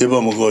with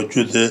Debamago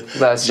Jude,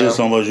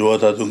 Jesamba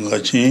Juata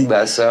Dungachi,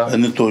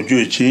 and the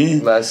Tojuchi,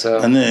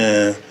 and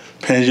the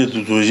Penji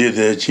to Doji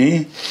de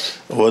Chi,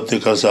 what the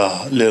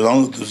Casa,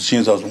 Lelang to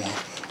Chinsasma,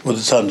 what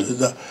the Sun,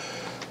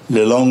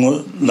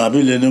 Lelang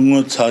Nabi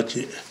Lending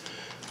Sachi.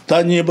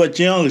 So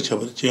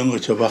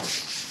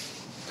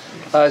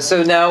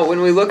now when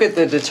we look at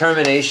the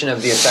determination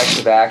of the effects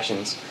of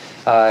actions,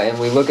 and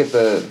we look at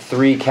the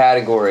three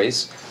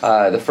categories,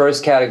 the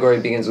first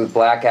category begins with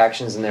black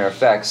actions and their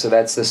effects, so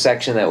that's the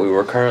section that we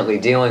were currently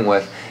dealing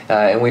with,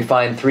 and we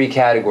find three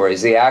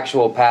categories: the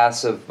actual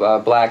paths of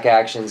black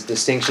actions,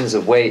 distinctions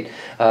of weight,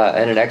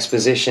 and an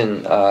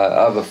exposition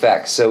of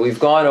effects. So we've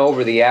gone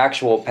over the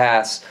actual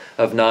paths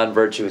of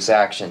non-virtuous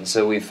actions.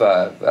 So we've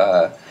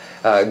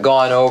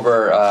gone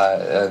over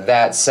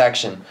that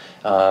section.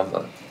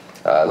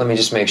 Let me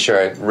just make sure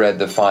I read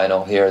the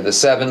final here. The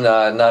 7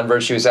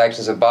 non-virtuous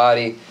actions of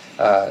body.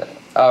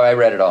 I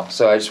read it all.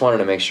 So I just wanted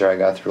to make sure I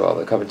got through all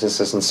the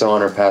covetousness and so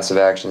on are passive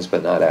actions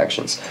but not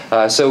actions.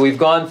 So we've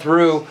gone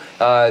through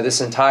this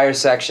entire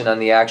section on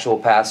the actual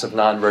paths of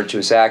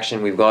non-virtuous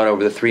action. We've gone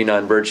over the 3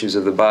 non-virtues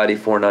of the body,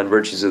 4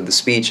 non-virtues of the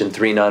speech, and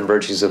 3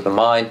 non-virtues of the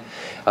mind.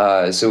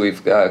 So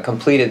we've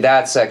completed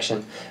that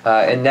section,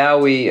 and now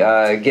we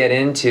get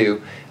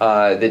into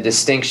the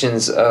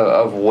distinctions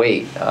of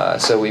weight.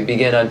 So we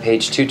begin on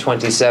page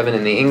 227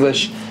 in the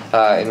English,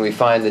 and we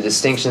find the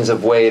distinctions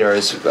of weight are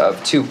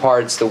of 2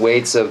 parts: the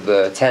weights of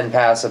the 10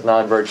 paths of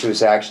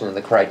non-virtuous action and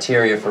the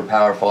criteria for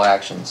powerful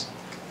actions.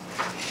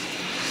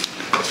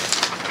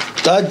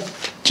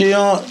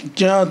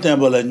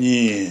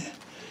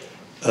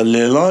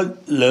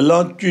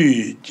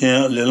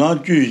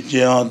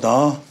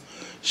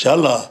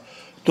 Shala,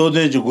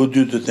 Tode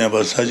Jugudu to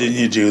Temple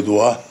Sajini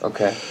Jigdua.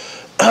 Okay.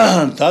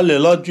 Tale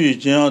Laju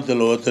Jian de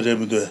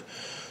Loteremde.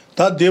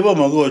 That Deva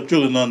Mago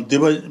Jugunan,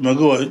 Deva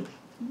Mago,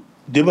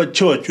 Deva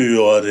Chua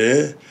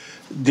Chuyore,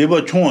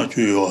 Deva Chua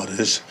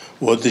Chuyores,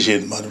 what the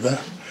shade Marva.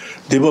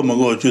 Deva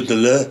Mago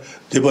Judele,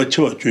 Deva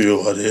Chua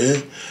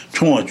Chuyore,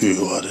 Chua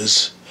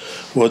Chuyores,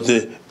 what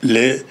the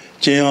Le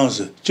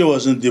Jians,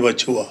 Chivas Deva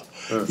Chua,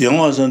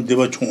 Yamas and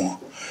Deva Chua,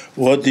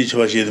 what the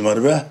Chivashid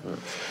Marva,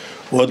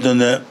 what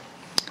the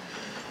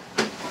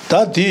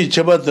Tati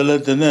Chabatele,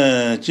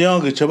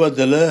 Jiang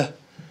Chabatele,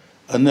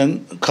 and then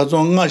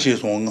Kazonga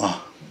Shisonga.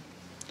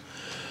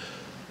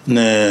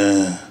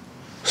 Ne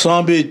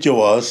Sambi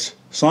Jawas,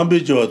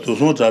 Sambi Jawa to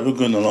some traffic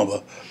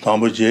number,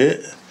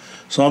 Tambuji,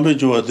 Sambi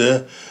Jawa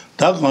de,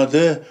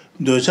 Takmate,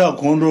 Docha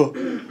Kondo,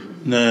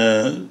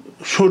 Ne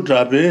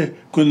Shudrabe,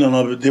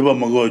 Kunana Deva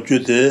Mago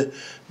Jute,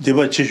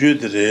 Deva Chishu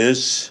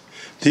Dres,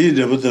 Ti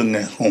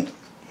Rebutane home.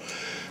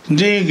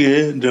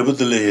 Digi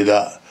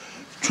Rebutele,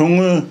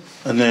 Chung.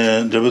 And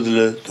then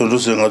Rebutele to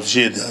losing out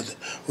shade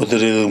what the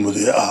rhythm with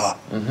the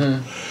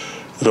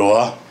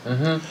Roa.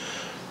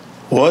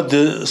 What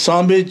the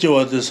Sambi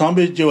Jawa, the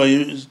Sambi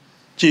Jawa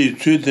Ji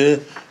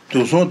Tude,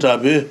 to son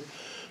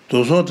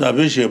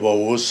tabe Sheba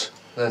was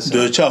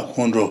the Chak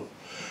Kondo,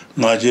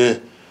 Naje,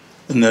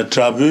 and the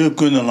Trabu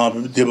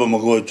Kunana Deba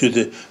Mago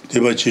Jude,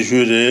 Deba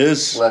Chishu.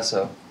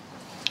 Lesso.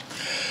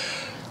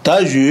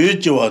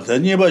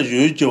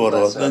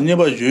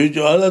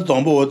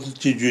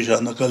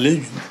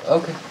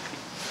 Okay.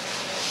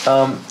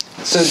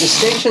 So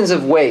distinctions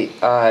of weight.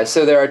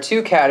 So there are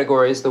 2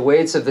 categories: the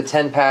weights of the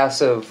 10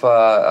 paths of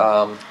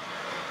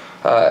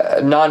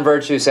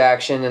non-virtuous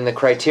action and the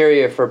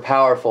criteria for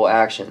powerful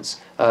actions.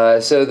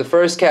 So the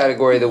first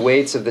category, the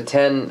weights of the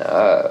 10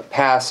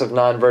 paths of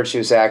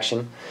non-virtuous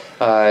action,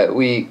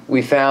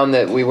 we found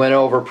that we went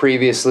over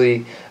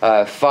previously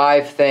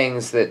 5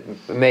 things that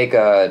make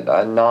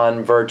a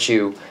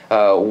non-virtue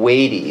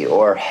weighty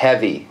or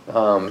heavy,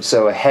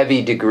 so a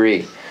heavy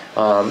degree.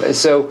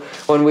 So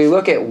when we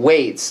look at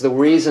weights, the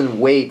reason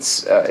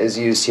weights is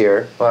used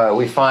here,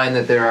 we find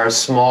that there are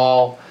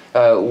small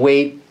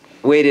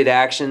weighted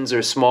actions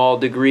or small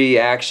degree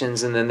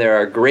actions, and then there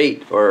are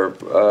great or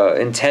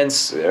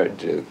intense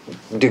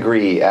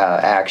degree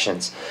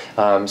actions.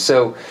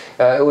 So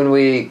when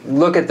we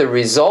look at the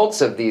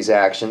results of these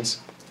actions,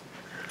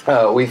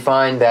 we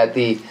find that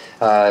the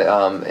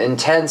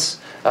intense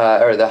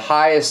or the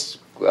highest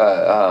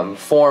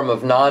form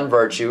of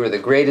non-virtue, or the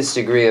greatest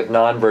degree of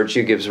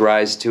non-virtue, gives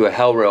rise to a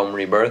hell realm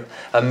rebirth.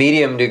 A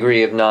medium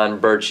degree of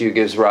non-virtue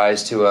gives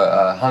rise to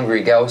a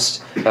hungry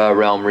ghost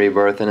realm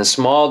rebirth, and a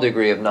small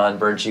degree of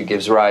non-virtue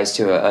gives rise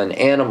to an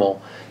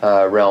animal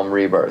realm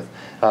rebirth.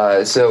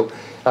 So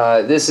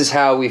this is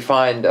how we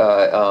find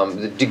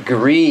the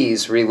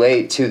degrees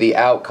relate to the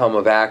outcome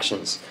of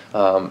actions.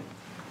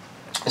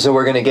 So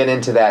we're going to get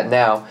into that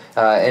now,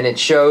 and it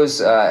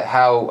shows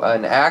how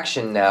an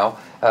action now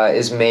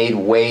is made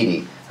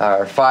weighty.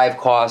 5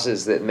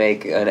 causes that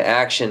make an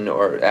action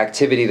or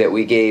activity that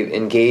we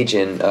engage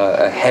in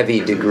a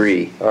heavy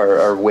degree,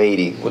 or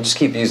weighty. We'll just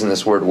keep using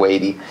this word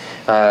weighty.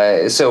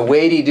 So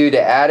weighty due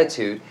to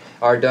attitude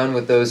are done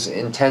with those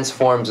intense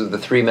forms of the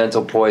 3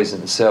 mental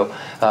poisons. So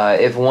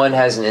if one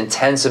has an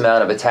intense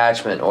amount of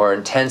attachment, or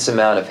intense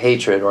amount of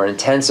hatred, or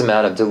intense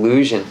amount of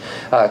delusion,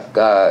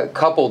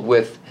 coupled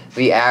with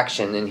the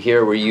action, and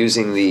here we're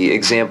using the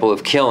example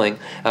of killing,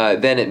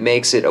 then it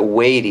makes it a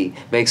weighty,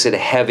 makes it a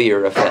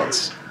heavier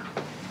offense.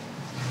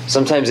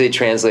 Sometimes they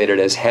translate it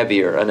as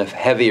heavier, a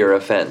heavier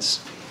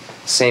offense.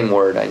 Same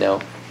word, I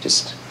know,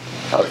 just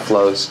how it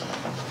flows.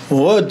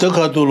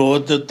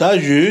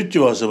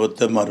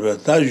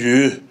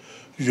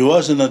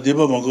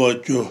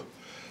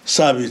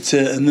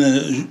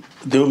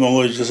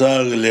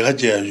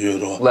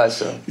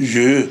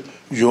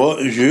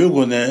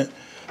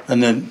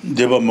 And then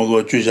deba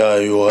mago chuja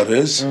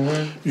yoares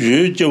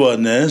yu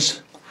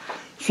jawanes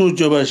su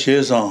jaba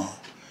shesan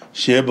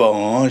sheba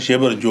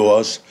shebar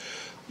joas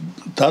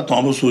ta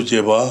tambu su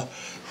jeba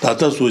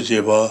tata su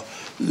jeba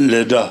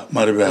leda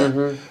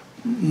marba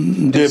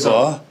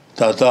deba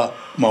tata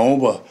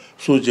mauba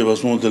su jeba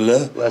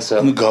sundele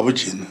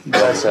gabchin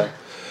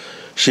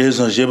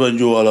shesan sheba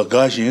joala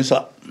gashin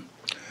sa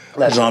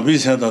zambi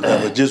sen ta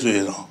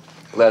jesuira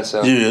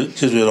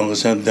jesuira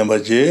sen deba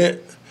je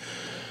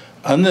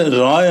and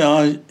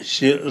Raya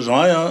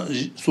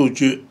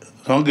Suju,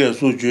 Ranga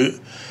Suju,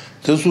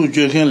 the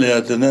Suju can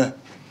let the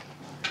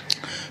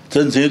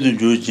Tenzin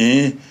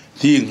Jujin,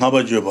 the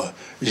Habajuba,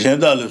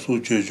 Jendal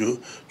Suju,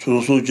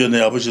 Suju and the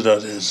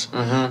Abushidas,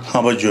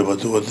 Habajuba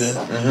to the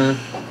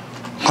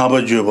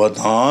Habajuba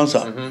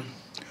dancer.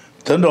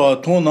 Tendo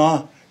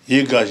Tuna,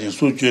 Yigashi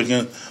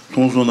Suju,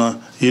 Tunsuna,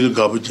 Il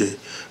Gabuche,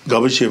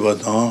 Gabucheba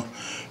dan,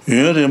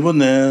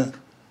 Yuremune,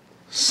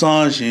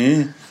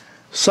 Sanshin.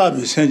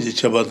 Sabi Senji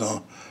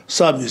Chabatan,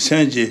 Sabi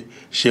Senji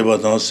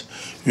Shebatans,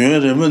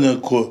 Yun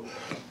Remene ko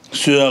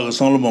Suya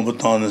Sanloma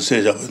Batan and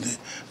Sejabadi,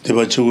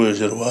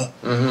 Debachuwa,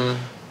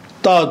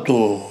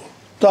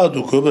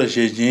 Tatu Cobra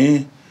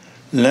Shejin,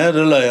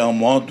 Lerela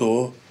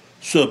Yamato,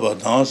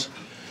 Subatans,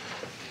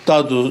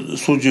 Tatu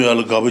Suju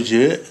Al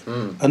Gabaje,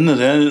 and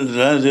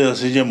then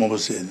Seja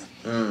Mobasin,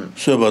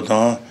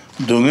 Subatan,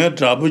 Dunga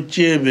Trabu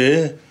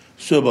Jebe,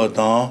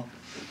 Subatan,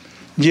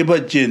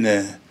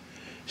 Jibajine,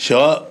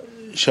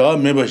 Shah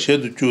meba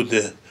shed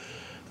jude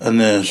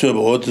and Suba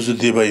Otis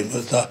Diba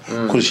Imata,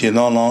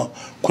 Kushina,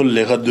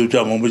 Kuleka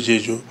Duja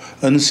Mobujeju,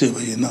 and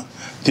Sebaina,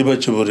 Diba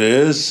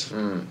Chibures.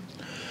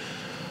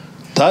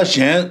 Ta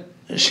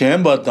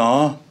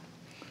Shembatan,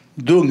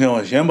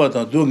 Dunga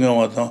Shembatan,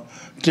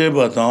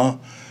 Trebatan,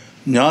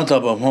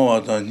 Nyataba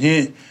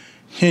Mawatan,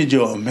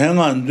 Hijo,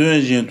 Mengan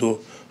Dunjin to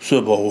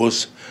Suba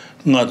was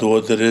not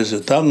what there is a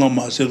Tanga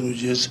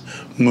Maserujes,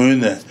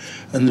 Mune,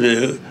 and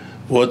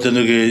what the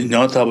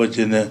Nyataba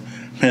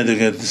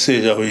Medical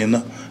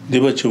Sejavina,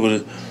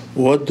 Debachur,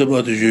 what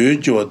about you,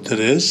 what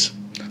there is?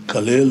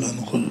 Kalel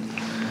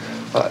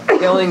and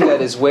Killing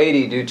that is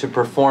weighty due to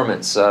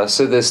performance.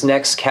 So this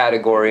next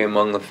category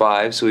among the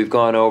 5, so we've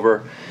gone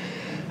over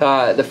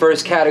the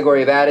first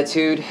category of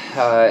attitude,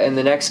 and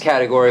the next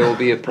category will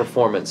be of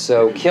performance.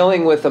 So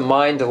killing with the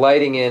mind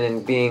delighting in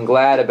and being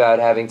glad about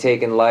having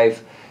taking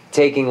life,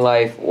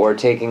 or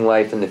taking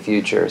life in the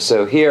future.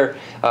 So here,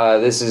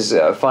 this is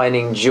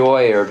finding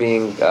joy or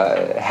being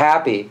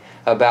happy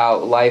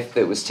about life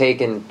that was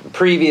taken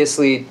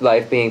previously,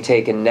 life being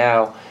taken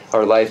now,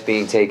 or life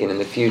being taken in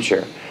the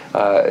future.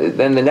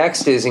 Then the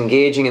next is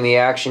engaging in the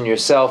action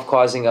yourself,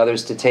 causing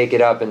others to take it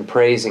up and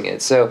praising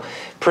it. So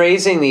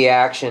praising the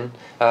action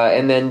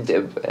and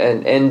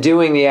then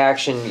doing the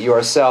action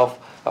yourself,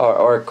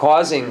 or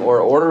causing or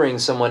ordering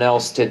someone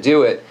else to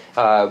do it,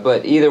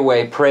 but either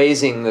way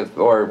praising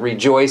or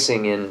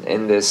rejoicing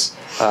in this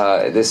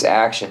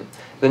action.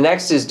 The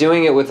next is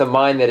doing it with a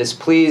mind that is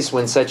pleased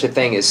when such a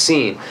thing is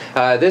seen.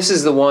 This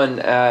is the one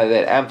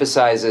that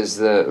emphasizes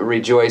the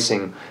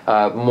rejoicing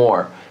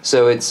more.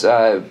 So it's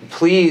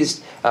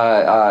pleased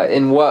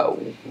in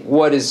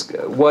what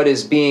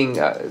is being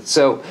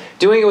so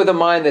doing it with a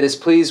mind that is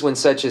pleased when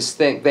such a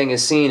thing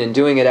is seen, and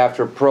doing it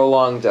after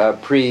prolonged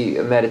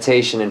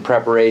pre-meditation and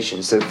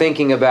preparation. So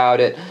thinking about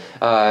it,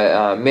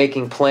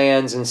 making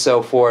plans and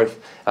so forth,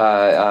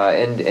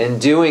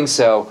 and doing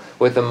so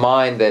with a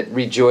mind that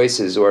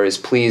rejoices or is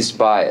pleased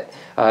by it.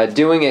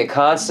 Doing it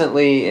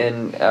constantly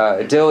and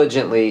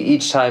diligently,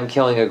 each time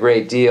killing a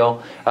great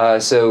deal.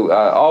 So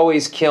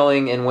always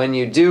killing, and when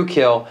you do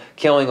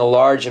killing a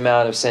large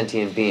amount of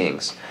sentient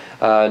beings.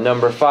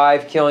 Number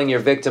 5, killing your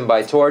victim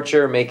by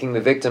torture, making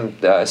the victim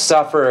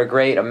suffer a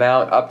great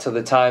amount up to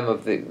the time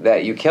of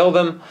that you kill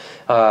them.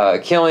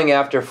 Killing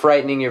after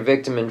frightening your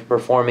victim and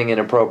performing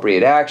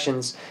inappropriate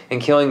actions.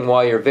 And killing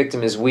while your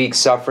victim is weak,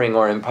 suffering,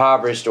 or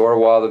impoverished, or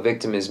while the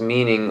victim is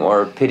meaning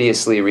or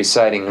piteously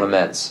reciting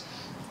laments.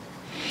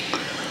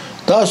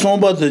 다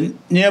손바드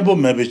녀보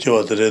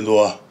매비죠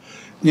들은도와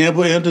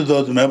녀보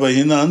엔트도 매바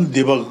이난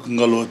디바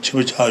걸로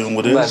치부차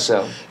용거를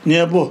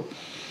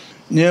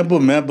녀보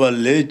매바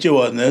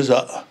레지와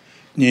내사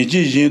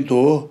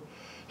니지진도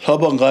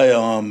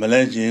사방가야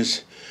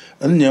말레진스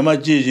녀마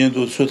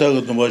지진도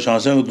수타가도 뭐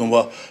상생도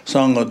뭐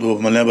상가도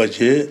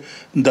말레바지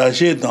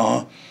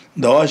다시다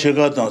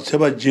다와시가다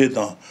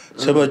세바지다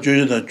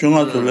세바주다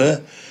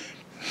중앙도래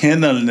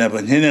해날 내바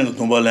해내는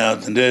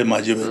동발한테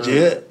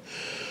마지바지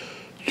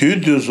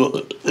뒤도서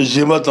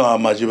지마다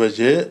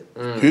마지바제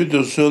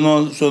뒤도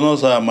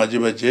소노사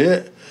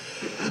마지바제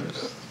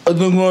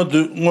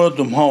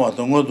어동어도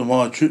마와도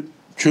마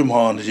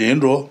추마는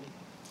진로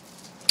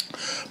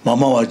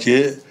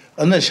마마와제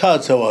안에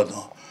샤츠와도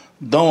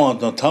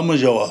당와도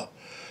탐자와도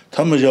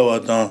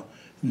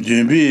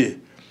준비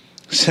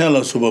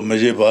생라수바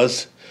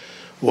마제바스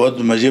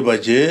와도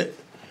마제바제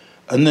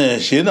안에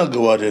시나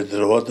거와데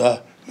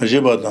들어와다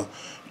마제바다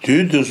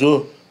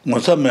뒤도서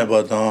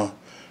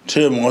모사메바다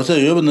Chenmo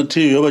yobana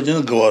tree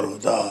yobajin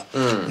gawaruda.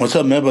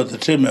 Mosa meba the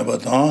tree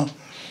mebata.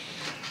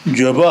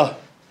 Joba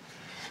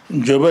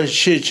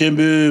she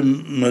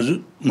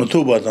chembu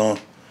matubata.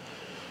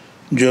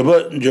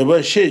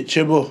 Joba she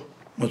chebo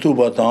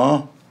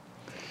matubata.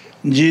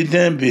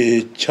 Jiden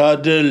be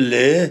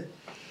chadele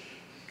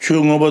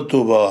chungoba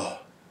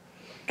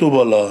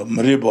tubala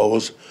mariba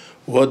was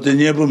what the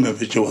nebu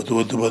mebicho what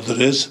the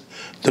rest.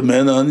 The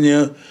man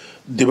anya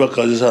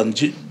dibakasan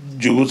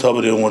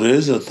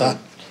jugutabri.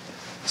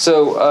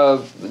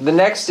 So the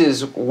next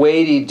is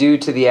weighty due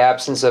to the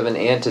absence of an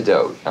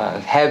antidote,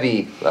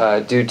 heavy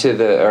due to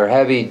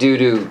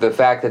the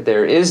fact that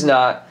there is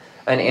not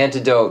an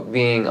antidote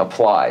being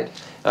applied.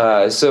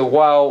 So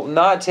while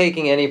not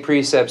taking any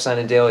precepts on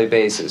a daily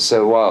basis,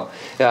 so while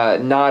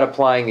not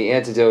applying the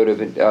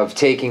antidote of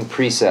taking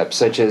precepts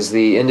such as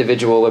the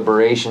individual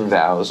liberation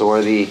vows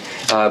or the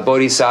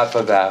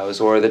bodhisattva vows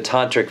or the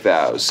tantric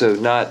vows, so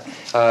not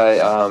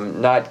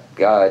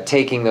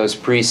taking those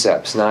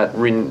precepts, not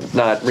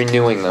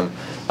renewing them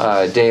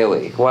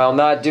daily, while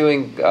not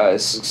doing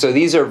so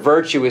these are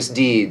virtuous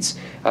deeds.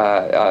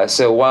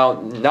 So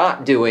while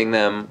not doing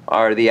them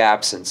are the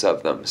absence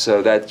of them.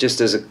 So that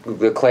just is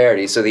the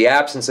clarity. So the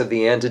absence of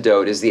the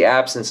antidote is the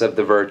absence of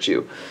the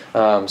virtue.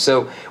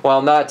 So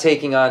while not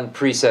taking on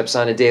precepts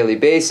on a daily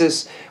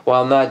basis,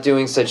 while not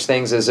doing such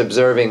things as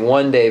observing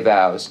one-day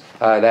vows,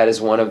 that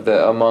is one of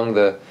among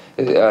the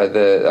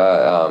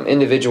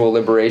individual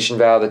liberation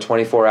vow, the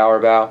 24-hour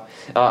vow,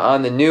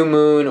 on the new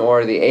moon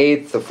or the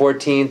 8th, the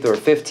 14th, or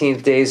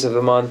 15th days of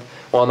the month,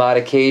 while not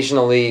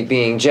occasionally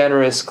being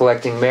generous,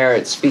 collecting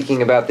merit,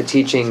 speaking about the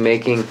teaching,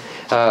 making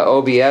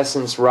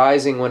obeisance,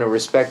 rising when a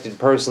respected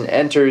person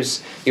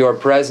enters your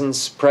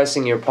presence,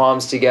 pressing your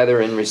palms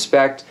together in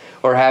respect,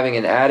 or having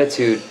an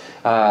attitude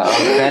of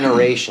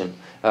veneration.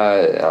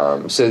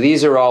 So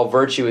these are all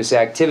virtuous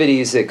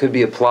activities that could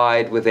be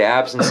applied with the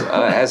absence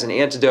as an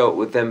antidote.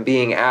 With them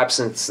being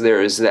absence,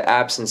 there is the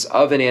absence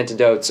of an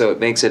antidote, so it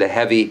makes it a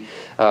heavy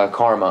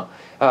karma.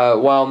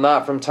 While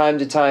not from time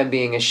to time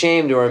being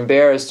ashamed or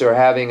embarrassed or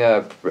having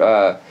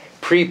a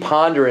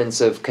preponderance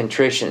of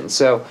contrition.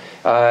 So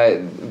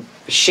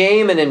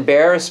shame and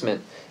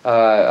embarrassment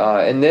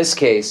in this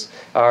case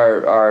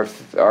are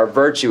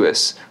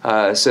virtuous.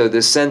 So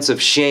the sense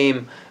of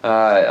shame,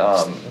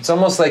 it's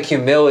almost like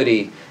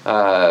humility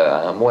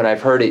when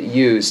I've heard it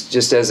used,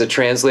 just as a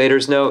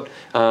translator's note.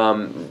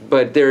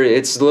 But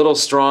it's a little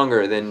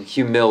stronger than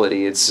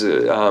humility. It's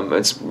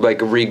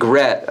like a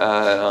regret.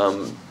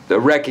 The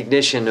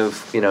recognition of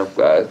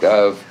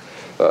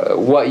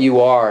what you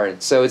are.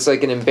 So it's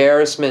like an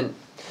embarrassment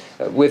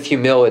with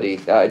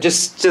humility.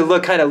 Just to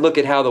look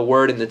at how the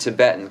word in the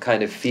Tibetan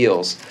kind of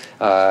feels.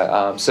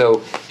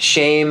 So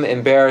shame,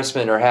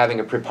 embarrassment, or having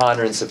a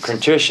preponderance of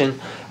contrition,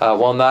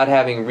 while not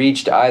having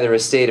reached either a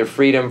state of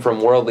freedom from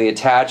worldly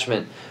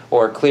attachment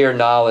or clear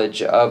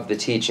knowledge of the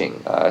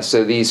teaching.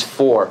 So these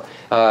four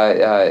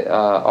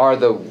are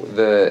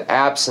the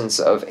absence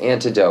of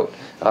antidote.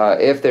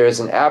 If there is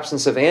an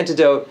absence of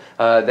antidote,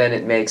 then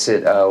it makes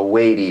it a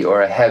weighty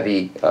or a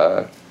heavy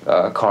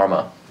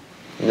karma.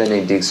 Then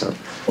they dig some.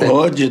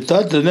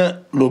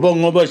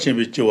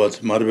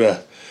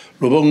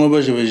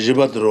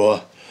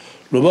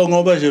 Lobsang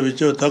Obashi,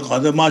 the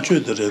Kanda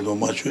Machu, the Reno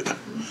Machu.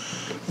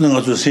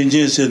 Nanga to St.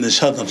 James and the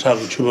Shatan Track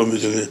Chuba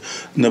music,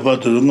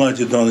 Nepato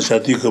Lungaji down the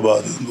Shatika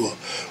Bad,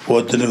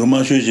 what the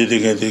Nagamashu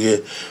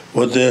Jitigan,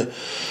 what the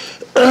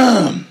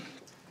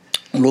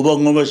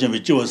Lobsang Obashi,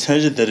 which was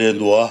Sagittarian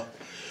Dua,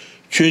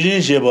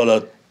 Chujin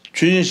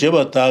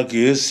Sheba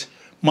Takis,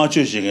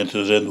 Machu Shing to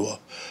Rendua,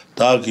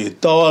 Taki,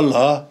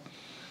 Tawala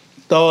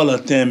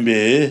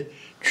Tembe,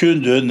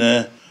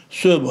 Chundune,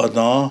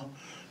 Subadan,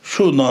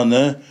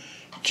 Shunane,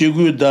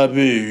 Jigu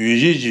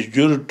Dabi, Yuji,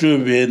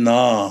 Jurtube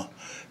na.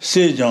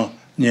 Sejang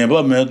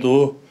Nyeba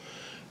Medo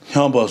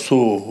Hyamba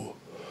So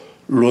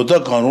Loda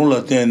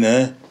Kanula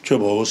Tene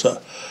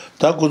Chobosa.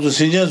 Taku to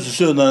Sinjan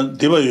Susuna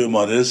Deva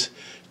Yumares,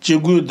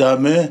 Jigu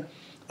Dame,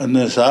 and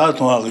the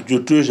Saaton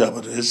Jutu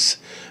Shabares,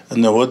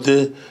 and the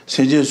Wote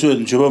Sinjan Su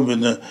and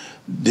Chobam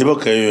Deva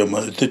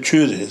Kayuma, the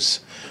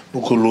Churis,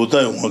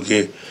 Ukuluta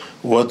Yoke,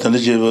 what the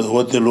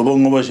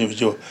Lobsang Obashi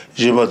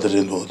Jiba the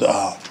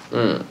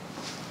Rendo.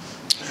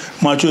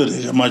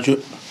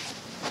 Machu.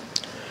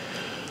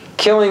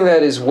 Killing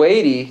that is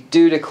weighty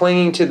due to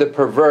clinging to the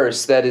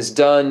perverse that is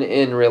done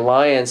in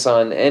reliance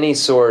on any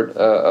sort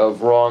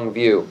of wrong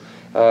view.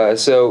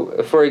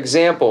 So, for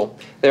example,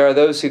 there are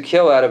those who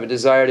kill out of a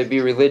desire to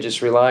be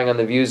religious, relying on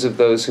the views of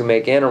those who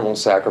make animal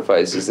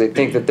sacrifices. They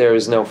think that there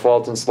is no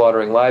fault in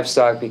slaughtering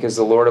livestock because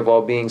the Lord of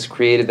all beings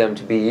created them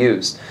to be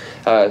used.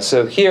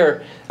 So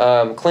here,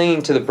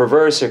 clinging to the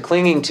perverse or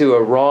clinging to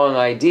a wrong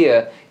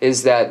idea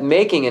is that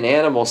making an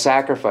animal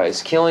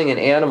sacrifice, killing an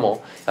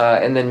animal,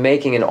 and then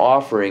making an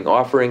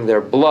offering their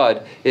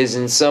blood, is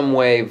in some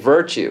way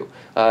virtue.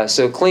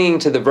 So clinging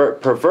to the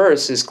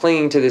perverse is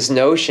clinging to this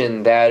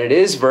notion that it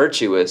is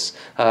virtuous,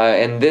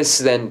 and this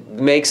then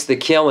makes the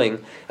killing,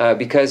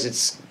 because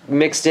it's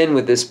mixed in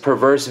with this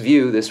perverse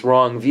view, this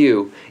wrong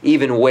view,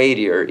 even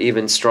weightier,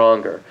 even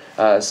stronger.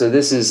 So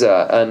this is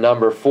a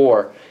number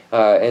 4.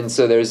 And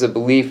so there's a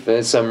belief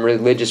that some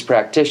religious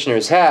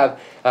practitioners have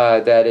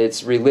that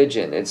it's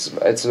religion, it's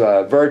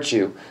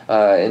virtue,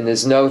 and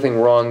there's nothing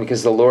wrong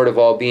because the Lord of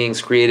all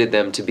beings created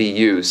them to be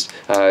used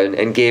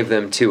and gave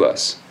them to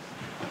us.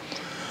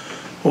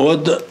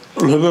 What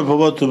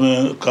Papa to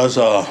me,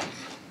 Casa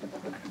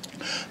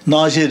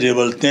Nashi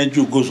Rebel, thank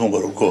you,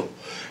 Gusumbargo.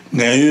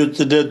 Nayu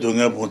today doing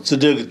about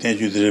today, thank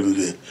you, the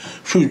Rebel.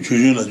 Shoot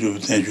Juna, you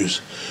thank you.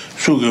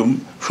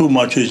 Shoot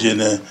much in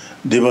a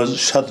Deva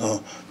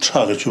Shatan,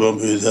 Chaka Chuba,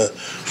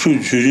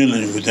 shoot Juna,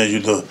 you thank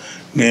you to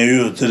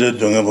Nayu today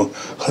doing about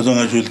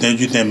Kazanga, you thank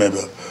you,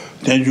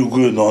 thank you,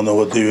 good on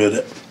what they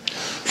were.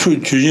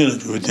 Shoot Juna,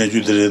 you thank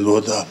you, the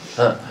water.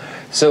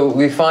 So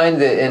we find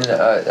that in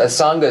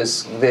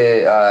Asangas,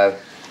 the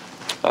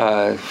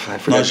I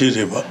forgot.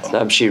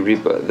 Namshi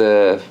Ripa.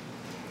 The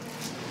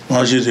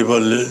Namshi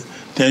Ripa.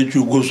 Thank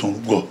you, go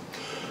son go.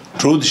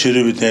 Truth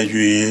Shiri, thank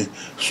you.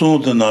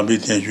 Soon the Nabi,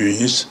 thank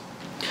you.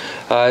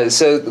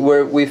 So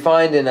where we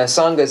find in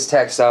Asanga's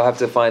text, I'll have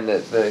to find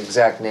the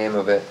exact name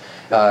of it.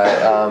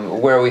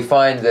 Where we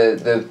find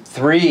the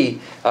 3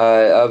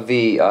 of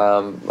the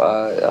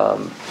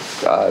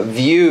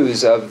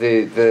views of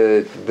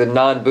the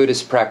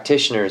non-Buddhist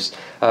practitioners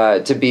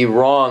to be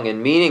wrong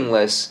and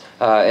meaningless,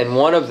 and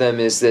one of them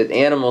is that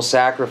animal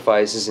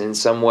sacrifice is in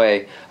some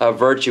way a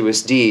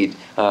virtuous deed.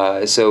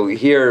 So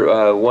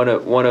here, one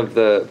of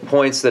the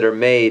points that are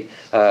made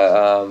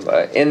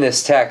in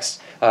this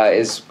text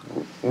is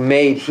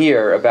made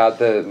here about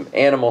the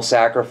animal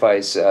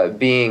sacrifice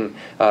being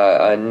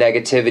a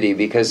negativity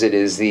because it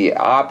is the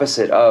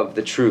opposite of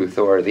the truth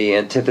or the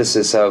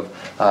antithesis of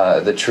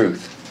the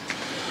truth.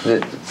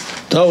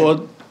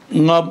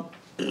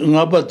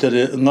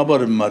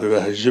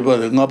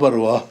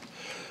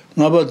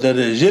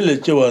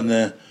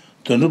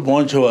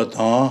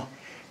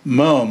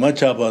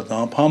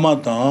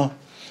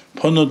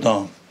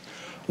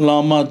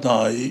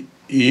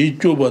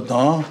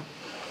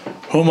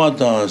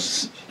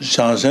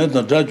 Shansen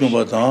the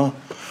Drajumatan,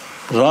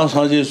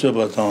 Ransaji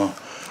Subatan,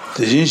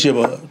 the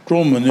Jinsheba,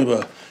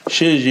 Dromaniba,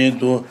 Shejin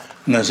to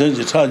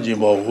Nasanji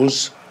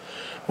Tajimbaus,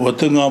 what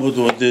the Nabu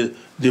to the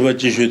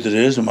Divachi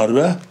Tres,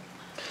 Marva?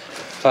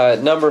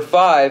 Number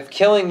 5,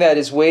 killing that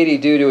is weighty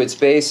due to its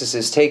basis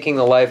is taking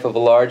the life of a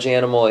large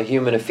animal, a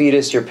human, a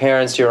fetus, your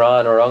parents, your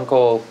aunt or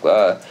uncle,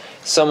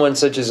 someone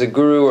such as a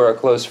guru or a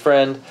close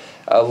friend,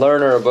 a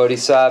learner, a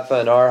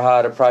bodhisattva, an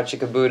arhat, a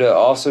pratyeka Buddha.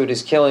 Also it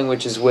is killing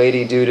which is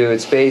weighty due to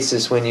its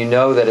basis when you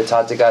know that a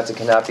tathagata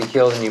cannot be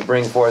killed and you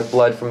bring forth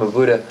blood from a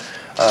Buddha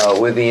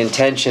with the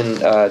intention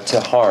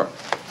to harm.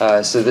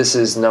 So this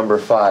is number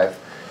 5.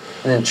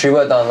 And then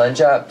Triwa Dan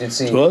Lenja, did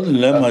see...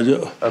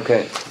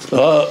 Okay.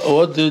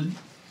 What did...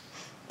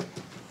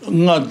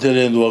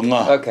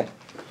 Okay.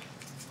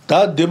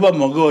 That deba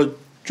mago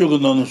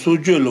chugunan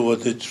suju lo what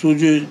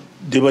suju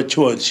deba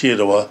chua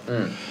chirawa.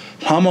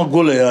 Hama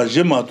golaya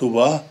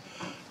jematuba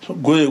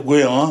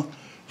goya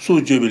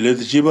suju bile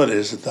jiba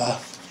resita.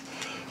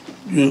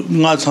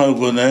 Nga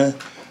changone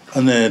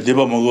ane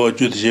deba mago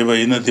jut jiba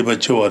ina deba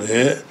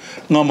chaware.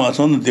 Nga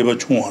masan deba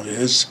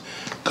chungwares.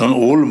 Kan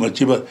all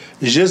machiba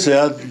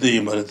jesaya de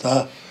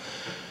marata.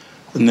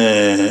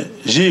 네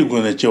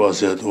지구는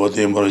지와서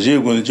어디 뭐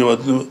지구는 지와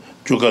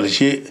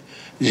주갈시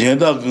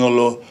제다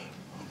그걸로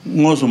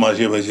무슨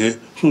말이 바지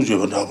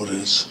수주를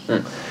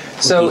나버렸어.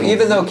 So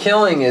even though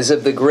killing is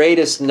of the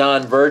greatest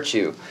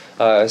non-virtue,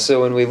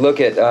 so when we look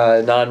at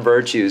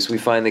non-virtues, we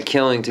find the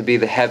killing to be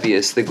the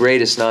heaviest, the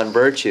greatest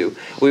non-virtue,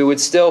 we would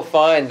still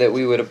find that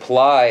we would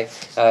apply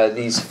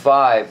these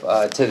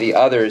 5 to the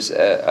others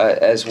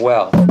as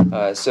well.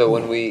 So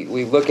when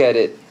we look at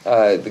it,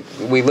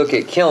 we look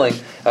at killing,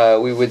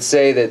 we would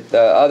say that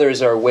the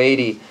others are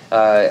weighty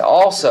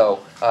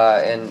also,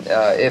 and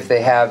if they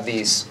have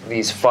these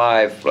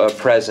 5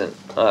 present.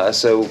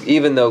 So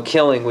even though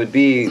killing would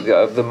be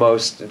the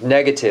most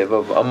negative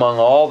among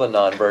all the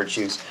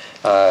non-virtues,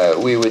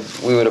 we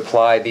would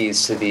apply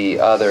these to the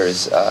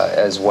others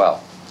as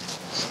well.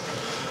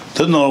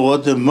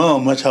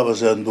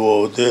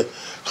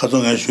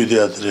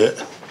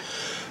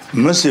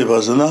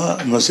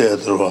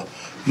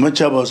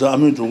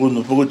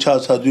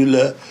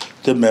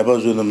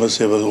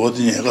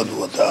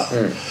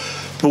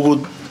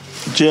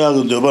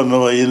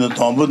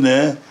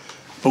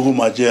 보고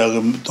맞아야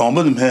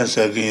돈은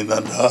해서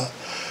그인다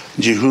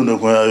지후는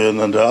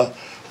거야였는다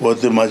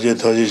어디 맞아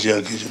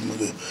터지지야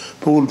기준으로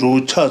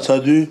보고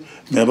차차도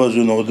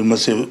매바주는 어디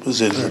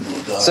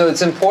So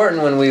it's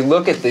important when we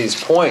look at these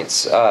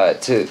points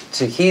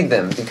to heed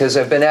them, because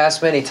I've been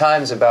asked many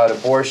times about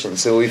abortion.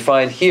 So we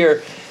find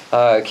here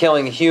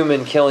killing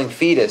human, killing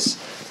fetus.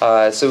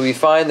 So we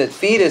find that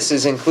fetus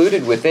is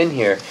included within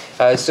here.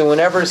 So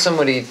whenever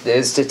somebody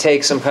is to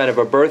take some kind of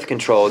a birth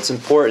control, it's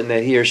important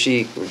that he or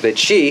she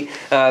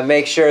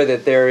make sure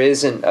that there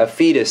isn't a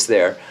fetus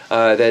there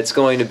that's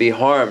going to be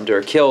harmed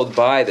or killed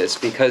by this,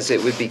 because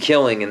it would be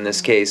killing in this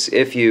case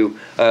if you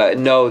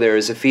know there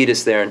is a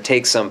fetus there and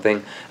take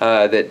something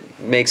that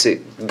makes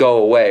it go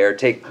away, or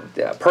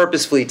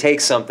purposefully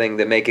take something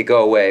that make it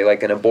go away,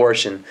 like an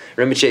abortion.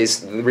 Rinpoche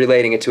is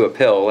relating it to a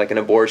pill, like an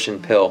abortion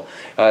pill.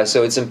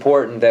 So it's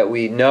important that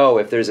we know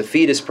if there's a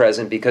fetus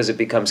present, because it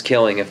becomes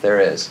killing if there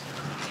is.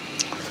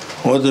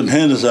 So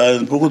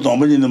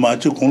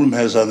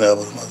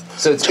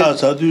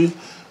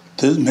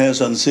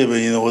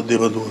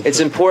it's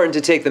important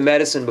to take the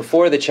medicine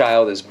before the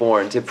child is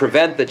born, to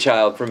prevent the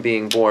child from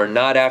being born,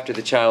 not after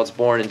the child's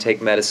born and take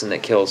medicine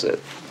that kills it.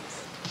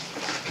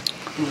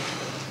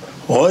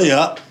 Oh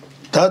yeah,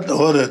 that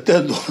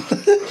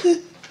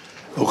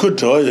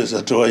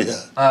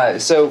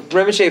So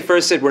Rinpoche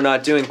first said we're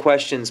not doing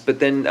questions, but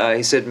then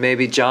he said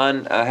maybe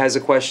John has a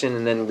question,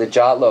 and then the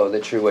Jatlo, the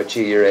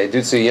Truwachi Yure,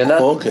 Dutsu Yana.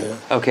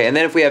 Okay, and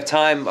then if we have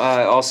time,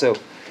 also,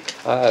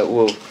 I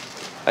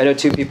know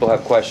 2 people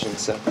have questions.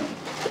 So.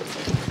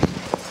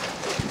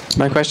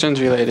 My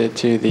question's related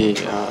to the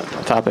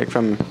topic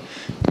from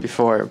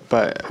before,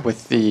 but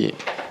with the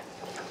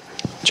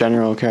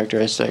general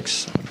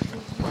characteristics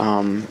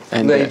and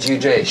the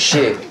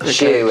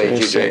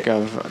characteristic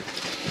of.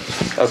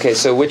 Okay,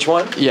 so which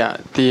one? Yeah,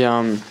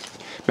 the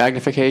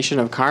magnification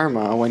of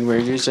karma, when we're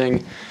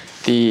using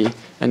the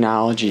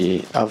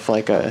analogy of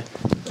like a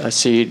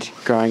seed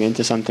growing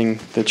into something,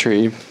 the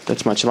tree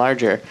that's much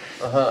larger.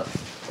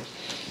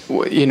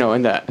 You know,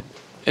 in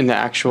the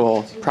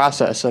actual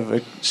process of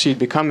a seed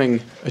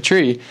becoming a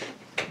tree,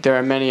 there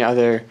are many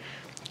other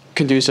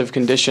conducive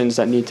conditions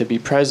that need to be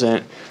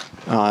present,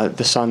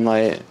 the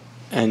sunlight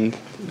and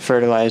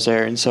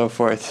fertilizer and so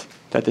forth,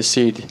 that the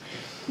seed,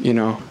 you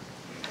know,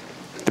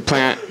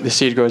 the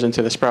seed goes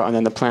into the sprout, and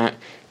then the plant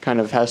kind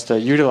of has to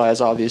utilize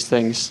all these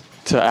things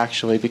to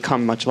actually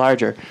become much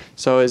larger.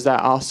 So is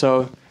that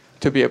also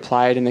to be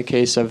applied in the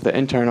case of the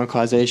internal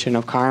causation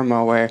of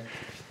karma, where,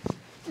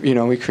 you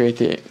know, we create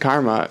the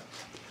karma?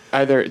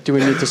 Either do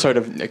we need to sort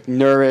of like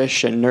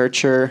nourish and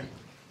nurture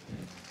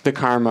the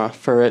karma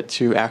for it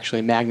to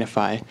actually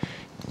magnify?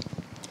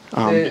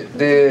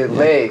 The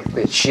lake,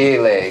 the chi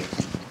lake,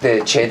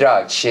 the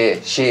chedrak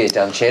she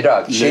dang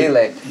chedrak she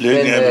lake,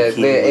 then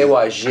the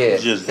ewa je,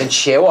 then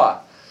chewa,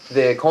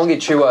 the kongi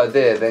chua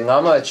the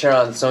ngama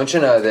chiran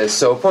sonchuna the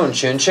sopun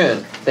chun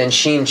chun, then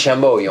shin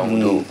Chenmo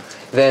yongdu,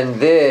 then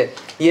the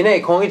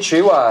yene kongi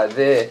chua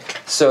the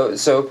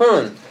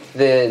sopun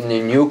the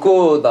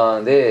nyuku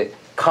dang the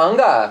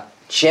kanga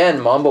chen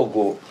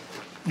mambogu,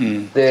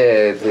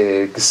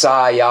 the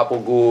sa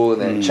yapogu,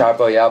 then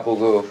chapa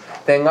yapogu.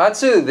 Then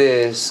ngatsu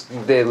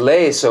the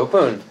lei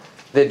sopun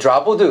the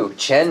drapodu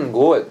chen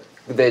go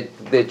the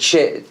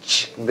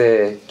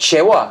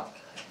chewa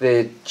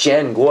the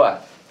chen go.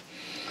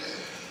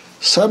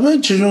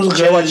 Saben chijun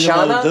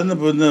ga den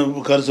bun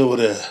karso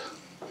ore.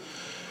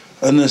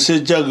 An se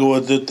jagwa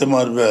de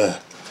temarbe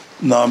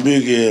nambe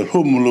ge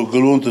humulu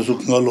glon to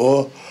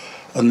sukngalo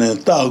an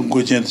ta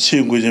ngo chen chi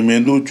ngo je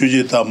mendu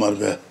chuje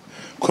tamarbe.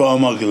 Ko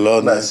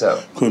amagla na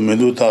ko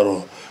mendu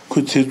taro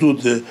ko chidu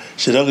de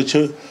shirag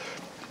che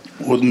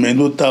od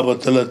mendu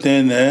tabatla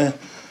tene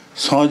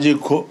sanji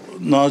ko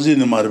nazi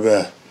ne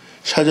marbe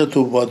shaja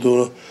to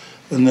bado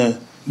ne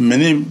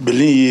many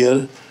billion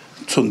year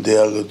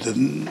chundeag de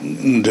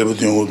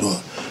rebudingo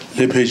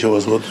le peche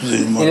was what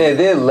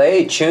the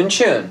lei chun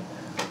chun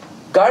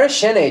gar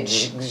shene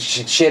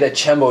sheda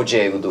Chenmo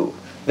je gudu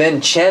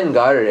then Chen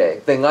garre.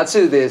 Then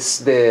Natsu this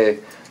the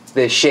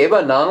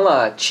Sheba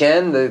Nangla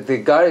Chen the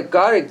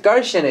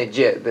Garshene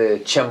Jet the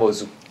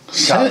Chenmo's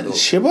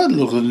Sheba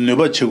look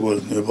neba chigo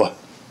neba.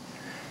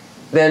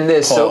 Then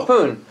the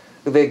Sopun,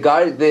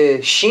 the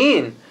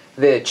Sheen,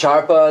 the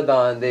Charpa,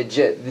 the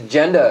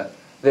Genda,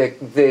 the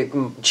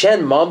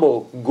Chen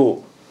Mambo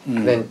Gu,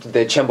 then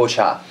the Chenmo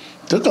Cha.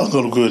 Then that's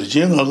Chen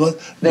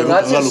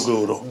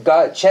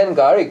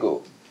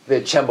Garigu,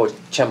 the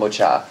Chenmo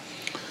Cha.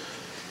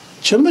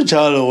 Chenmo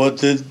Cha, what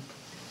the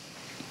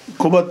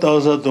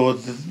Kobatasa,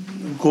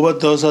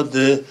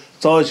 the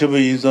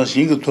Tawachibi is a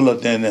single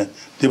Tulatene,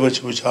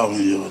 Debachibu Cha,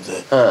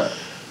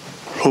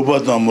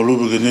 Robata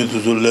Malubi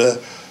to Le,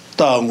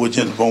 Tango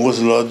Chen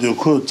Pongos La du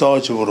Ku,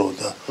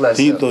 Tawachiborota,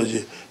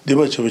 Titoji,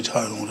 Debachibu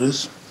Cha.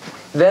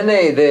 Then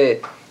the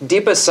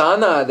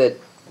Dipasana that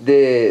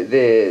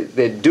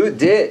the do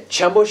did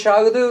Chenmo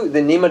Shagadu, the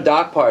Nima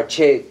Dakpar,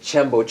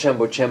 Chenmo.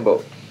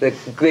 The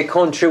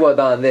Kon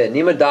Triwadan there,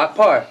 Nima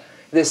Dakpar,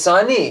 the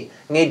Sani,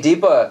 Nge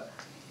Dipa,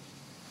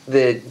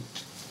 the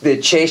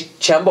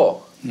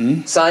Chenmo.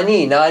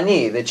 Sani,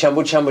 Nani, the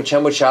Chenmo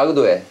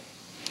Shagadu,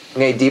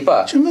 Nge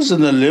Dipa. Chimas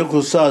and the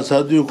Leko Sa,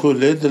 Sadu Ko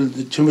later,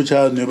 the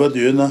Chimacha, Neba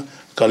Duna,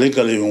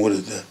 Kalikali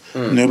Yungurita,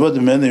 Neba the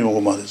many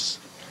Yungumaris.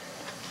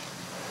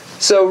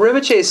 So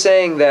Rinpoche is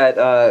saying that,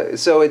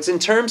 so it's in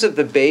terms of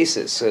the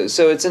basis,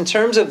 so it's in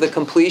terms of the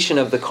completion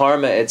of the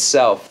karma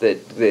itself that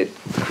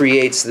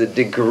creates the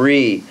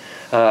degree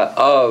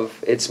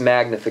of its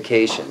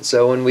magnification.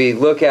 So when we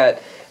look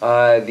at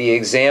the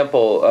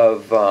example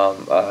of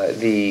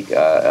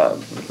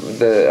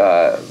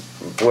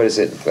what is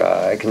it,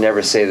 I can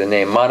never say the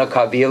name,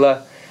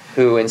 Manokabila,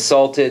 who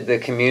insulted the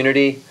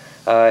community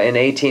in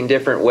 18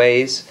 different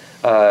ways,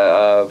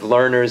 of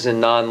learners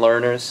and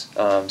non-learners,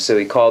 so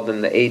he called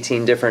them the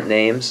 18 different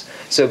names.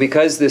 So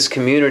because this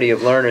community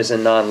of learners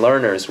and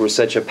non-learners were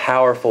such a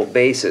powerful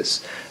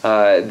basis,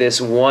 this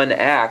one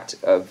act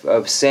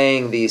of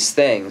saying these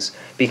things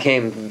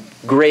became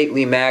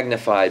greatly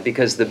magnified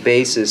because the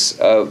basis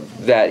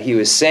that he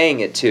was saying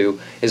it to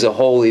is a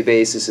holy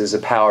basis, is a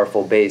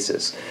powerful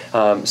basis.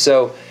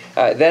 So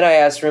then I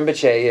asked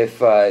Rinpoche if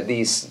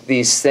these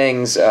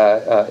things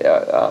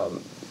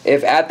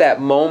if at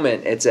that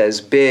moment it's as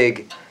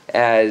big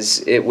as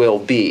it will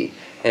be.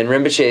 And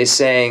Rinpoche is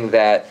saying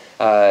that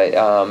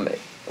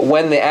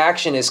when the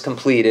action is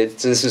completed,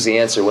 so this was the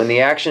answer, when the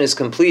action is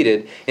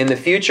completed, in the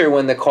future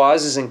when the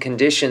causes and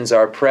conditions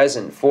are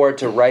present for it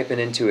to ripen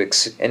into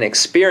an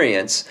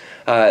experience,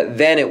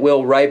 then it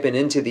will ripen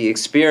into the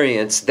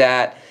experience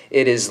that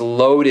it is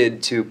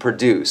loaded to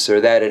produce, or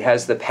that it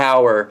has the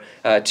power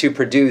to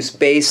produce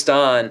based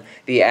on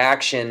the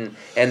action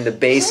and the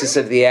basis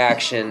of the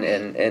action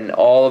and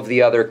all of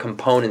the other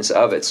components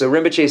of it. So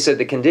Rinpoche said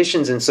the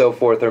conditions and so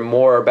forth are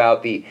more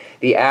about the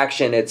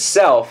action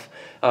itself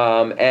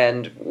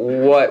and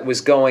what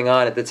was going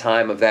on at the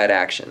time of that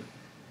action.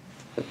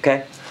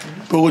 Okay?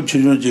 So we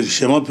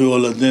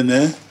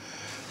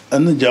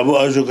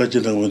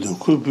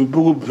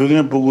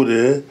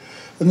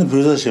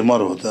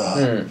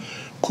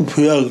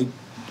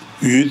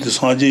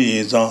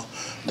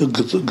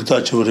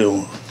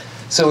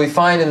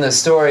find in the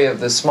story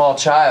of the small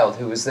child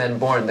who was then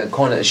born, the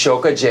Kona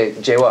Shoka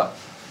Jewa.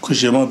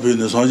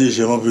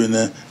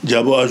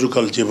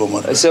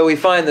 So we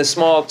find the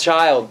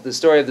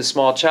story of the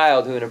small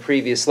child who in a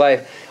previous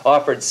life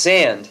offered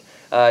sand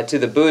to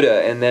the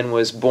Buddha and then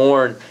was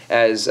born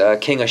as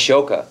King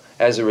Ashoka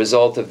as a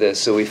result of this.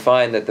 So we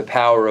find that the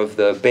power of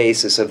the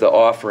basis of the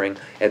offering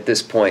at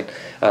this point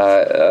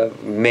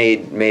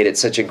made it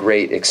such a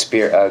great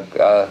experience.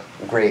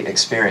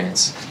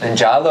 And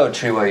Jalo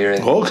Triwa, you're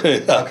in.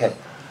 Okay. Okay.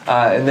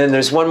 And then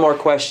there's one more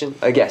question.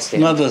 Yes.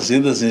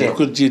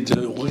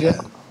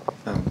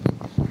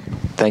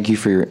 Thank you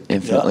for your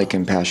infinitely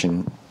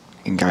compassion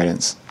and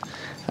guidance.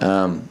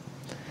 Can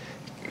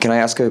I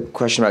ask a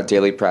question about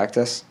daily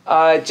practice?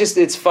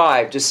 It's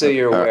 5, just so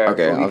you're aware.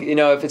 Okay.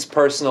 If it's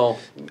personal,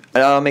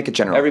 I'll make it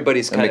general.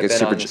 Everybody's kind of been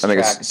on this track. I'll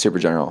make it super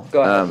general.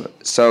 Go ahead.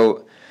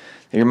 So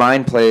your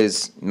mind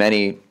plays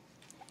many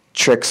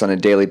tricks on a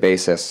daily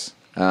basis,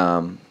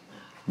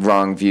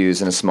 wrong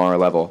views in a smaller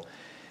level.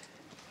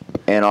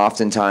 And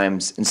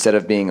oftentimes, instead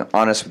of being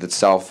honest with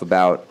itself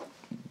about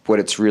what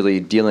it's really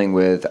dealing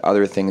with,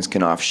 other things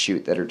can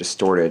offshoot that are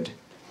distorted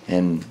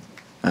and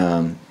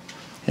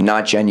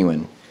not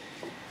genuine.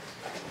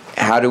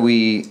 How do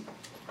we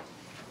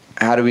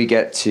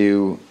get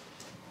to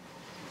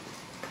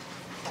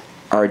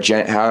our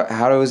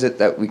how is it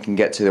that we can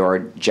get to our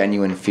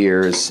genuine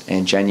fears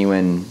and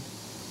genuine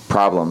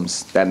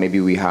problems that maybe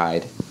we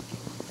hide,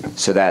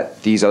 so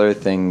that these other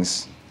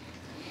things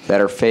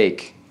that are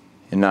fake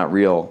and not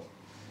real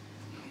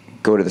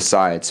go to the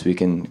side, so we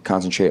can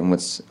concentrate on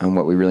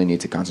what we really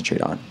need to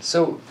concentrate on?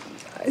 So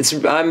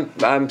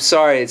I'm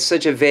sorry, it's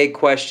such a vague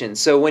question.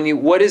 So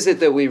what is it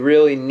that we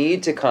really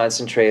need to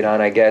concentrate on,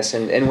 I guess?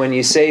 And when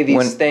you say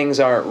these things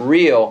aren't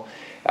real,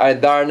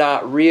 are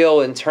not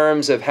real in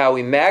terms of how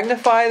we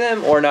magnify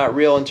them, or not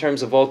real in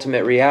terms of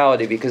ultimate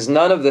reality, because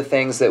none of the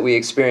things that we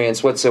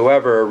experience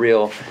whatsoever are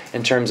real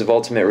in terms of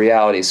ultimate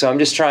reality. So I'm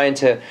just trying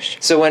to,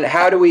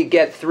 how do we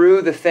get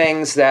through the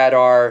things that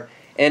are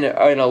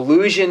an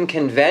illusion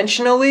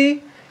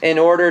conventionally in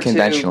order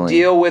to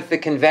deal with the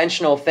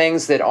conventional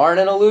things that aren't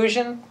an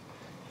illusion?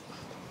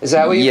 Is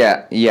that what you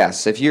Yeah,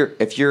 yes. If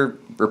you're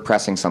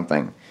repressing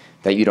something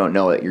that you don't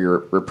know that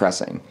you're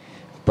repressing,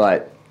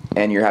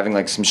 and you're having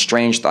like some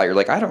strange thought, you're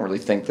like, I don't really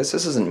think this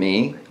isn't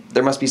me.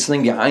 There must be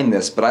something behind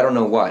this, but I don't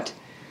know what.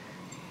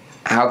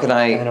 How can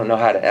I don't know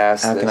how to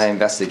ask How this. can I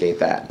investigate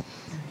that?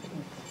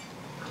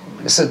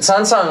 So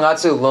tsansang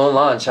ngatsu lon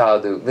lan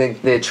chadu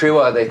the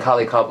triwa the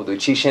kali kapudu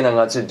chishina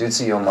ngatsu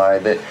dutsu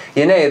yomare the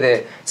yene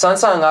the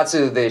tsansang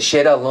ngatsu the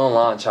sheda lon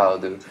lan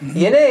chadu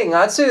yene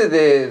ngatsu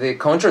the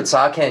contra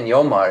tsaken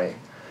yomare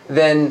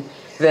then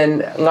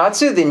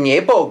ngatsu the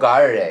nyepo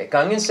gare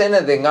gangin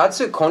sena the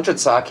ngatsu contra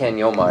tsaken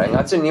yomare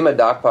ngatsu nima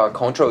dakpa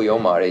contra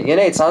yomare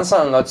yene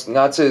tsansang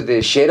ngatsu the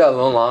sheda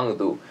lon lan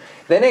du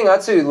then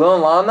ngatsu lon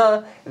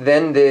lana,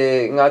 then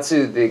the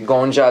ngatsu the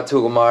gonja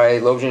tugumare,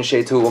 lobjin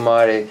she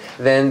tugumare,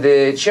 then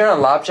the chiran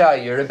lapcha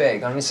yurebe,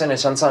 gangisen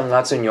chansan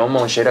ngatsu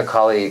nyomon sheda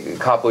kali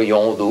kapu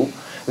yondu,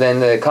 then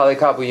the kali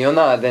kapu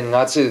yona, then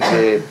ngatsu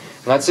the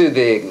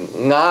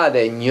nga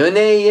the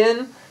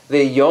nyuneyin,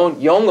 the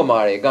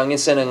yongamare,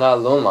 gangisen nga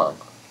lunlang.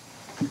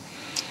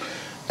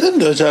 Then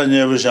the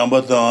Chanya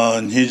Shambata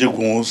Niji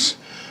Gons,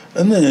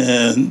 and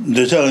then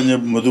the Chanya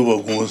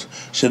Maduba Gons,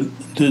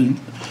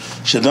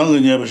 so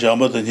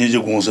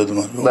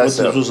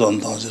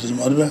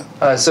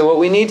what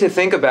we need to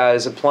think about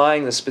is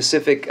applying the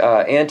specific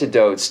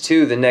antidotes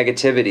to the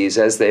negativities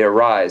as they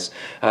arise.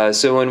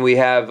 So when we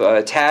have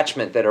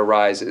attachment that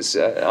arises,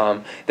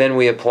 then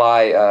we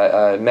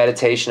apply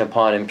meditation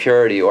upon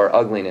impurity or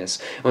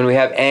ugliness. When we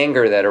have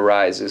anger that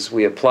arises,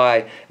 we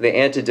apply the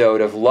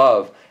antidote of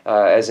love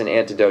as an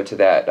antidote to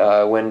that.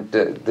 When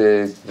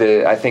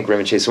I think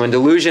Rinpoche, so when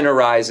delusion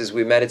arises,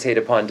 we meditate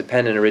upon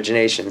dependent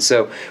origination.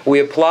 So we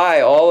apply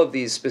all of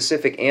these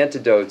specific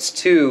antidotes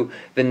to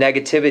the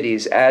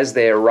negativities as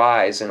they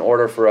arise in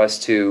order for us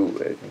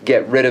to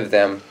get rid of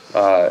them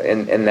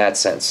in that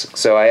sense.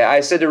 So I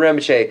said to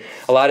Rinpoche,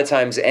 a lot of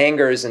times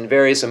angers and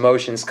various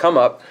emotions come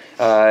up,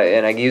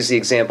 and I use the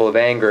example of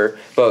anger,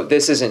 but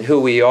this isn't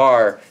who we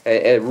are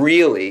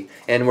really,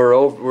 and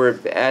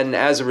and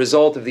as a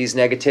result of these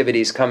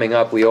negativities coming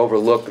up, we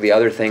overlook the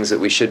other things that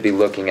we should be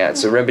looking at.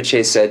 So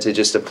Rinpoche said to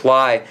just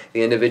apply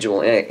the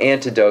individual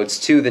antidotes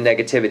to the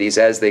negativities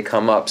as they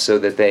come up, so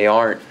that they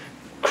aren't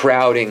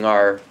crowding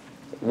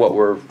what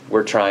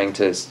we're trying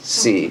to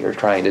see or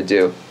trying to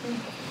do.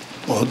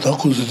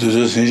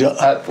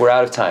 We're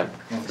out of time.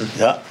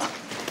 Yeah.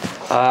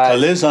 So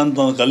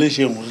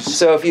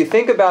if you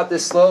think about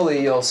this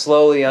slowly, you'll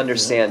slowly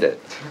understand it.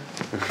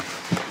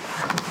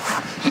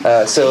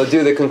 So we'll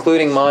do the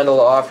concluding mandala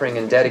offering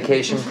and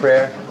dedication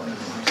prayer.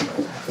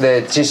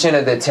 The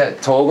Chishina the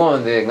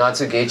Togon the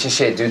Natsu Gechi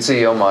she Dutsu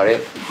Yomare,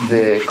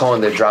 the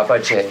Kon the Drapa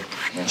Che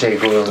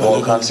Guru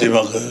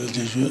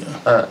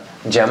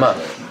Gemma.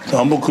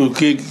 Tambo the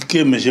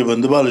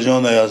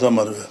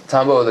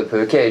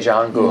Puke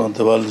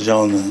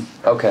Jangu.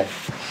 Okay.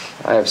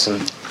 I have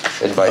some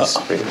advice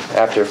for you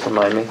after,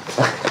 remind me.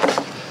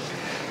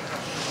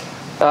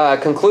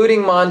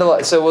 Concluding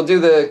mandala. So we'll do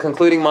the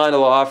concluding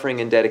mandala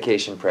offering and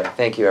dedication prayer.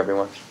 Thank you,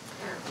 everyone.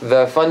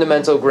 The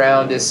fundamental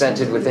ground is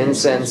scented with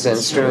incense and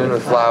strewn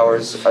with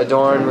flowers,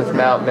 adorned with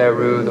Mount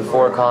Meru, the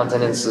four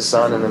continents, the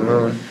sun, and the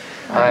moon.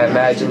 I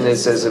imagine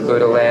this as a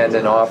Buddha land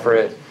and offer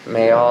it.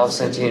 May all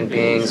sentient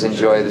beings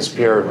enjoy this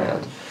pure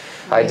land.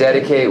 I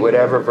dedicate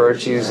whatever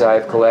virtues I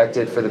have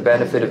collected for the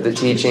benefit of the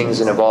teachings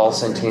and of all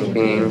sentient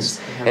beings,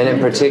 and in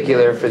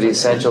particular for the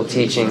essential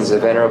teachings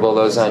of Venerable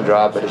Lobsang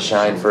Drapa to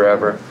shine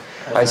forever.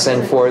 I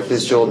send forth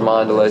this jeweled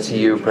mandala to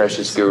you,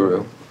 precious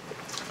Guru.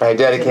 I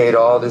dedicate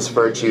all this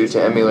virtue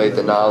to emulate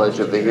the knowledge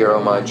of the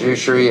hero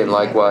Manjushri and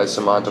likewise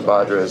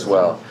Samantabhadra as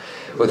well.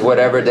 With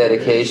whatever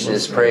dedication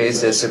is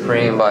praised as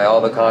supreme by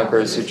all the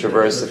conquerors who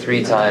traverse the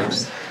three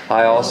times,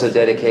 I also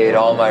dedicate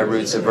all my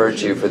roots of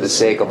virtue for the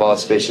sake of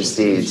auspicious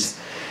deeds.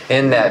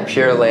 In that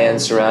pure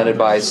land surrounded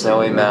by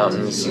snowy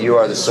mountains, you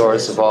are the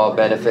source of all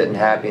benefit and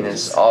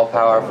happiness.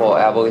 All-powerful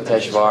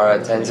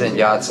Avalokiteshvara, Tenzin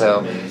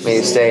Gyatso, may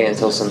you stay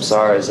until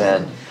samsara's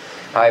end.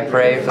 I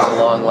pray for the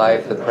long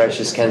life of the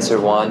precious Khensur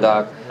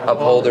Wandak,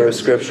 upholder of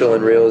scriptural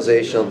and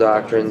realizational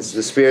doctrines,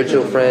 the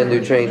spiritual friend who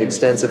trained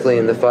extensively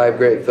in the 5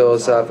 great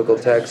philosophical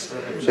texts,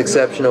 with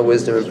exceptional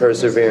wisdom and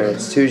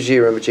perseverance.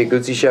 Tuji Rinpoche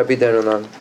Gutsi Shapi Denonan.